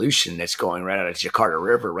on the pollution that's going right out of Jakarta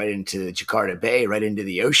River, right into the Jakarta Bay, right into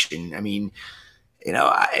the ocean. I mean, you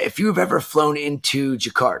know, if you've ever flown into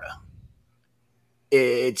Jakarta,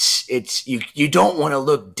 it's you don't want to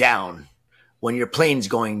look down when your plane's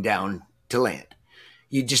going down to land.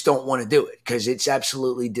 You just don't want to do it because it's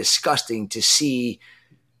absolutely disgusting to see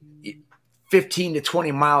 15 to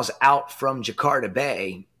 20 miles out from Jakarta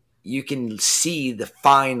Bay. You can see the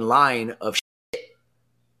fine line of shit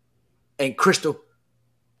and crystal,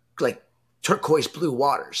 like turquoise blue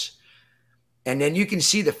waters. And then you can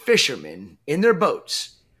see the fishermen in their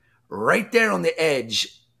boats right there on the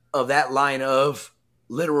edge of that line of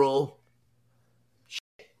literal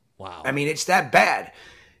shit. Wow. I mean, it's that bad.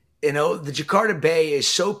 You know, the Jakarta Bay is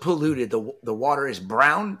so polluted. The water is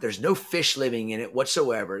brown. There's no fish living in it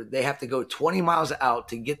whatsoever. They have to go 20 miles out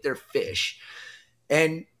to get their fish.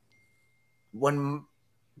 And when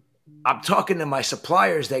I'm talking to my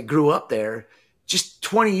suppliers that grew up there, just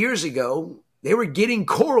 20 years ago, they were getting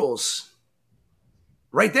corals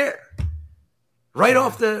right there, right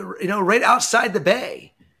off the, you know, right outside the bay.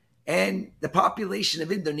 And the population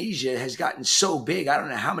of Indonesia has gotten so big. I don't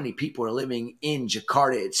know how many people are living in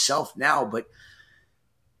Jakarta itself now, but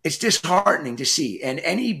it's disheartening to see. And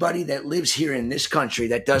anybody that lives here in this country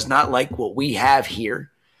that does not like what we have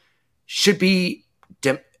here should be,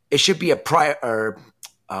 it should be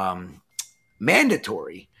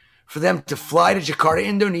mandatory for them to fly to Jakarta,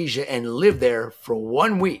 Indonesia, and live there for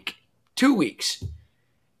 1 week, 2 weeks,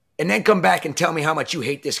 and then come back and tell me how much you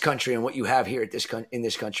hate this country and what you have here in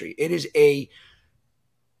this country. It is a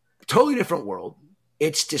totally different world.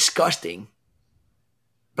 It's disgusting,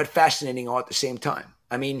 but fascinating all at the same time.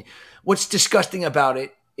 I mean, what's disgusting about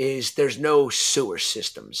it is there's no sewer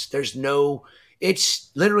systems.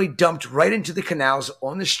 It's literally dumped right into the canals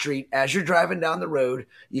on the street. As you're driving down the road,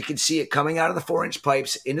 you can see it coming out of the 4-inch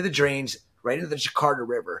pipes into the drains, right into the Jakarta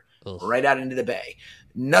River, right out into the bay.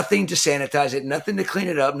 Nothing to sanitize it, nothing to clean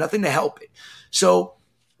it up, nothing to help it. So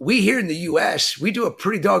we here in the U.S., we do a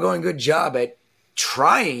pretty doggone good job at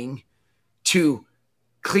trying to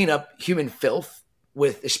clean up human filth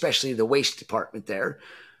with especially the waste department there.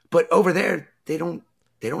 But over there, they don't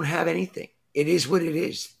have anything. It is what it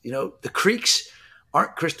is. You know, the creeks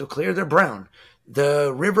aren't crystal clear. They're brown.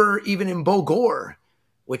 The river, even in Bogor,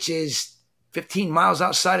 which is 15 miles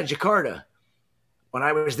outside of Jakarta, when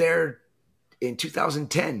I was there in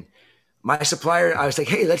 2010, my supplier, I was like,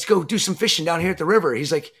 hey, let's go do some fishing down here at the river.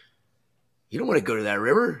 He's like, you don't want to go to that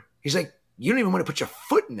river. He's like, you don't even want to put your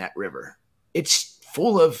foot in that river. It's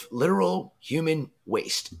full of literal human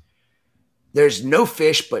waste. There's no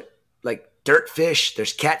fish, but like dirt fish,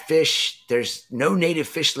 there's catfish, there's no native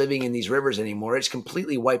fish living in these rivers anymore. It's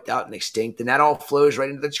completely wiped out and extinct, and that all flows right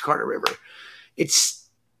into the Jakarta River. It's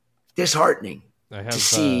disheartening to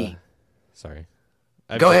see. Sorry.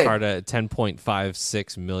 I have Go Jakarta ahead. at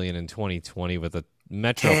 10.56 million in 2020 with a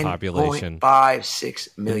metro population.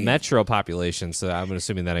 10.56 The million. metro population, so I'm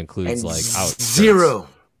assuming that includes And like zero.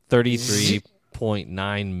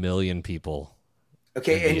 33.9 million people.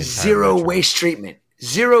 Okay, and entire zero metro. waste treatment.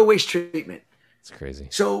 Zero waste treatment. It's crazy.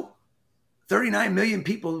 So 39 million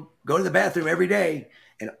people go to the bathroom every day,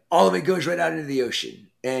 and all of it goes right out into the ocean.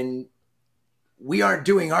 And we aren't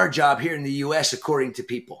doing our job here in the U.S. according to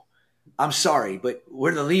people. I'm sorry, but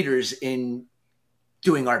we're the leaders in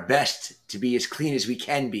doing our best to be as clean as we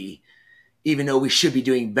can be, even though we should be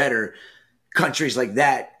doing better. Countries like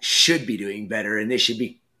that should be doing better, and they should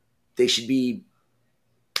be,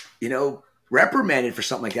 reprimanded for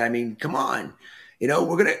something like that. I mean, come on,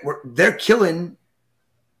 they're killing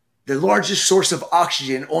the largest source of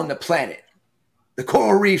oxygen on the planet, the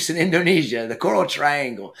coral reefs in Indonesia, the Coral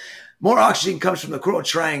Triangle. More oxygen comes from the Coral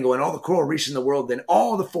Triangle and all the coral reefs in the world than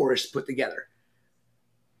all the forests put together.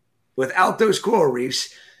 Without those coral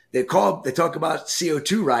reefs, they talk about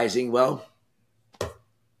CO2 rising. Well,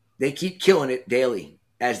 they keep killing it daily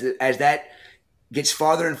as that gets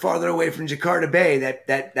farther and farther away from Jakarta Bay.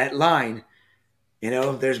 That line,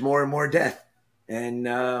 there's more and more death,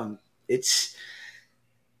 and it's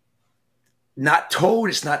not told,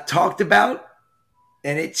 it's not talked about,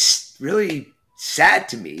 and it's really sad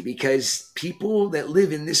to me because people that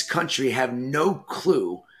live in this country have no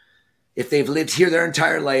clue. If they've lived here their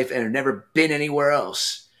entire life and have never been anywhere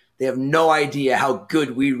else, they have no idea how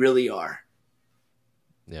good we really are.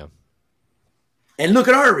 Yeah. And look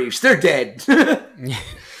at our reefs; they're dead.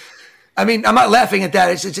 I mean, I'm not laughing at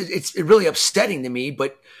that. It's really upsetting to me.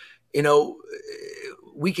 But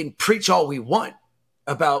we can preach all we want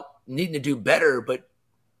about needing to do better, but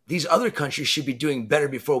these other countries should be doing better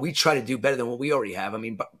before we try to do better than what we already have. I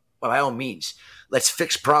mean, by all means, let's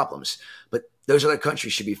fix problems. But those other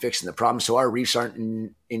countries should be fixing the problems so our reefs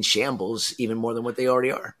aren't in shambles even more than what they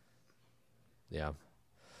already are. Yeah.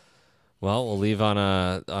 Well, we'll leave on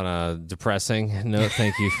a depressing note.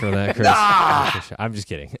 Thank you for that, Chris. I'm just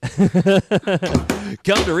kidding.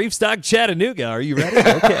 Come to Reef Stock Chattanooga. Are you ready?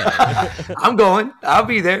 Okay. I'm going. I'll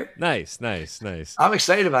be there. Nice. I'm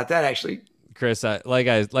excited about that, actually. Chris, like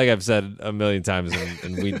I've said a million times,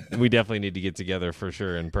 and we definitely need to get together for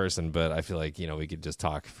sure in person. But I feel like we could just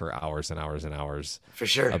talk for hours and hours and hours for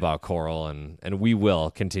sure about coral, and we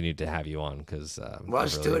will continue to have you on because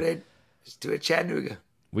let's do it Chattanooga.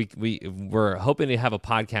 We're hoping to have a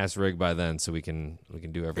podcast rig by then, so we can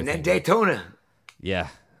do everything. And then Daytona. Yeah,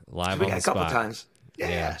 live we on got the a couple spot. times.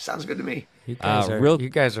 Yeah, sounds good to me. You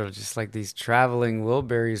guys are just like these traveling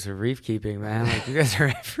Wilburys of reef keeping, man. Like you guys are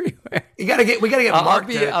everywhere. We gotta get Mark I'll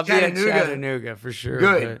be to at Chattanooga for sure.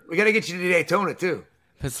 Good. We gotta get you to Daytona too.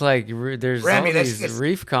 It's like there's all these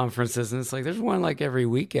reef conferences, and it's like there's one like every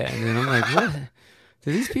weekend, and I'm like, what?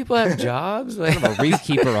 Do these people have jobs? Like, what kind of a reef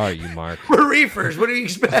keeper are you, Mark? We're reefers. What do you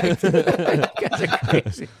expect? You guys are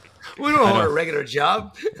crazy. We don't want a regular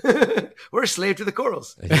job. We're a slave to the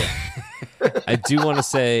corals. Yeah. I do want to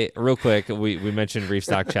say real quick, we mentioned Reef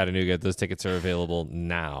Stock Chattanooga. Those tickets are available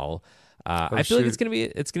now. I feel like it's gonna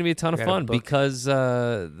be a ton of fun because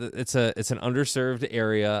it's an underserved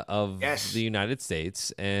area of the United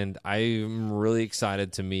States, and I'm really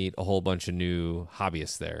excited to meet a whole bunch of new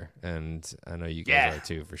hobbyists there, and I know you guys are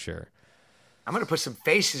too for sure. I'm gonna put some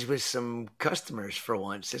faces with some customers for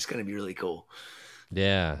once. It's gonna be really cool.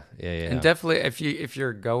 Yeah. And definitely, if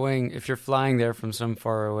you're flying there from some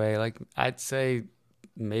far away, like I'd say,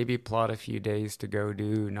 maybe plot a few days to go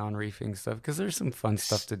do non-reefing stuff because there's some fun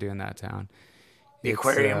stuff to do in that town. The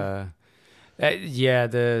aquarium.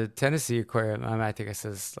 The Tennessee Aquarium. I think I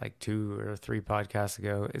said this like 2 or 3 podcasts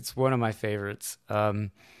ago. It's one of my favorites. I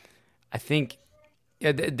think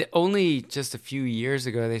only just a few years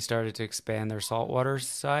ago they started to expand their saltwater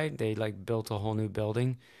side. They like built a whole new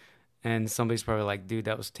building. And somebody's probably like, dude,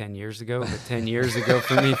 that was 10 years ago. But 10 years ago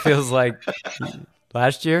for me feels like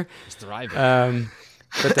last year. It's thriving.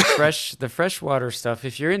 But the freshwater stuff,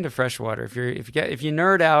 if you're into freshwater, if you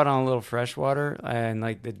nerd out on a little freshwater and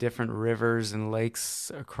like the different rivers and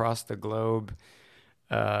lakes across the globe,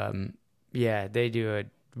 they do a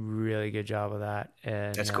really good job of that.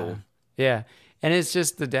 And, that's cool. Yeah. And it's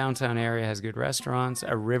just the downtown area has good restaurants.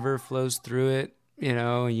 A river flows through it. You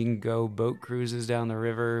can go boat cruises down the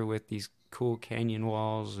river with these cool canyon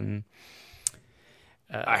walls. And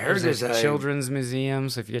I heard there's a children's museum.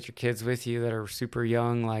 So if you get your kids with you that are super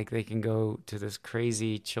young, like they can go to this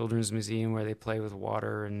crazy children's museum where they play with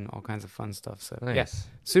water and all kinds of fun stuff. So nice.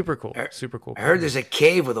 Super cool. Super cool. I heard there's a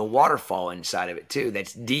cave with a waterfall inside of it too.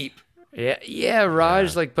 That's deep. Yeah.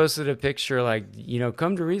 Raj like posted a picture like,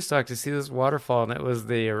 come to Restock to see this waterfall, and it was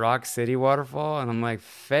the Rock City waterfall, and I'm like,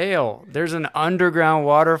 fail. There's an underground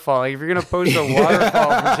waterfall. Like, if you're gonna post a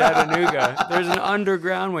waterfall from Chattanooga, there's an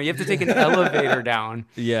underground one. You have to take an elevator down.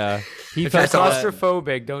 Yeah, If you're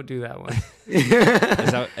claustrophobic, don't do that one.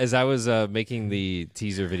 As I was making the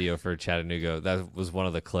teaser video for Chattanooga, that was one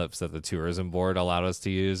of the clips that the tourism board allowed us to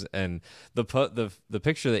use, and the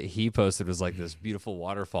picture that he posted was like this beautiful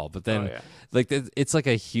waterfall, but then it's like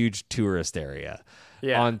a huge tourist area.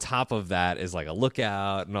 Yeah. On top of that is like a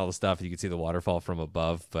lookout and all the stuff. You can see the waterfall from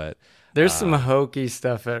above, but there's some hokey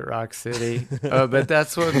stuff at Rock City, but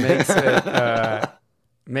that's what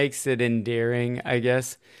makes it endearing, I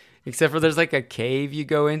guess. Except for there's like a cave you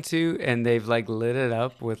go into, and they've like lit it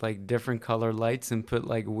up with like different color lights and put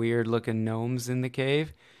like weird looking gnomes in the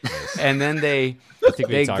cave. And then they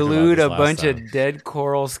glued a bunch of dead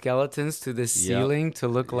coral skeletons to the ceiling to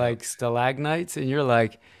look like stalagmites. And you're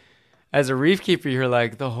like, as a reef keeper, you're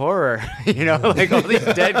like, the horror, like all these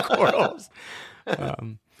dead corals.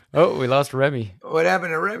 We lost Remy. What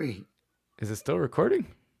happened to Remy? Is it still recording?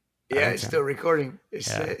 Yeah, it's still recording. It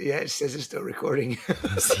says it's still recording.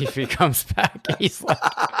 Let's see if he comes back. He's like,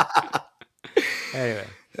 anyway.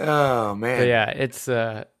 Oh man. But yeah, it's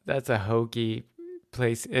that's a hokey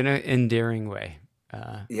place in an endearing way.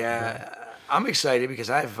 I'm excited because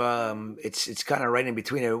I've it's kind of right in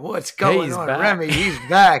between it. What's going on, back. Remy? He's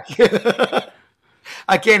back.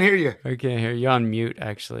 I can't hear you. I can't hear you. You're on mute.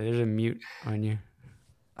 Actually, there's a mute on you.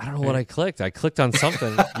 I don't know what I clicked. I clicked on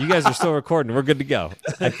something. You guys are still recording. We're good to go.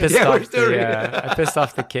 I pissed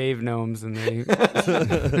off the cave gnomes, and they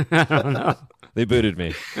I don't know. They booted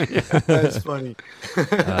me. That's funny.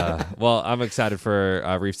 Well, I'm excited for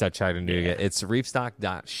Reefstock Chattanooga. Yeah. It's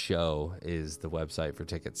reefstock.show is the website for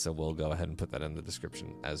tickets, so we'll go ahead and put that in the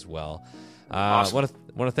description as well. Awesome.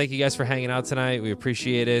 Want to thank you guys for hanging out tonight. We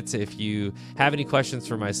appreciate it. If you have any questions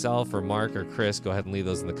for myself or Mark or Chris, go ahead and leave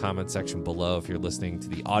those in the comment section below. If you're listening to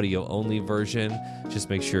the audio-only version, just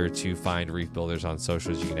make sure to find Reef Builders on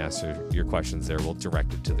socials. You can ask your questions there. We'll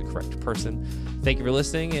direct it to the correct person. Thank you for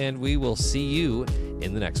listening, and we will see you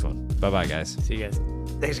in the next one. Bye-bye, guys. See you guys.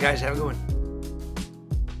 Thanks, guys. Have a good one.